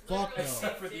 hard. Fuck no.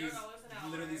 Except for $0 these, an hour.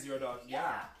 literally $0.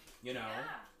 Yeah. You know,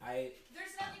 Yeah.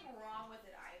 There's nothing wrong with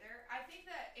it either. I think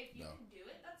that if you No. can do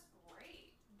it, that's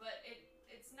great. But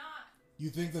it's not. You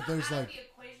think It's that not there's out like of the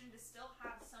equation to still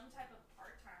have some type of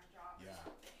part-time job Yeah. or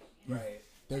something. You know? right.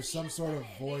 there's some Even sort of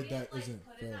women, void they get, that like, isn't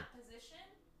put in filled. that position,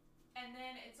 and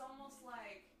then it's almost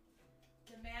like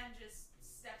the man just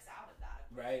steps out of that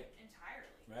Right. entirely.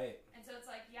 Right. And so it's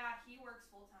like, yeah, he works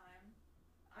full time.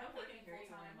 I'm working full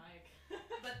time. Mike.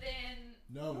 But then,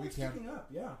 No, we it's can't. picking up.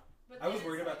 Yeah. but I was then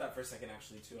worried it's about like, that for a second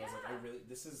actually too. I was like, Yeah.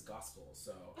 this is gospel,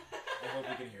 so I hope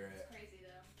you can hear it. It's crazy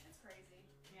though. It's crazy.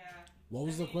 Yeah. What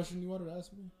was I the mean- question you wanted to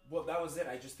ask me? Well, that was it.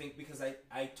 I just think because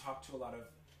I talked to a lot of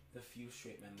the few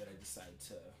straight men that I decide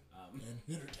to And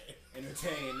entertain.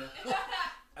 entertain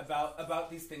about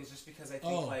these things, just because I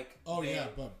think Oh they- yeah,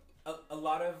 but a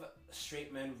lot of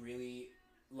straight men really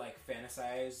like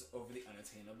fantasize over the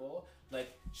unattainable. Like,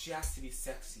 she has to be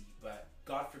sexy, but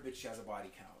God forbid she has a body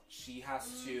count. she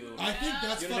has to. I think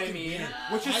that's you know what I fucking mean? weird.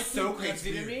 Which I is so think that's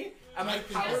crazy to weird. me. I'm I like, think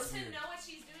She how that's has is to weird. know what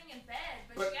she's doing in bed,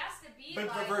 but, But- she has to be but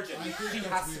like... a virgin? I think She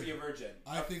that's has to weird. be a virgin.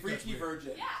 I a think that's freaky weird.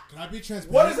 virgin. Yeah. Can I be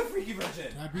transparent? What is a freaky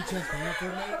virgin? Can I be transparent for a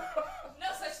minute? No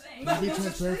such thing. Can I be No such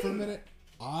transparent for a thing. minute?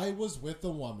 I was with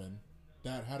a woman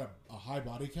that had a high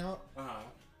body count,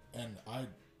 and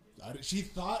she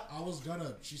thought I was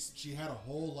gonna. She had a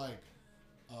whole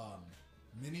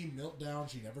mini meltdown.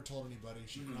 She never told anybody.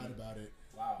 She cried about it.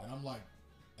 Wow. And I'm like,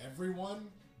 everyone,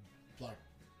 like,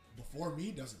 before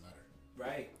me doesn't matter.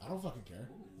 Right. I don't fucking care.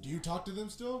 Do you talk to them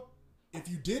still? If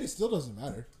you did, it still doesn't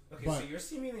matter. Okay, but so you're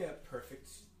seemingly a perfect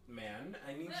man.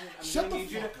 I need you. Shut gonna the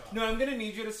need you fuck to, up. No, I'm gonna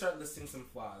need you to start listing some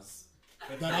flaws.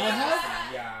 That I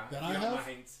have? Yeah. That if I you don't have?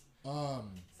 mind.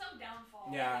 Some downfall.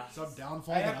 Yeah. some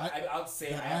downfall I'll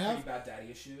say that I I have have? pretty bad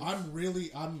daddy issues.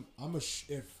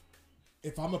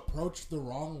 If I'm approached the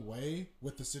wrong way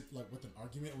with with an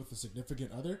argument with a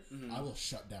significant other, I will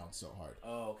shut down so hard.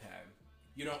 Oh, okay.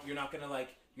 You're not gonna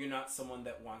you're not someone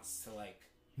that wants to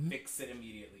fix it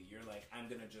immediately. You're like, I'm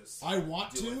gonna just. I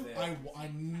want deal to. with it. I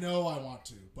know I want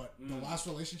to, but the last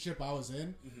relationship I was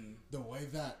in, the way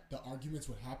that the arguments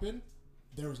would happen,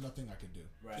 there was nothing I could do.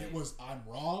 Right. It was I'm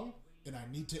wrong and I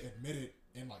need to admit it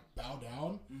and bow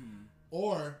down,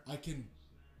 or I can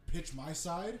pitch my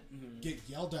side, get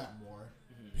yelled at more,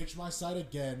 pitch my side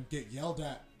again, get yelled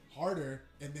at harder,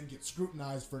 and then get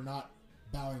scrutinized for not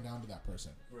bowing down to that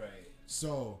person. Right.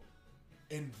 So,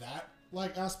 in that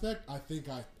aspect, I think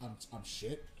I'm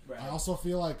shit. Right. I also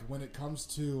feel like when it comes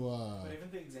to But even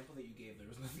the example that you gave, there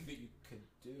was nothing that you could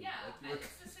do. Yeah, you were- it's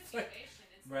the situation.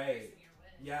 It's the Right. person you're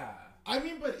with. Yeah. I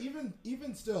mean, but even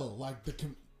still,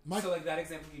 So that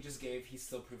example you just gave, he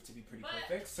still proved to be pretty But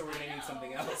perfect. So we're I gonna need know.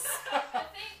 something else. The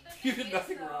You thing did is,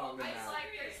 nothing though, wrong in it's that. like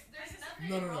there's nothing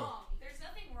No. wrong. There's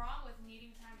nothing wrong with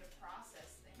needing time to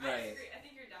process things. Right. I disagree. I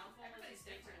think your downfall was you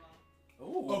stayed too long.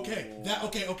 Ooh. okay,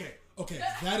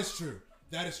 that is true.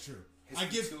 That is true.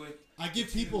 I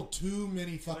give people too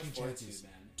many fucking fortitude, chances.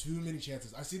 man. Too many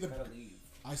chances. I see Gotta leave.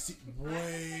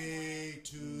 way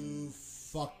too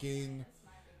fucking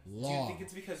Do you long. think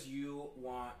it's because you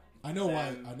want? I know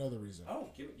why. them- I know the reason. Oh,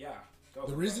 go.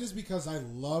 The reason is because I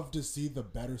love to see the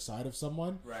better side of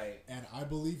someone. Right. And I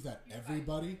believe that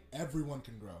everyone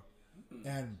can grow.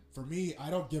 And for me, I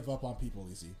don't give up on people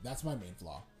easy. That's my main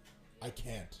flaw. I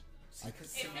can't. It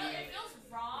feels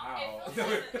wrong. Wow. It feels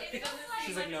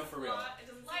She's like like, no, for real. It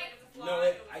doesn't seem like it's a flaw. No,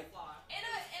 it was I- a flaw.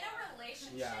 in a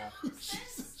relationship Yeah.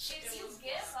 sense, if you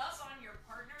give up on your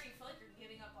partner, you feel like you're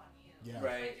giving up on you. Yeah.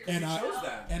 Right. And It I- shows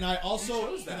that. And I also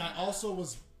chose that. and I also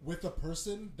was with a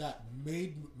person that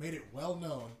made it well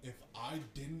known if I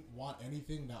didn't want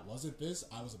anything that wasn't this,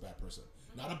 I was a bad person.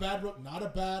 Not a bad person. Not a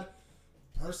bad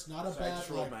Sorry, I just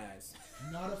rolled my eyes.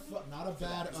 not a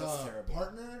bad That's terrible.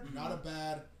 partner. Not a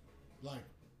bad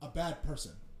a bad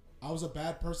person. I was a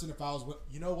bad person if I was with.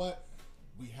 You know what?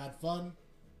 We had fun.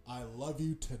 I love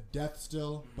you to death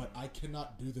still, but I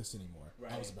cannot do this anymore.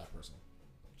 I was a Right. bad person.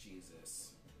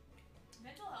 Jesus.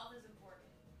 Mental health is important.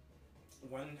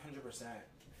 100%.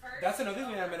 First, That's another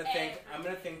thing I'm gonna thank. everything. I'm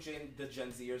gonna thank the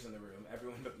Gen Zers in the room,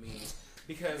 everyone but me,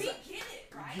 because We get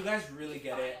it, right? you guys really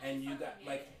get it, and you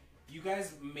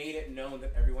guys made it known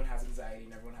that everyone has anxiety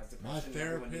and everyone has depression. And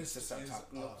everyone needs to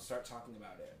therapist start talking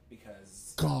about it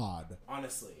because God.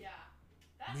 honestly, Yeah.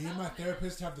 That's Me and my helping.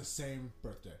 therapist have the same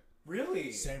birthday.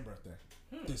 really, Same birthday.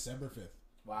 December 5th.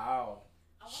 wow.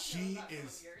 I wanna know She about some of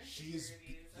is your she is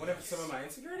insecurities. What are some of my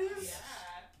insecurities? Yeah.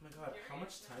 Oh my god, how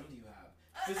much time do you have?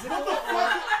 What Is it the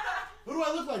fuck? Who do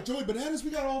I look like? Joey Bananas? We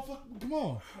got all fucking. Come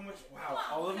on. How much? Wow,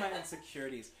 all of my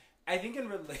insecurities. I think in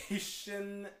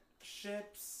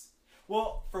relationships.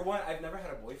 Well, for one, I've never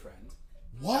had a boyfriend.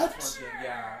 What? That's one thing,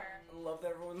 yeah. I love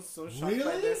that everyone's so shocked by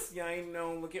Really? this. Yeah, I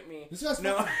know. Look at me. This guy's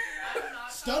No. fucking I'm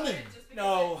not Stunning. confident just because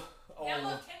No. Download Oh,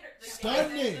 Tinder. the gay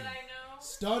Stunning. men that I know,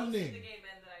 Stunning. The gay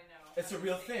men that I know. it's a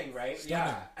real thing, right? Stunning.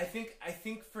 Yeah. I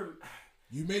think for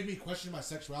You made me question my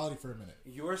sexuality for a minute.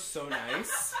 you're so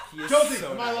nice. He is Josie,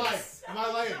 so am I lying? nice. Am I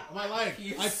lying? Am I lying?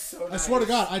 He is I, so I swear to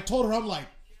nice. God, I told her I'm like,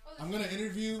 I'm gonna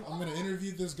interview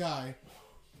this guy.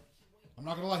 I'm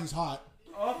not gonna lie, he's hot,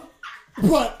 Oh,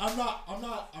 but I'm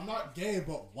not gay.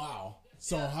 But wow.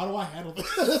 So how do I handle this?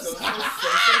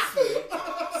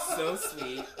 so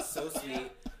sweet.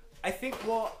 I think,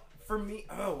 well, for me,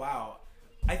 oh wow.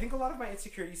 I think a lot of my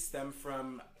insecurities stem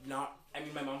from my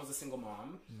mom was a single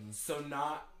mom,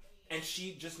 and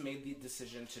she just made the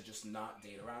decision to just not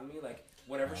date around me. Like,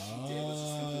 whatever she did was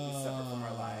just completely separate from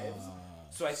our lives.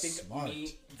 So I think Smart.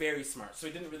 very smart. So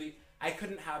I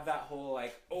couldn't have that whole,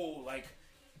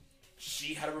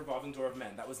 she had a revolving door of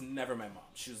men. That was never my mom.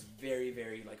 She was very,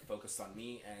 very like focused on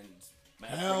me and my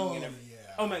upbringing and yeah.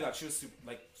 Oh my god, she was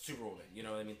super woman. You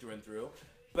know what I mean, through and through.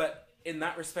 But in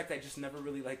that respect, I just never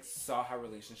really like saw how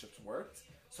relationships worked.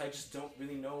 So I just don't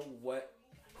really know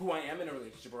who I am in a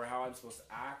relationship or how I'm supposed to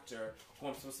act or who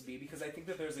I'm supposed to be, because I think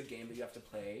that there's a game that you have to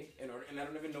play in order, and I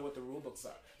don't even know what the rule books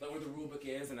are, like where the rule book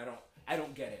is, and I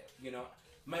don't get it. You know,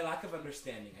 my lack of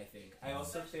understanding. I think I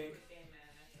also Especially think with gay men,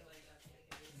 I feel like that's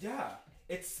the case. yeah,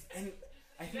 it's and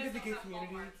I think that the gay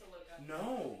community. No, You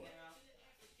know?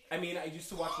 I mean I used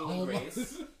to watch Will and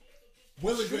Grace.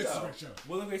 Will and True, Grace is a though. great show.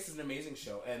 Will and Grace is an amazing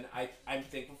show, and I'm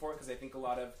thankful for it because I think a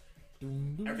lot of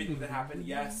everything that happened,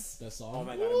 yes. That song. Oh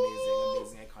my god,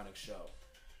 amazing, iconic show.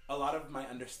 A lot of my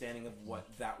understanding of what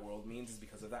that world means is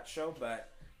because of that show, but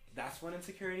that's one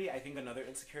insecurity. I think another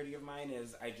insecurity of mine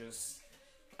is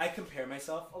I compare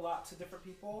myself a lot to different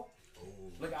people. Oh.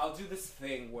 Like, I'll do this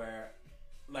thing where,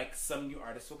 like, some new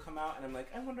artists will come out, and I'm like,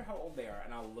 I wonder how old they are,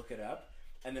 and I'll look it up,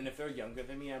 and then if they're younger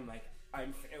than me, I'm like,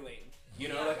 I'm failing. You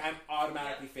know, like, I'm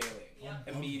automatically failing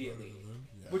immediately.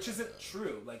 Yeah. Which isn't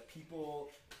true. Like, people...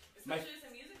 Especially as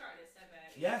a music artist, I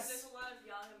bet. Yes. There's a lot of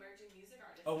young emerging music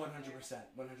artists. Oh,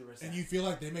 out there. 100%. And you feel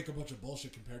like they make a bunch of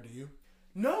bullshit compared to you?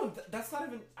 No, that's not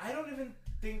even... I don't even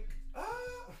think...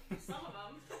 Some of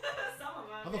them. Some of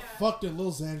them. How the yeah. fuck did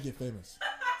Lil Xan get famous?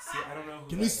 See, I don't know who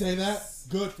Can that we say is. that?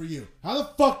 Good for you. How the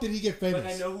fuck did he get famous?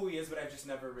 Like, I know who he is, but I've just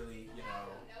never really, you know...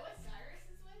 Noah Cyrus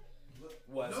is with?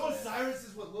 Was Noah with. Cyrus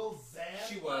is what Lil Xan.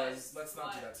 She was. Let's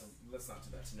not do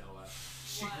that to Noah.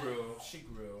 She What?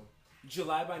 grew.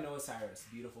 July by Noah Cyrus.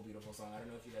 Beautiful, beautiful song. I don't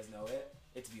know if you guys know it.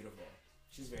 It's beautiful.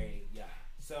 She's very, yeah.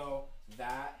 So,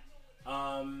 that,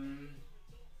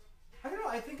 I don't know.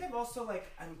 I think I've also, like,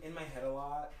 I'm in my head a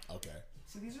lot. Okay.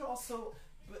 So these are also,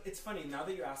 but it's funny, now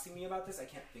that you're asking me about this, I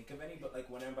can't think of any, but like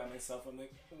when I'm by myself, I'm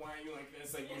like, why are you like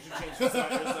this? Like, you should change this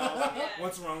about yourself. Yeah.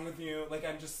 What's wrong with you? Like,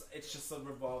 it's just a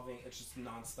revolving, it's just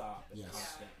nonstop and Yes.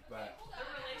 constant. But Hold The on, I have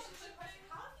a relationship question.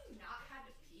 How have you not had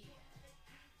to pee?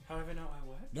 how have I know I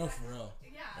what? No, for real.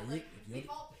 Yeah, Are you- like, you- we've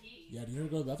all peed. Yeah, do you ever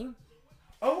go to the bathroom?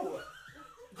 Oh!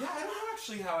 Yeah, I don't know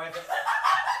actually how I've...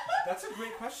 That's a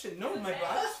great question. No, my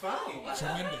body's fine.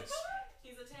 Tremendous.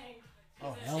 He's a tank.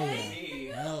 Oh, He's a hell tank. yeah. Me.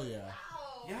 Hell yeah.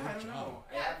 Wow. Yeah, I don't Good know. job.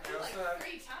 Yeah, I I peed also like have...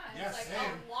 3 times. Yeah, like same.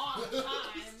 a long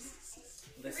time.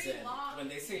 Listen, long when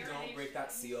they say don't break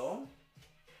that seal,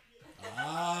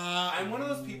 Ah. I'm one of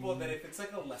those people that if it's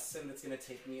like a lesson that's gonna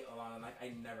take me along in life, I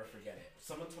never forget it.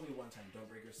 Someone told me one time, don't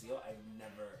break your seal. I've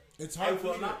never... It's I hard for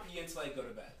will me to- not pee until I go to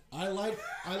bed. I like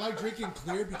drinking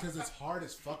clear because it's hard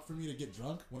as fuck for me to get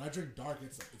drunk. When I drink dark,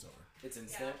 it's over. It's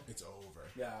instant. It's over.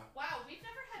 Yeah. Wow, we've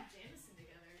never had Jameson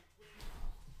together.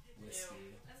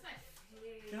 Whiskey. That's my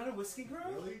favorite. You're not a whiskey girl?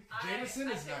 Really? I- Jameson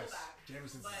I is pickle nice. back.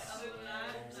 Jameson's But nice. other than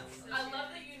that, I love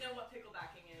that you know what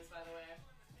picklebacking is, by the way.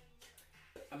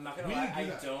 I'm not gonna We lie, didn't do I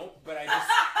that. don't, but I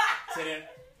just didn't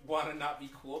want to not be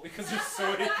cool because there's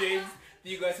so many things that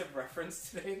you guys have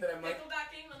referenced today that I'm like,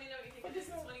 Picklebacking, let me know what you think What of this. is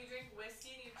It's that? when you drink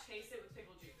whiskey and you chase it with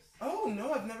pickle juice. oh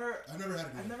no, I've never I've never had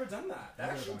it. I've never done that. That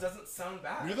Never actually done. doesn't sound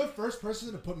bad. You're the first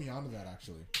person to put me onto that,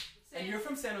 actually. And you're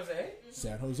from San Jose?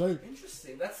 San Jose.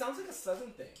 Interesting. That sounds like a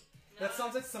southern thing. No, That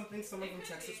sounds like something someone it from could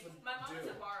Texas be. would My mom do.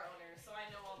 is a bar owner, so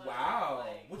I know all the Wow.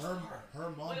 like, Which Her, bar? her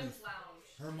mom. Williams Lounge.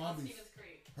 her mom on be- Stevens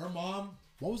Creek. Her mom.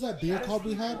 What was that beer That is called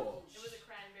we had? cool. It was a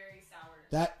cranberry sour.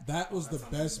 That was Oh, that the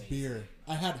sounds best amazing. beer.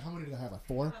 I had. How many did I have? Like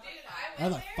 4. Dude, I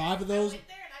had like 5 of those. I went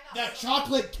there and I got That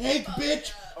chocolate cake, fucked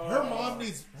bitch. up. Her Oh. mom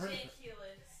needs. Her.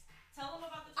 Ridiculous. Tell them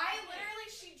about the I chocolate. literally,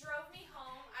 she drove me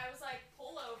home. I was like,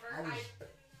 pull over. I was-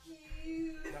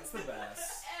 That's the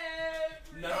best.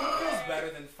 Everywhere. Nothing feels better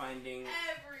than finding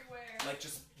Everywhere. like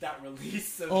just that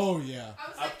release of Oh yeah. I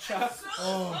was Up like, chuck. I'm so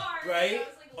Oh. sorry. Right? I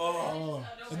was like, Oh. literally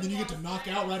just, No And then you get to blue knock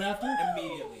balls out right after.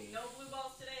 immediately. No blue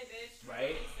balls today, bitch.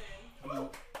 Right? Listen.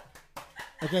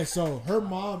 Okay, so her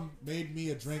mom made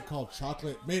me a drink called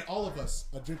chocolate. Made all of us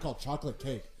a drink called chocolate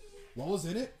cake. What was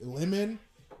in it? Lemon,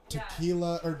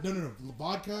 tequila, or no,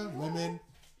 vodka, lemon.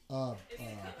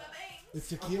 It's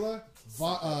tequila.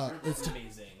 It's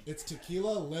amazing. It's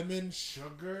tequila, lemon,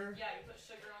 sugar. Yeah, you put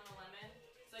sugar on the lemon.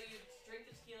 So you drink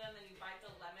the tequila and then you bite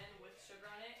the lemon with sugar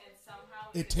on it, and somehow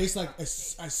It tastes like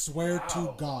I swear to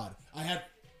Wow. God.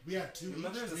 We had 2 Your each.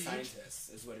 mother is a 3 each. scientist,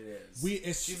 is what it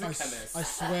is. She's a chemist. I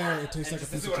swear it tastes and like a this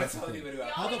piece is of what I chocolate told you cake.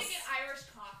 about. How Y'all the need to get Irish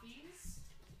coffees.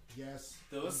 Yes.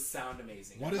 Those sound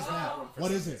amazing. What is I that? love them for What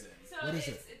some is it? reason. So What is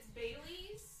it's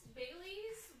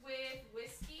Bailey's with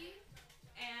whiskey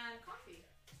and coffee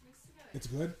mixed together. It's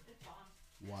good. It's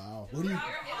bomb. Wow. We're What do you?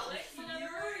 alcoholics, in other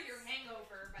Cure words. your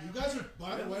hangover. By You the guys way. are.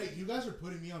 By the way, you guys are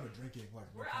putting me on to drinking. Like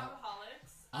We're without-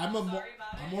 alcoholics. I'm sorry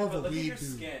about it. more of a But look at weed your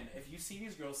dude. skin. If you see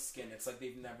these girls' skin, it's like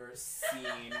they've never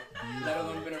seen, let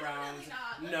alone been around. Definitely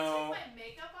not. Let No. me take my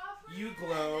makeup off right You now,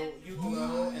 glow, and then- you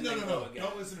glow, and then glow again.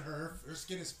 Don't listen to her. Her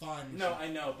skin is fine. No, I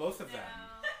know, both of them.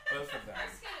 No. Both of them. Our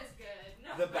skin is good.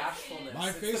 No, The my skin bashfulness. My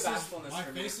It's face the is bashfulness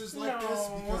for me. like this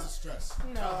because of stress. Tell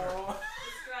her. No.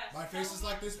 Stress. My face is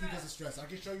like this because of stress. I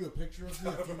can show you a picture of me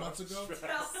a few months ago. Tell them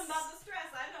about the stress.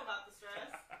 I know about the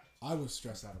stress. I was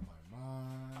stressed out of my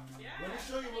mind. Yeah. Let me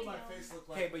show you what my face looked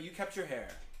like. Okay, but you kept your hair.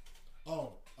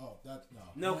 Oh, that no.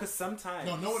 No, because sometimes.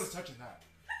 No one is touching that.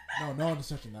 No one is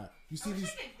touching that. You see I wish these?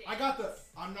 I could dance. I got the.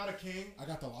 I'm not a king. I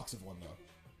got the locks of one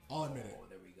though. I'll admit it. Oh,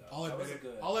 there we go. I'll That admit was it.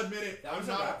 good. I'll admit it. That was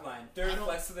I'm a not. rap line. Third I don't-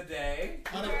 flex of the day.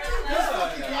 I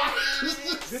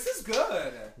Good. This is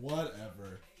good.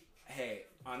 Whatever. Hey,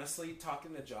 honestly,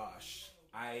 talking to Josh,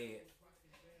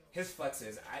 his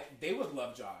flexes, they would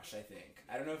love Josh. I think.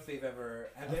 I don't know if they've ever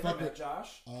I they ever fuck met with-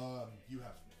 Josh. You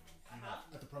have.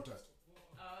 At the protest.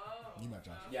 Oh. You met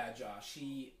Josh. Yeah, Josh.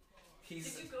 He's.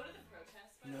 Did you go to the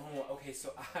protest? by the way? No. Okay,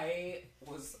 so I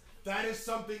was. That is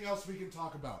something else we can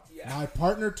talk about. Yeah. My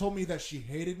partner told me that she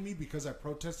hated me because I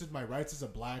protested my rights as a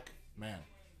black man.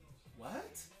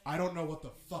 What? I don't know what the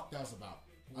fuck that was about.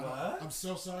 What? I'm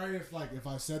so sorry if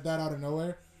I said that out of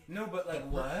nowhere. No, but like The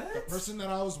what? person that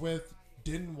I was with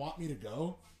didn't want me to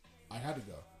go. I had to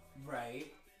go.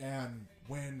 Right. And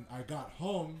when I got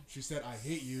home, she said, "I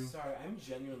hate you." Sorry, I'm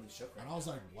genuinely shook right And I was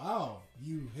like, "Wow,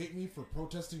 you hate me for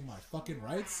protesting my fucking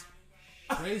rights?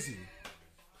 Crazy,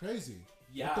 crazy.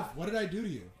 Yeah. What did I do to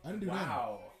you? I didn't do nothing."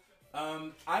 Wow.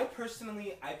 I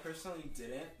personally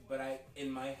didn't, but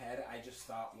in my head, I just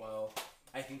thought, well,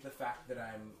 I think the fact that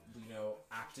I'm,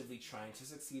 actively trying to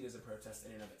succeed as a protest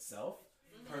in and of itself,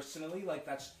 personally, like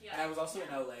that's, Yeah. and I was also in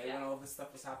LA Yeah. when all of this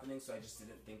stuff was happening, so I just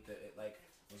didn't think that it,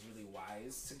 was really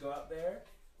wise to go out there.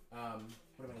 What am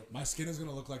I looking My skin is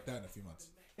gonna look like that in a few months.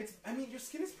 your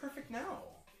skin is perfect now.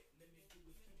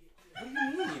 What do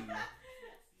you mean?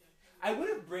 I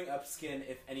wouldn't bring up skin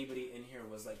if anybody in here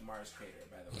was like Mars Crater,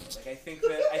 by the way. Like I think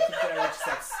that I would just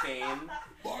abstain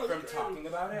from talking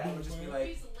about it. I would just be like,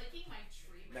 He's licking my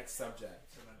tree. next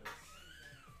subject.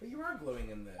 But you are glowing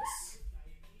in this.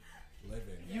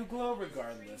 Living. You glow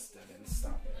regardless, Devin.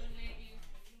 Stop it.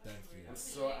 Thank you. And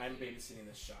so I'm babysitting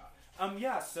this shot.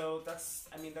 Yeah. So that's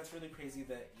really crazy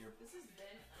that your This is Ben.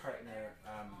 partner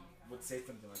would say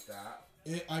something like that.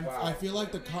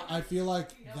 I feel like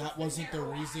that wasn't the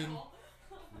reason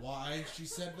why she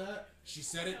said that. She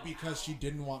said it because she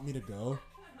didn't want me to go,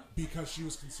 because she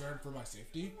was concerned for my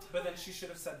safety. But then she should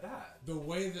have said that. The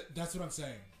way that's what I'm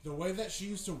saying. The way that she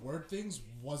used to word things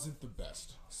wasn't the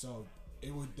best. So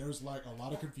there's like a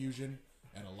lot of confusion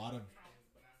and a lot of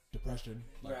depression.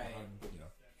 Like Right.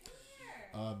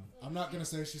 behind, I'm not gonna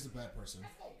say she's a bad person.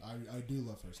 I do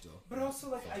love her still. But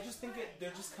also, I just think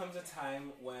there just comes a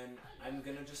time when I'm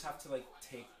gonna just have to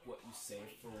take what you say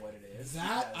for what it is.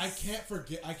 That I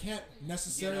because- can't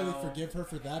necessarily You know- forgive her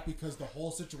for that because the whole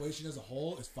situation as a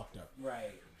whole is fucked up.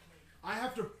 Right. I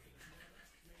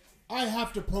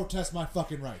have to protest my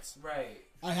fucking rights. Right.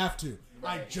 I have to.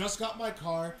 I Right. just got my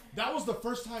car. That was the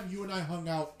first time you and I hung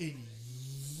out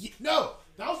no,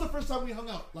 that was the first time we hung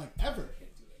out ever.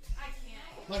 I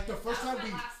can't. Like the first That time was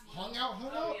we my last hung one. out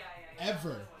Oh, yeah. ever.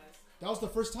 That was. That was the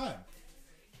first time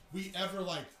we ever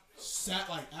sat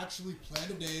actually planned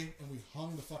a day and we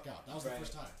hung the fuck out. That was the Right.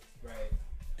 first time. Right.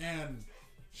 And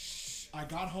I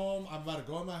got home. I'm about to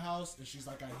go in my house, and she's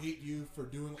like, "I hate you for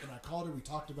doing." And I called her. We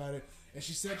talked about it, and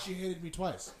she said she hated me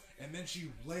twice. And then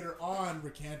she later on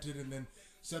recanted and then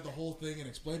said the whole thing and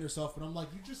explained herself. And I'm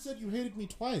like, "You just said you hated me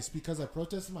twice because I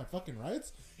protested my fucking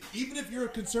rights. Even if you're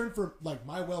concerned for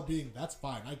my well-being, that's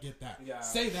fine. I get that. Yeah.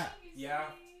 Say that.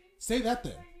 Yeah. Say that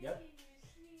then. Yep.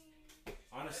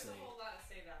 Honestly. There's a whole lot to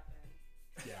say that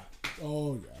then. Yeah.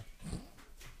 Oh yeah.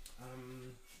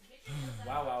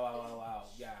 Wow.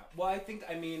 Yeah. Well, I think,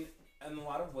 in a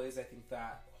lot of ways, I think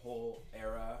that whole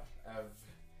era of,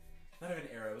 not even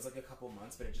era, it was a couple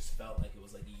months, but it just felt like it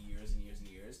was years and years and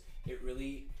years.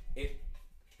 It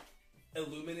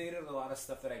illuminated a lot of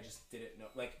stuff that I just didn't know.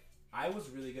 I was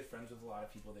really good friends with a lot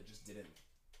of people that just didn't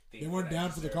think They weren't that I down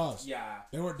for the deserved. cause. Yeah.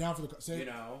 They weren't down for the cause. You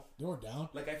know? They weren't down.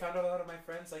 I found out a lot of my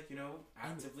friends,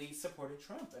 actively supported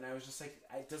Trump, and I was just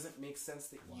it doesn't make sense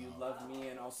that you love me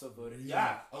and also voted. Really?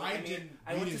 Yeah, I I didn't-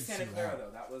 I we went to didn't Santa see Clara that.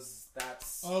 though.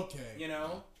 That's Okay.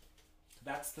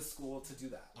 that's the school to do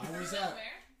that. I Were was you at. where?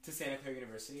 To Santa Clara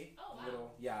University. Oh,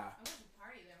 wow. Yeah, I went to a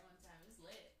party there one time. It was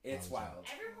lit. it's Oh, wild.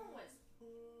 Everyone was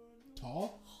Tall?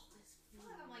 old as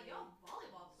fuck. I'm like, y'all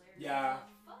volleyball players. Yeah.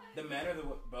 Fuck. The men are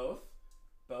both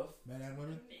Men and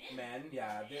women? men.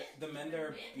 Yeah, the men there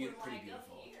are Men were pretty up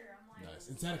beautiful. here. I'm like, Nice.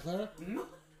 In Santa Clara? Mhm.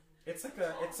 It's like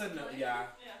yeah.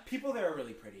 People there are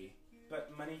really pretty,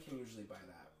 but money can usually buy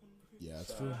that. Yeah, that's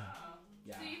So, true.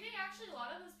 Yeah. So you think actually a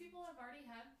lot of those people have already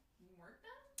had work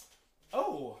done?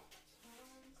 Oh,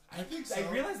 I think so. I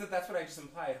realize that's what I just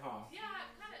implied, huh? Yeah,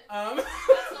 kind of. Um.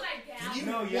 That's what I gathered. Can you,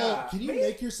 No, well, yeah. can you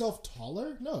make yourself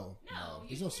taller? No. No,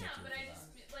 There's you no can't. surgery But for I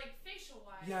that. just like facial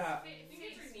wise. Yeah. You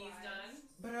get your knees done.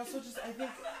 But I also just I think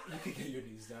you could get your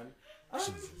knees done.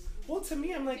 Jesus. Well, to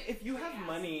me, I'm like, if you have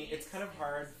money, it's kind of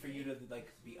hard for you to like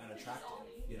be unattractive.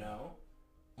 You know?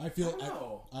 I feel. I don't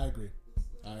know. I agree.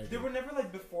 I agree. There were never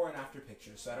like before and after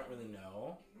pictures, so I don't really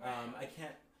know. I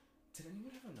can't. Did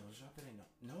anyone have a nose job that I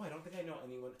know? No, I don't think I know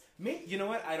anyone. Maybe, you know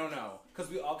what? I don't know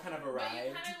because we all kind of But you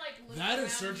arrived. kind of like look That and around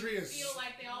surgery and is- feel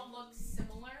like they all look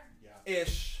similar.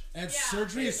 Ish. And Yeah,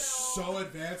 surgery is so- so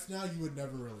advanced now, you would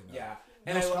never really know. Yeah.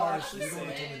 No And I will scars. actually You don't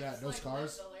wanna say, tell me that. No Like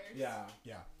scars? lip fillers. yeah.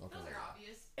 Yeah. Okay. Those are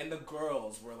obvious. And the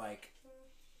girls were like,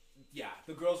 yeah,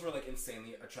 the girls were like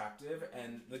insanely attractive,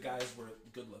 and the guys were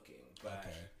good looking. But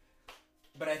Okay.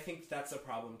 But I think that's a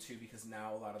problem too because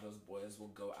now a lot of those boys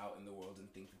will go out in the world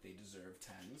and think that they deserve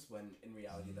tens when in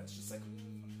reality that's just like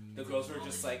the girls were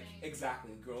just like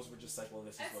exactly the girls were just like, well,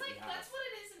 this is That's what like we have. that's what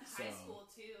it is in high So, school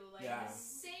too. Like yeah. the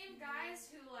same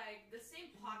guys who like the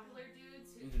same popular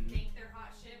dudes who Mhm. think they're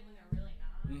hot shit when they're really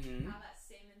not. Mhm. Have that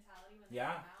same mentality when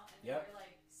Yeah. they come out and Yep. they're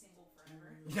like single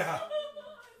forever. Yeah.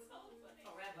 It's so funny.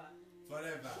 Forever.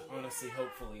 Whatever. Honestly,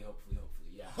 hopefully,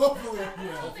 yeah. Hopefully,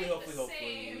 yeah. Hopefully.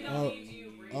 We Oh. don't need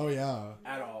you, Bree. Oh yeah.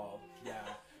 At all. Yeah.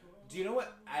 Do you know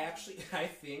what? I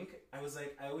think, I was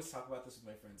like, I always talk about this with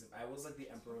my friends. If I was like the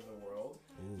emperor of the world,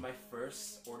 my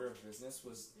first order of business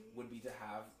would be to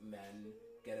have men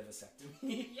get a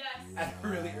vasectomy Yes. at a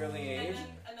really early age.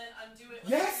 And then undo it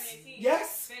when Yes! you're 18.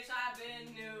 Yes! Bitch, I've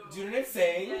been new. Do you know what I'm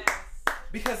saying? Yes.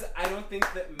 Because I don't think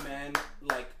that men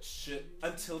like should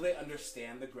until they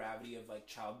understand the gravity of like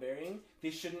childbearing, they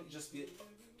shouldn't just be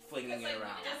flinging Because, it like,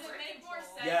 around. does it make more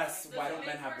sense? Yes, Does why it don't men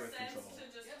make have more birth sense control? to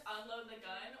just unload the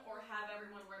gun or have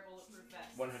everyone wear bulletproof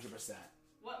vests? 100%.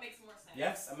 What makes more sense?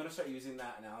 Yes, I'm gonna start using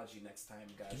that analogy next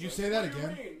time, guys. Did you Like, say that what do you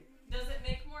again? mean? Does it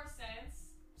make more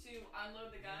sense to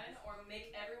unload the gun or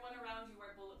make everyone around you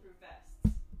wear bulletproof vests?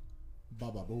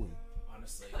 Baba booey.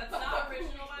 Honestly. That's not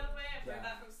original, by the way. I've Yeah. heard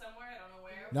that from somewhere. I don't know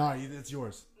where. Nah, it's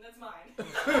yours. That's mine.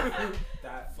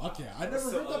 That Fuck yeah. I that never was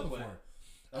so heard that eloquent. before.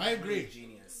 That was I agree. really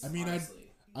genius. I mean,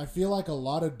 honestly. I feel like a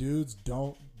lot of dudes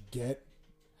don't get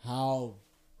how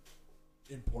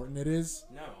important it is.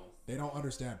 No. They don't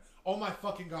understand. Oh my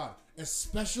fucking god.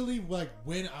 Especially like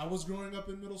when I was growing up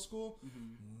in middle school,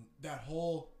 that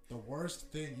whole the worst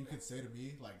thing you could say to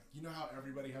me, like, you know how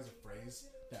everybody has a phrase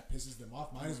that pisses them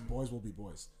off? Mine is boys will be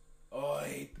boys.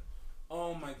 Oy.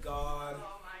 Oh my god.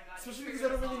 Oh my god. Especially because I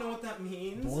don't really know what that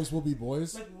means. Boys will be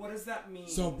boys. Like, what does that mean?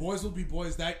 So boys will be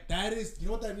boys. That is, you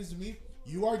know what that means to me?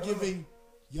 You are giving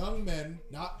young men,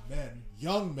 not men,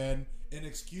 young men, an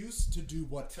excuse to do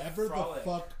whatever the frolic.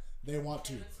 fuck they want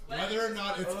to. Whether or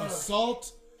not it's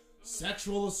assault,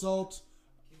 sexual assault,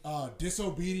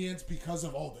 disobedience because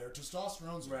of, their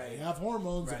testosterone's, Right. they have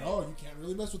hormones, Right. and you can't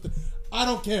really mess with it. I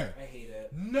don't care. I hate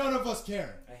it. None of us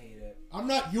care. I hate it.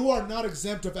 You are not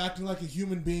exempt of acting like a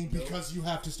human being because you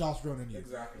have testosterone in you.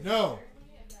 Exactly. No.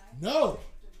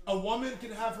 A woman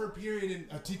can have her period and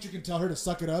a teacher can tell her to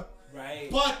suck it up. Right.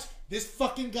 But this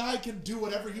fucking guy can do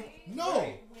whatever he... No.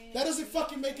 Right. That doesn't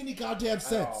fucking make any goddamn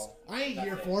sense. all. I ain't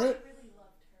here for it.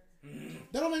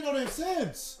 That don't make no damn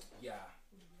sense. Yeah.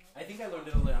 I think I learned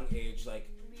at a young age, like,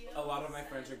 a lot of my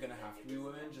friends are gonna have to be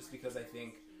women just because I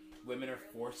think women are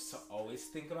forced to always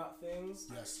think about things.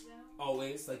 Yes.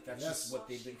 Always. Like, that's Yes. just what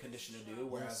they've been conditioned to do,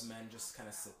 whereas Yes. men just kind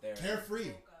of sit there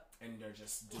Carefree. and they're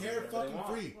just doing Care whatever they fucking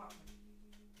want. free.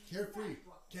 Carefree.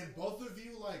 Can both of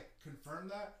you, confirm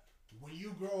that? When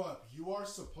you grow up, you are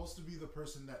supposed to be the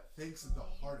person that thinks the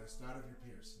hardest out of your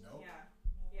peers. No? Yeah.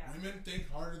 Yeah. Women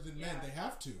think harder than men. Yeah. They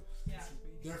have to. Yeah.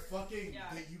 They're fucking.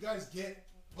 Yeah. You guys get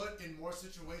put in more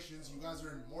situations. You guys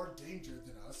are in more danger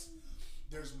than us.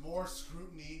 There's more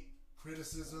scrutiny,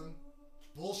 criticism,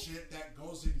 bullshit that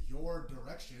goes in your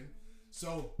direction.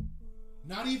 So,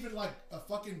 not even like a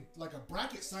fucking like a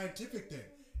bracket scientific thing.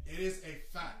 It is a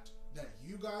fact that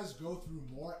you guys go through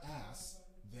more ass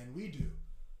than we do.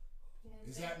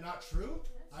 Is that not true?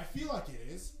 I feel like it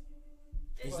is.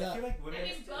 Is Well, I feel that? like women. I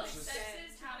mean, both just-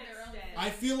 sexes have their own. I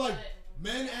feel like but-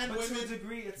 men and But to a women.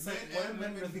 degree, it's men like what and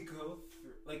men women- really go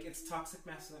through. Like, it's toxic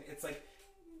masculinity. It's like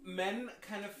men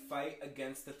kind of fight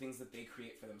against the things that they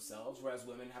create for themselves, whereas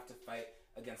women have to fight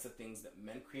against the things that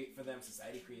men create for them,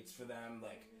 society creates for them,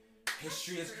 like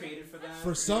history is created for them. For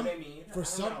You some- know what I mean? for I don't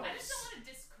some- know. I just don't want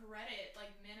to discredit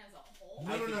like men as a whole.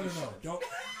 No, I no, think no, you no, no. should. Don't.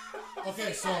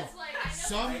 Okay, so That's like, I know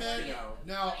some there's men. you know.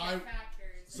 Now I. factors.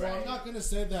 So I'm Right. not gonna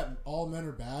say that all men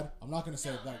are bad. I'm not gonna say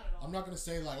No, that. not at all. I'm not gonna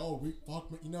say like, oh, we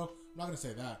fuck me. You know, I'm not gonna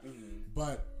say that. Mm-hmm.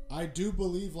 But I do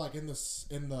believe, like in the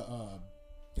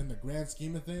grand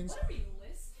scheme of things, What are you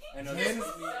listening? I know Men- this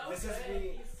is me. This is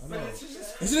me. I But know. it's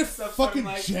just Isn't it stuff fucking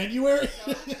I'm like, January?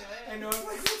 So good. I know. I'm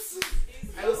like, this is-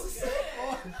 He's I so was good.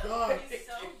 Oh God. He's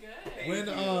so good. Thank When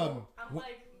you. I'm wh- like,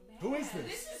 man, who is this?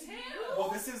 This is him. Well,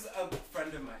 this is a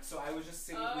friend of mine, so I was just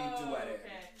singing. We Oh, duet it.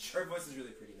 okay. Her voice is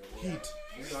really pretty. Though. Heat.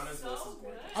 Rihanna's So voice is gorgeous.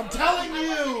 good. I'm telling I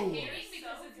wasn't you. hating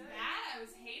because it's bad. I was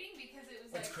hating because it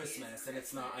was like It's Christmas, and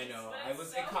it's not. I know. But I it's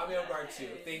was. so It caught me off guard too.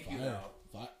 good. Thank you, Fire.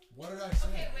 though. What did I say?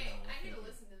 Okay, wait. I need to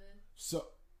listen to this. So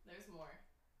There's more.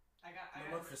 I got No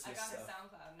more Christmas I got stuff. his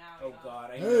SoundCloud now. Oh y'all.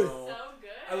 God, I Hey. know. So good.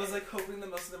 I was like hoping that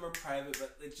most of them are private,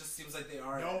 but it just seems like they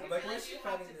aren't. Nope. I'm like, I feel where's she you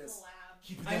have finding to this? collab.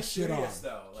 keep I'm that shit on. curious,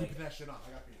 though. Keep Like, that shit on. I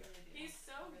got you. He's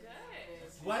so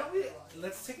good. why don't we?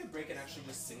 Let's take a break and actually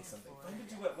just sing something. Find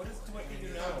a duet. What is duet do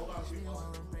you know?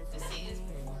 The scene is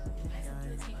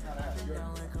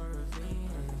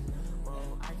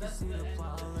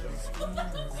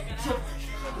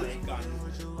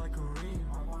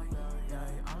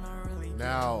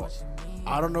Now,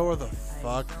 I don't know where the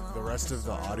fuck the rest of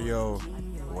the audio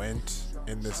went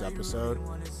in this episode.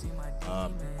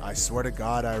 I swear to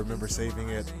God, I remember saving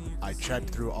it. I checked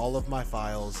through all of my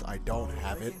files. I don't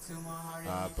have it.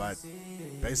 But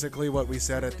basically, what we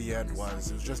said at the end was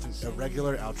it was just a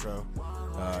regular outro.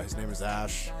 His name is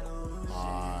Ashe.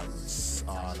 I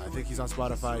think he's on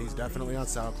Spotify. He's definitely on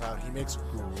SoundCloud. He makes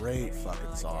great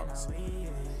fucking songs.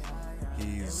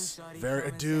 He's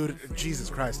very dude. Jesus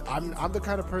Christ, I'm the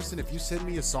kind of person. If you send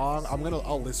me a song,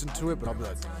 I'll listen to it, but I'll be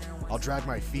like, I'll drag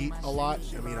my feet a lot.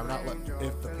 I mean, I'm not like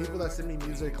if the people that send me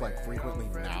music like frequently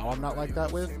now, I'm not like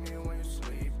that with.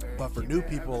 But for new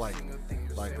people like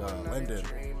Lyndon,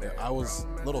 I was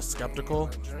a little skeptical.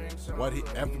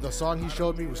 The song he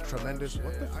showed me was tremendous.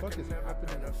 What the fuck is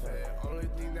happening outside?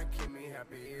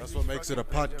 That's what makes it a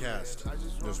podcast.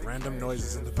 There's random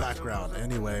noises in the background.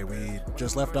 Anyway, we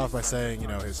just left off by saying,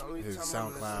 his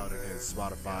SoundCloud and his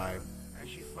Spotify.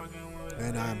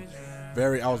 And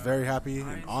I was very happy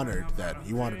and honored that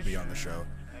he wanted to be on the show.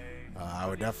 I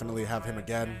would definitely have him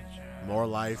again. More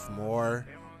life, more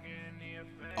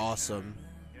awesome,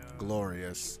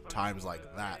 glorious times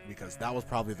like that, because that was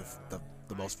probably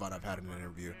the most fun I've had in an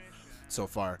interview so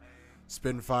far.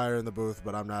 Spin fire in the booth,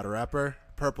 but I'm not a rapper.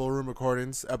 Purple Room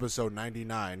Recordings, episode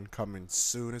 99, coming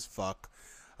soon as fuck.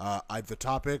 The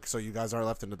topic, so you guys aren't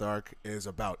left in the dark, is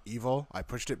about evil. I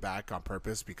pushed it back on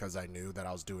purpose because I knew that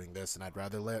I was doing this, and I'd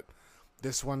rather let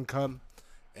this one come,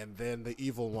 and then the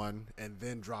evil one, and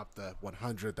then drop the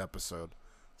 100th episode.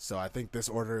 So I think this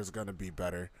order is going to be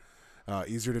better,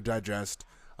 easier to digest.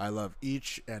 I love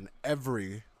each and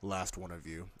every last one of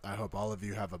you. I hope all of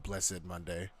you have a blessed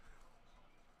Monday.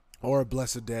 Or a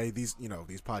blessed day. These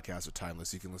podcasts are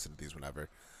timeless. You can listen to these whenever.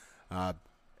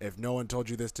 If no one told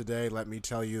you this today, let me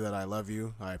tell you that I love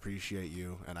you, I appreciate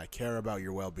you, and I care about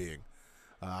your well-being.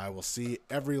 I will see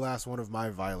every last one of my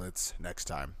violets next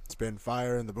time. Spin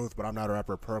fire in the booth, but I'm not a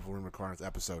rapper. Purple Room Recordings,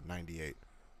 episode 98.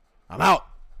 I'm out!